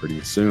out here pretty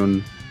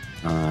soon.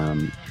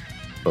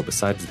 But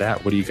besides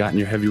that, what do you got in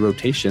your heavy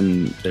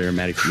rotation there,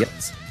 Matty?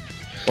 Yes.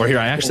 Or here,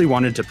 I actually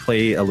wanted to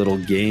play a little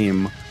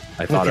game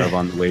I thought of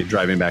on the way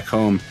driving back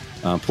home.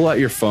 Pull out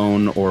your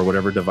phone or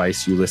whatever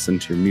device you listen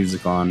to your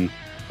music on,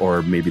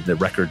 or maybe the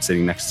record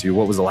sitting next to you.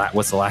 What's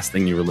the last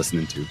thing you were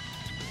listening to?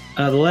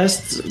 The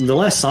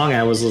last song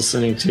I was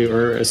listening to,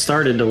 or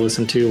started to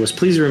listen to, was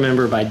 "Please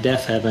Remember" by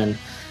Def Heaven,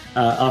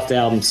 off the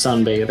album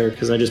Sunbather,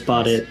 because I just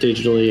bought it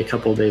digitally a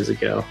couple of days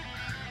ago.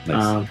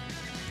 Nice.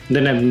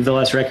 Then the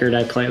last record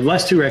I played, the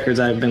last two records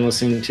I've been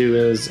listening to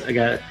is I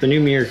got the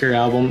new MYRKUR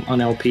album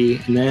on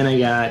LP, and then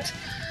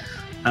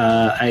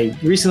I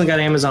recently got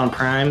Amazon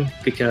Prime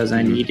because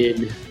I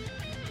needed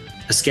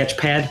a sketch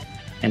pad,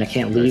 and I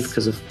can't leave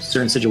because of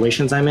certain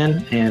situations I'm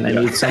in, and I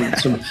need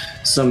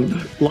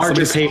some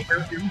larger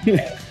paper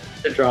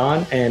to draw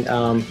on.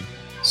 And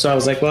so I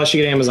was like, well, I should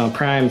get Amazon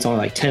Prime. It's only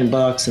like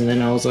 $10. And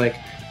then I was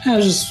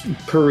just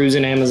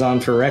perusing Amazon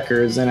for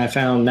records, and I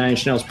found Nine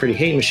Inch Nails' Pretty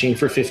Hate Machine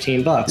for $15.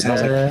 And I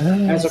was like,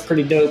 that's a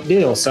pretty dope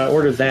deal. So I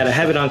ordered that. I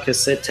have it on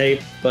cassette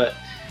tape, but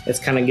it's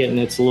kind of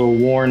it's a little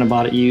worn. I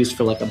bought it used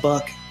for like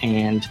 $1,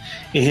 and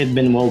it had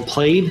been well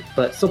played,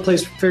 but still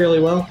plays fairly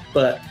well.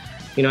 But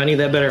I need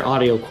that better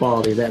audio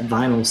quality, that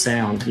vinyl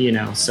sound,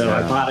 So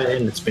I bought it,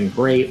 and it's been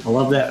great. I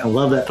love that. I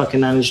love that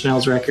fucking Nine Inch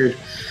Nails record.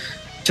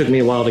 Took me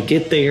a while to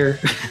get there.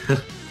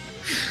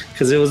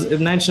 Because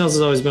Nine Inch Nails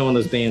has always been one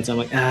of those bands. I'm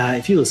like,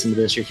 if you listen to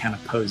this, you're kind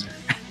of poser.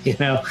 It's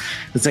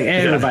like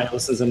everybody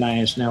listens to Nine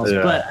Inch Nails.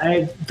 Yeah. But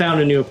I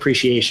found a new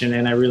appreciation,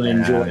 and I really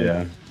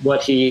enjoyed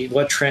what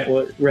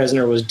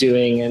Reznor was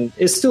doing and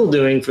is still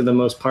doing for the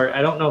most part.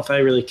 I don't know if I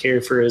really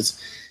care for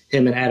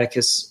him and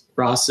Atticus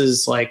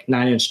Ross's like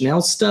Nine Inch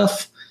Nails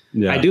stuff.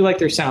 Yeah. I do like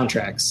their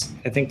soundtracks.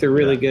 I think they're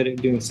really good at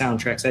doing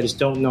soundtracks. I just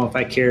don't know if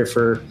I care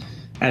for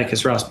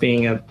Atticus Ross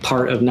being a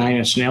part of Nine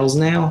Inch Nails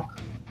now.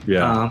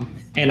 Yeah.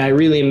 And I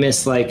really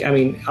miss,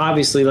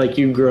 obviously,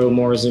 you grow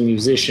more as a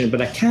musician,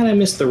 but I kind of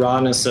miss the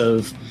rawness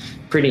of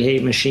Pretty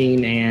Hate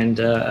Machine and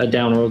a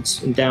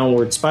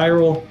Downward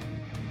Spiral.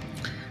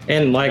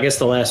 And I guess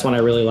the last one I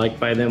really liked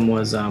by them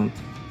was,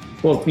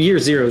 Year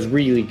Zero is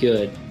really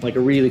good, like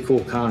a really cool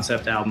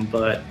concept album.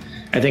 But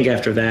I think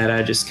after that,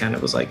 I just kind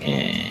of was like,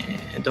 I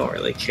don't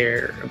really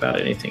care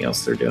about anything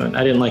else they're doing.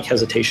 I didn't like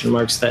Hesitation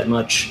Marks that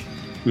much.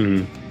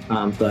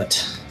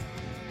 But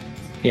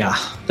yeah,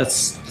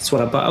 that's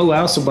what I bought. Oh, I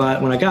also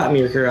bought, when I got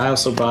MYRKUR, I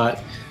also bought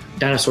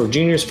Dinosaur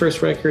Jr.'s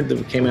first record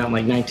that came out in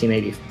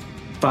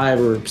 1985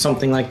 or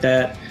something like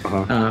that.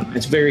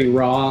 It's very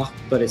raw,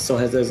 but it still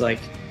has those like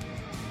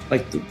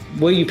the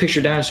way you picture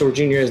Dinosaur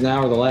Jr. as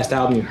now, or the last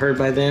album you heard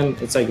by them.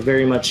 It's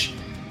very much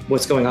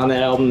what's going on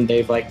that album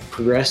they've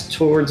progressed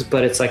towards,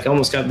 but it's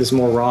almost got this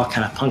more raw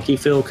kind of punky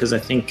feel, because I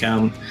think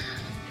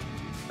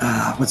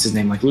what's his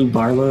name, Lou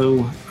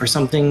Barlow or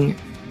something.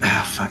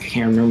 I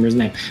can't remember his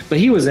name, but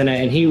he was in it,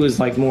 and he was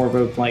more of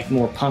a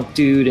more punk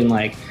dude, and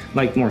like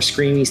more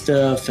screamy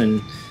stuff,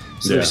 and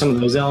so there's some of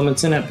those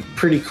elements in it.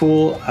 Pretty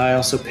cool. I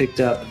also picked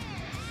up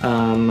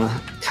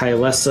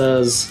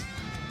Kylesa's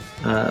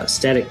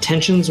Static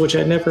Tensions, which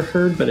I'd never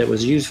heard, but it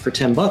was used for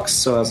 $10,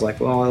 so I was like,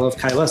 well, I love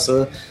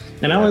Kylesa,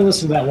 and I only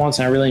listened to that once,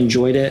 and I really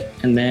enjoyed it.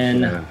 And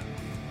then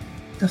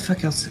what the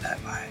fuck else did I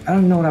buy? I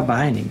don't know what I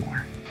buy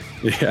anymore.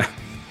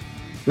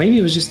 Maybe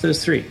it was just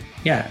those three.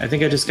 I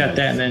think I just got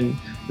that, and then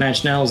Nine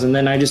Inch Nails, and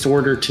then I just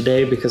ordered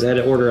today because I had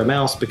to order a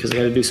mouse because I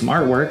got to do some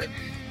artwork,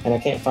 and I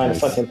can't find a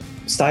fucking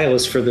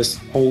stylus for this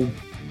old.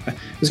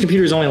 This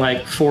computer is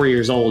only 4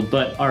 years old,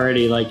 but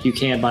already you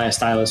can't buy a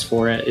stylus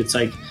for it. It's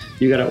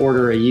you got to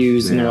order a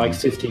used, and they're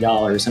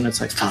 $50, and it's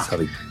fuck.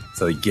 That's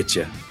how they get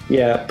you.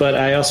 Yeah, but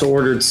I also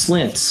ordered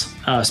Slint's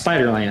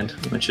Spiderland,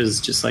 which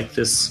is just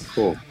this.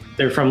 Cool.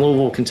 They're from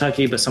Louisville,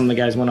 Kentucky, but some of the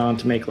guys went on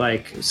to make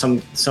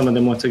some of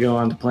them went to go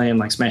on to play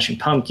in Smashing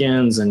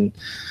Pumpkins and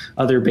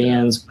other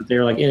bands, but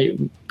they're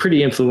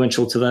pretty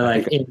influential to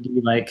the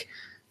indie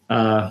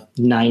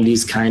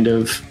 90s kind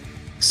of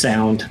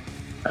sound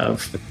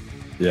of.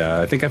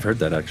 Yeah, I think I've heard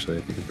that actually.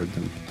 I think I've heard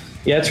them.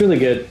 Yeah, it's really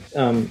good.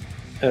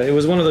 It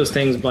was one of those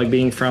things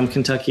being from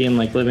Kentucky and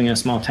living in a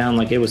small town.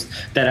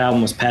 That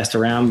album was passed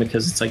around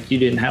because it's you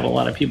didn't have a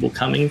lot of people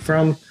coming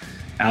from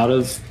out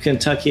of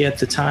Kentucky at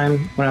the time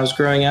when I was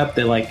growing up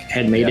that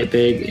had made it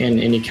big in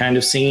any kind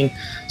of scene.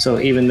 So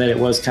even that it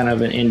was kind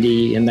of an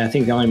indie, and I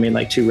think they only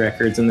made 2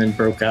 records and then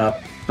broke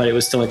up, but it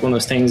was still one of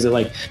those things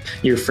that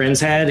your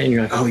friends had, and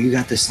you're oh, you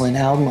got this Slint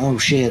album? Oh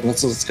shit,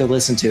 let's go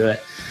listen to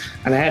it.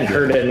 And I hadn't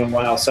heard it in a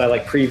while, so I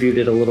previewed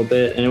it a little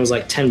bit, and it was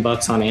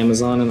 $10 on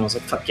Amazon, and I was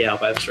fuck yeah, I'll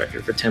buy this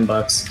record for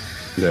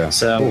 $10. Yeah.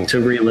 So cool. To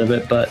relive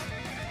it, but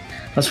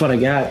that's what I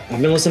got.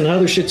 I've been listening to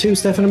other shit too,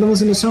 Stefan. I've been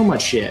listening to so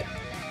much shit.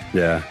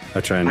 Yeah,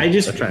 I try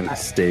and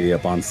stay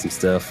up on some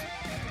stuff.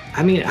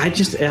 I don't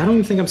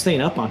even think I'm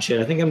staying up on shit.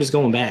 I think I'm just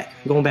going back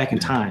in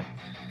time.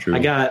 True.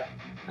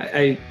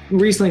 I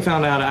recently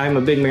found out I'm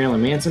a big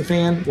Marilyn Manson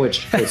fan,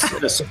 which is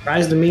a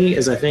surprise to me,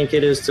 as I think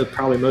it is to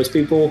probably most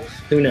people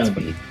who know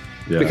me.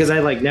 Yeah. Because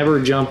I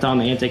never jumped on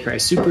the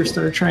Antichrist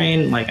Superstar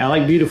train. I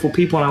like Beautiful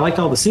People, and I like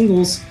all the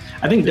singles.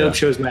 I think Dope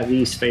Show is my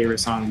least favorite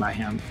song by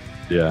him.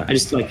 Yeah. I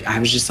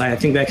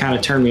think that kind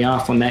of turned me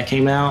off when that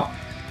came out.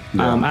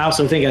 Yeah. I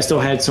also think I still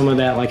had some of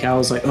that. Like I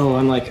was like, oh,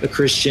 I'm like a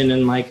Christian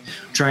and like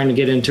trying to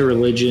get into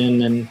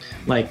religion and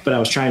like, but I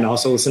was trying to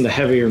also listen to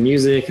heavier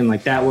music and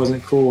like that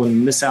wasn't cool.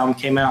 And this album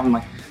came out and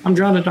like, I'm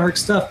drawn to dark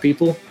stuff,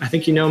 people. I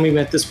think you know me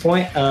at this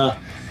point.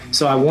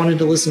 So I wanted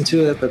to listen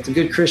to it, but the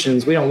good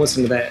Christians, we don't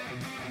listen to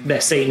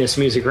that Satanist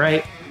music,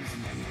 right?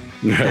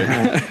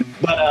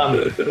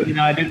 But you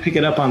know, I did pick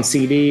it up on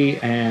CD,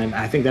 and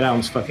I think that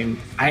album's fucking.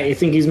 I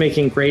think he's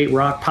making great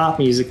rock pop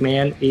music,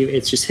 man.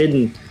 It's just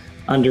hidden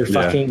under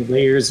fucking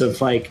layers of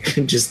like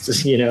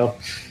just, you know,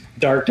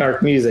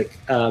 dark music.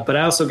 But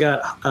I also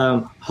got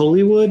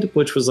Hollywood,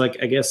 which was like,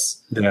 I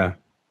guess,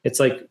 it's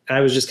like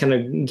I was just kind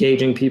of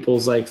gauging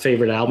people's like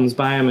favorite albums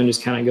by him and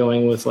just kind of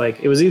going with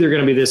like, it was either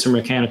going to be this or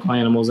Mechanical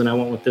Animals, and I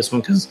went with this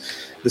one because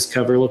this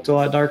cover looked a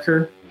lot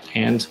darker.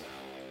 And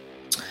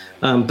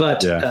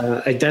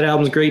that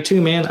album's great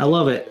too, man. I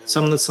love it.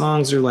 Some of the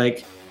songs are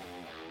like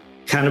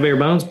kind of bare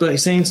bones, but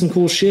he's saying some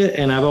cool shit.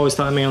 And I've always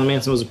thought Marilyn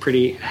Manson was a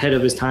pretty ahead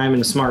of his time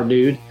and a smart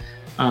dude.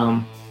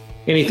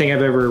 Anything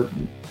I've ever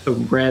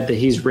read that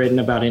he's written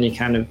about any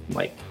kind of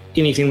like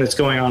anything that's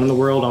going on in the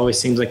world always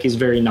seems like he's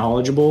very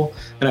knowledgeable.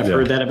 And I've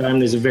heard that about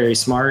him. He's very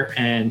smart.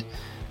 And,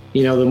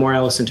 you know, the more I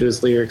listen to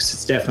his lyrics,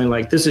 it's definitely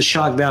like, this is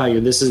shock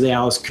value. This is the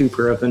Alice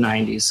Cooper of the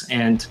 90s.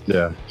 And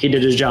he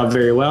did his job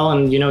very well.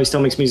 And, you know, he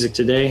still makes music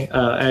today.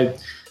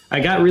 I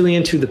got really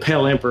into The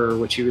Pale Emperor,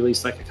 which he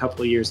released like a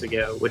couple of years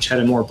ago, which had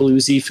a more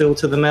bluesy feel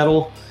to the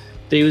metal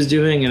that he was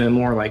doing and a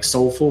more like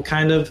soulful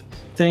kind of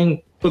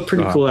thing. But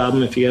pretty cool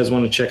album if you guys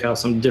want to check out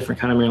some different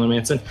kind of Marilyn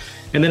Manson.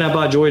 And then I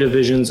bought Joy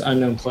Division's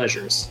Unknown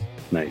Pleasures.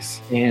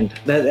 Nice. And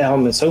that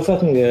album is so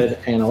fucking good.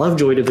 And I love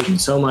Joy Division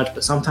so much,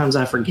 but sometimes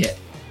I forget.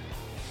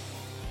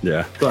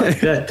 Yeah. But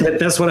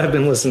that's what I've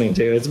been listening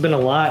to. It's been a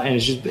lot, and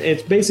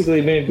it's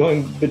basically been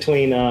going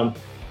between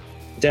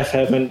Deaf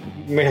Heaven,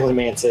 Marilyn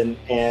Manson,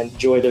 and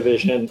Joy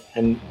Division,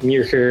 and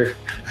MYRKUR,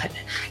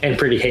 and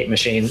Pretty Hate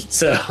Machine.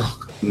 So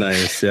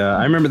nice. Yeah,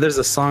 I remember there's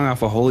a song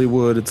off of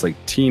Hollywood. It's like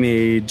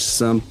Teenage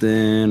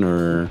something,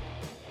 or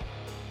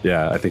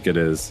I think it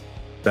is.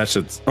 That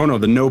shit's. Oh no,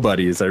 the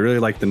Nobodies. I really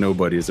like the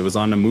Nobodies. It was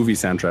on the movie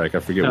soundtrack.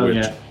 I forget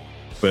which,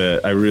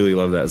 but I really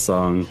love that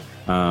song.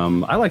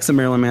 I like some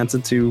Marilyn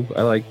Manson too.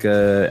 I like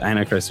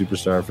Antichrist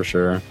Superstar for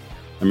sure.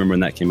 I remember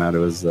when that came out, it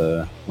was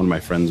one of my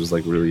friends was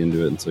like really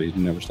into it, and so he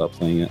never stopped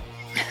playing it.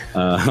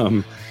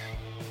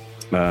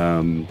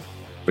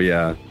 But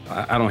yeah,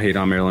 I don't hate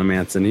on Marilyn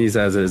Manson. He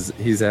has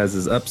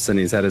his ups and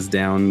he's had his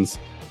downs.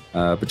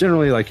 But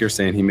generally, like you're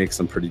saying, he makes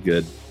some pretty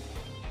good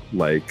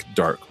like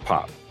dark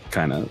pop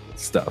kind of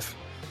stuff.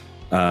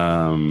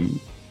 But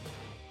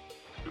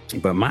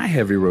my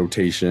heavy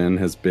rotation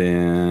has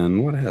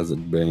been, what has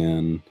it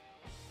been?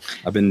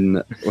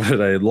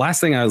 Last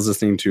thing I was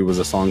listening to was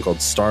a song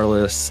called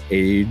Starless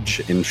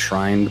Age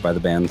Enshrined by the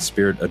band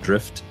Spirit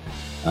Adrift.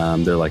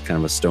 They're like kind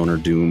of a stoner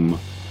doom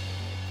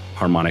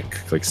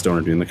harmonic, like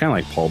stoner doom. They're kind of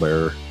like Paul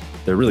Bearer.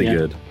 They're really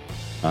good.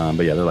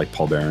 But yeah, they're like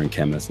Paul Bearer and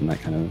Chemist and that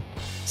kind of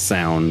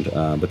sound.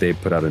 But they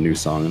put out a new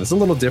song and it's a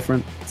little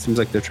different. It seems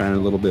like they're trying a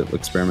little bit of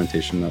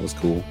experimentation. That was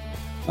cool.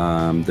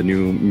 The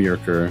new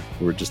MYRKUR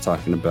we were just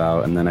talking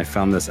about. And then I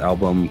found this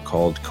album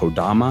called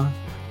Kodama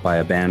by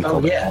a band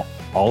called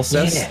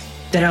Alcest. Yeah,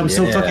 that album's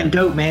so fucking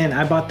dope, man.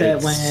 I bought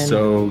that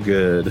so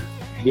good.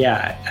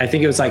 Yeah, I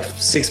think it was like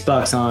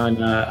 $6 on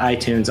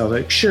iTunes. I was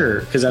like, sure,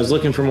 because I was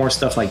looking for more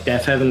stuff like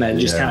Deaf Heaven, that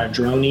just kind of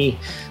droney,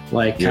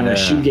 like kind of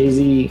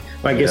shoegazy.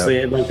 I guess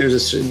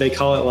they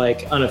call it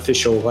like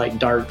unofficial, like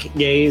dark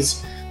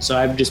gaze. So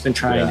I've just been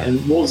trying,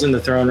 and Wolves in the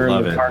Throne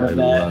Room are part of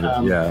that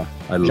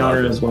I love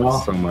genre it as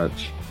well. So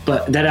much.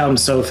 But that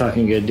album's so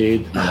fucking good,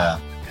 dude. Yeah.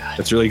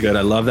 It's really good.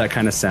 I love that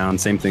kind of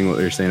sound. Same thing what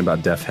you're saying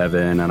about Deaf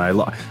Heaven, and I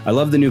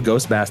love the new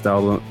Ghost Bath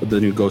album.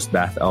 The new Ghost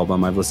Bath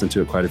album. I've listened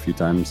to it quite a few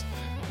times.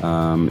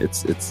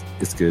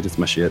 It's good. It's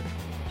my shit.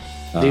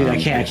 Dude,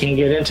 I can't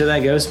get into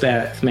that Ghost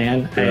Bath,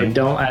 man.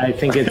 Yeah. I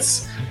think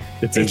it's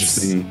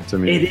interesting to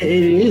me. It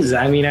is.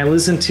 I mean, I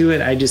listen to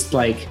it. I just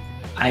like.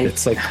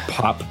 It's like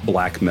pop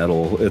black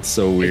metal. It's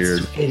so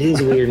weird. It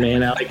is weird,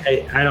 man.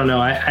 I don't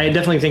know. I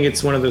definitely think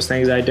it's one of those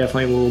things I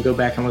definitely will go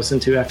back and listen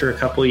to after a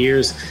couple of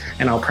years,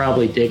 and I'll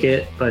probably dig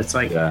it. But it's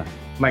like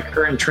my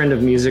current trend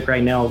of music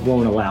right now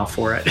won't allow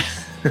for it.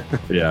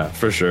 Yeah,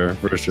 for sure.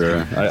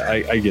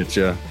 I get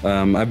you.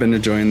 I've been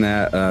enjoying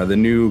that. The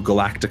new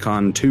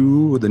Galacticon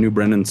 2, the new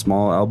Brendan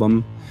Small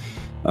album.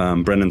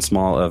 Brendan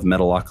Small of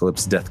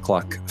Metalocalypse Death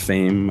Clock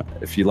fame.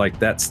 If you like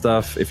that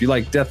stuff, if you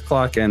like Death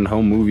Clock and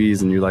home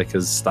movies and you like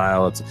his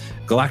style,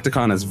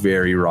 Galacticon is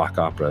very rock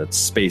opera. It's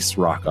space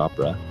rock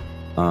opera.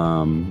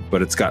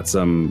 But it's got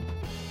some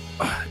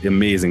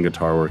amazing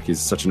guitar work. He's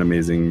such an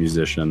amazing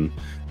musician.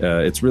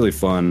 It's really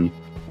fun.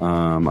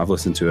 I've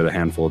listened to it a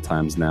handful of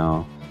times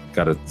now.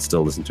 Got to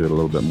still listen to it a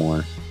little bit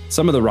more.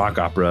 Some of the rock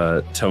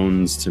opera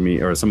tones to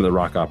me, or some of the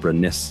rock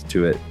opera-ness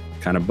to it,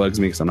 kind of bugs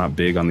me because I'm not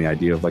big on the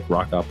idea of like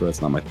rock opera.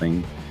 It's not my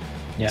thing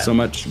so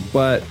much,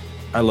 but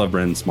I love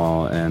Brendan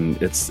Small,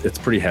 and it's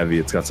pretty heavy.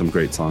 It's got some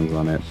great songs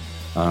on it.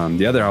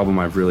 The other album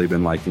I've really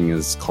been liking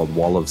is called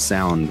Wall of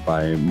Sound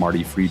by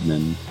Marty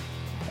Friedman.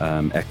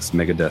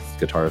 ex-Megadeth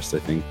guitarist, I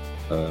think,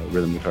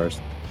 rhythm guitarist.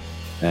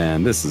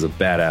 And this is a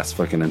badass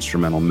fucking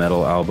instrumental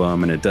metal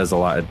album, and it does a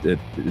lot. It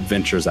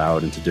ventures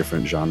out into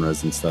different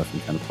genres and stuff,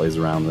 and kind of plays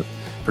around with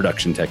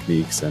production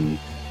techniques. And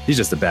he's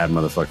just a bad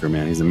motherfucker,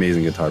 man. He's an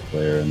amazing guitar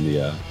player, and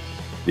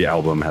the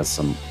album has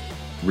some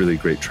really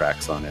great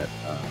tracks on it.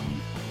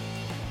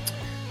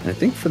 And I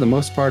think for the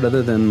most part,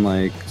 other than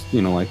like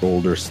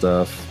older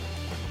stuff,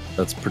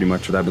 that's pretty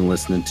much what I've been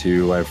listening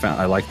to.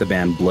 I like the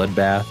band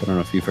Bloodbath. I don't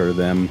know if you've heard of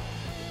them.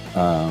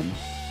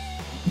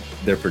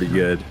 They're pretty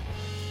good.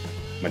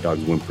 My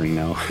dog's whimpering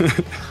now.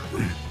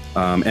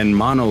 And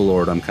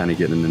Monolord I'm kind of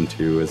getting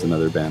into as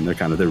another band.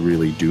 They're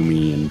really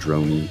doomy and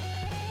drony.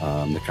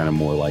 They're kind of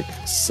more like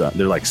Sun.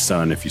 They're like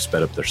Sun if you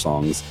sped up their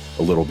songs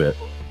a little bit.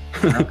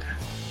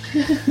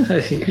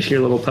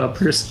 Your little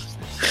puppers.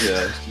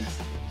 Yeah,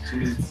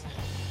 she's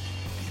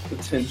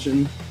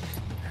attention.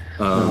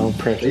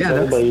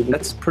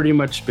 That's pretty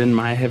much been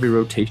my heavy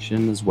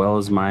rotation, as well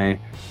as my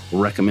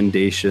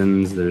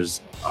recommendations.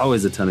 There's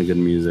always a ton of good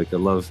music. I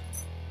love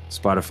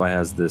Spotify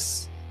has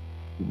this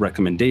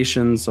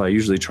recommendation, so I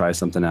usually try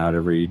something out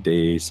every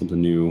day, something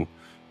new.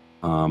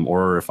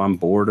 Or if I'm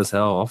bored as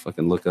hell, I'll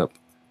fucking look up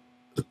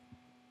the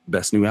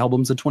best new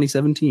albums of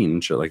 2017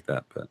 and shit like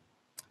that. But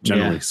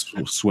generally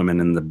swimming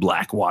in the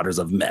black waters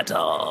of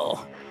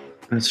metal.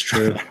 That's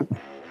true.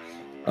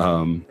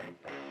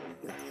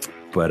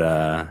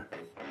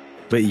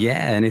 But yeah,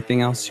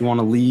 anything else you want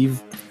to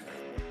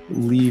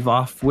leave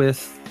off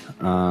with?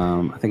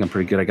 I think I'm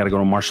pretty good. I got to go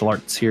to martial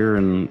arts here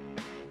in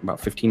about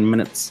 15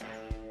 minutes.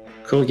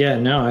 Cool. Yeah,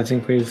 no, I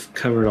think we've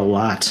covered a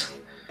lot.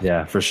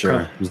 Yeah, for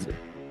sure. It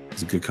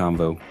was a good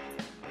combo.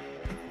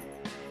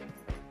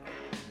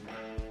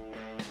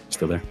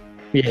 Still there?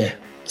 Yeah.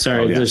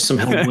 Sorry, there's some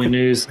Hellboy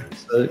news.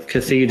 The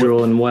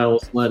cathedral in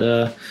Wells let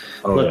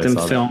them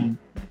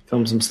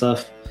film some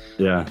stuff.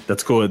 Yeah,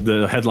 that's cool.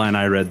 The headline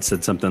I read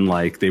said something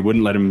like they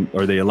wouldn't let him,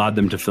 or they allowed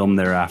them to film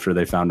there after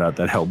they found out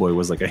that Hellboy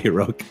was like a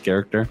heroic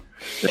character.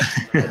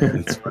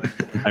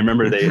 I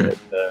remember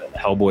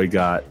Hellboy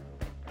got,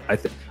 I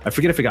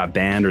forget if it got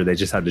banned or they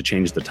just had to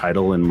change the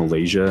title in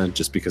Malaysia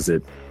just because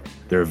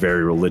they're a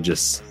very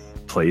religious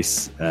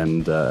place,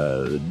 and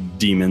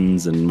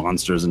demons and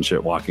monsters and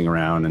shit walking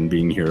around and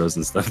being heroes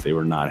and stuff they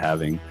were not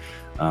having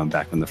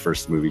back when the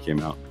first movie came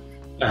out.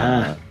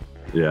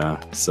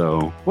 Yeah,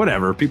 so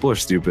whatever. People are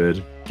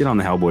stupid. Get on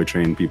the Hellboy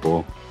train,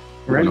 people.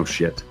 Right. No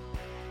shit.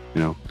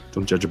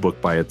 Don't judge a book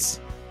by its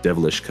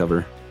devilish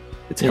cover.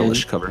 Its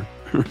hellish cover.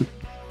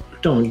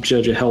 Don't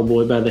judge a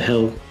Hellboy by the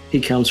hell he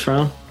comes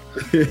from.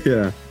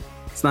 Yeah,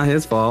 it's not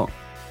his fault.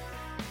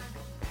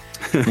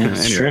 Yeah,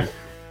 that's true.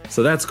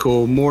 So that's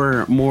cool.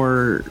 More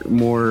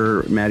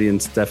Maddie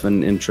and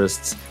Stefan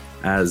interests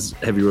as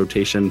heavy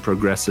rotation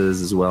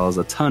progresses, as well as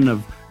a ton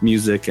of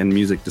music and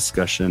music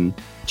discussion.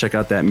 Check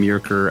out that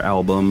MYRKUR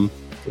album.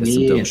 It's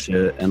some dope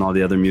shit, and all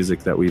the other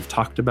music that we've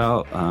talked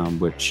about,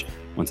 which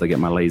once I get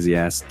my lazy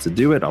ass to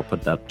do it, I'll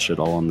put that shit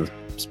all on the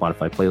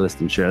Spotify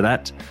playlist and share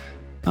that.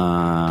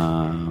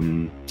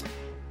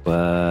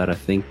 But I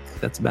think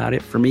that's about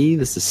it for me.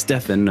 This is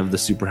Stefan of the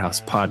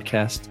Superhouse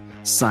Podcast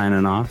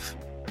signing off.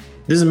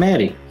 This is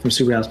Maddie from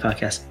Superhouse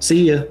Podcast.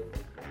 See ya.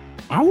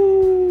 Ow!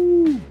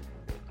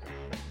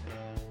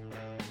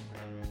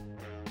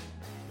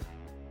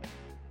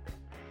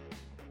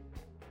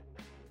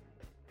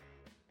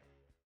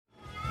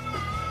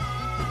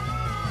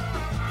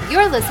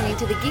 You're listening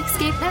to the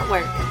Geekscape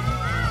Network.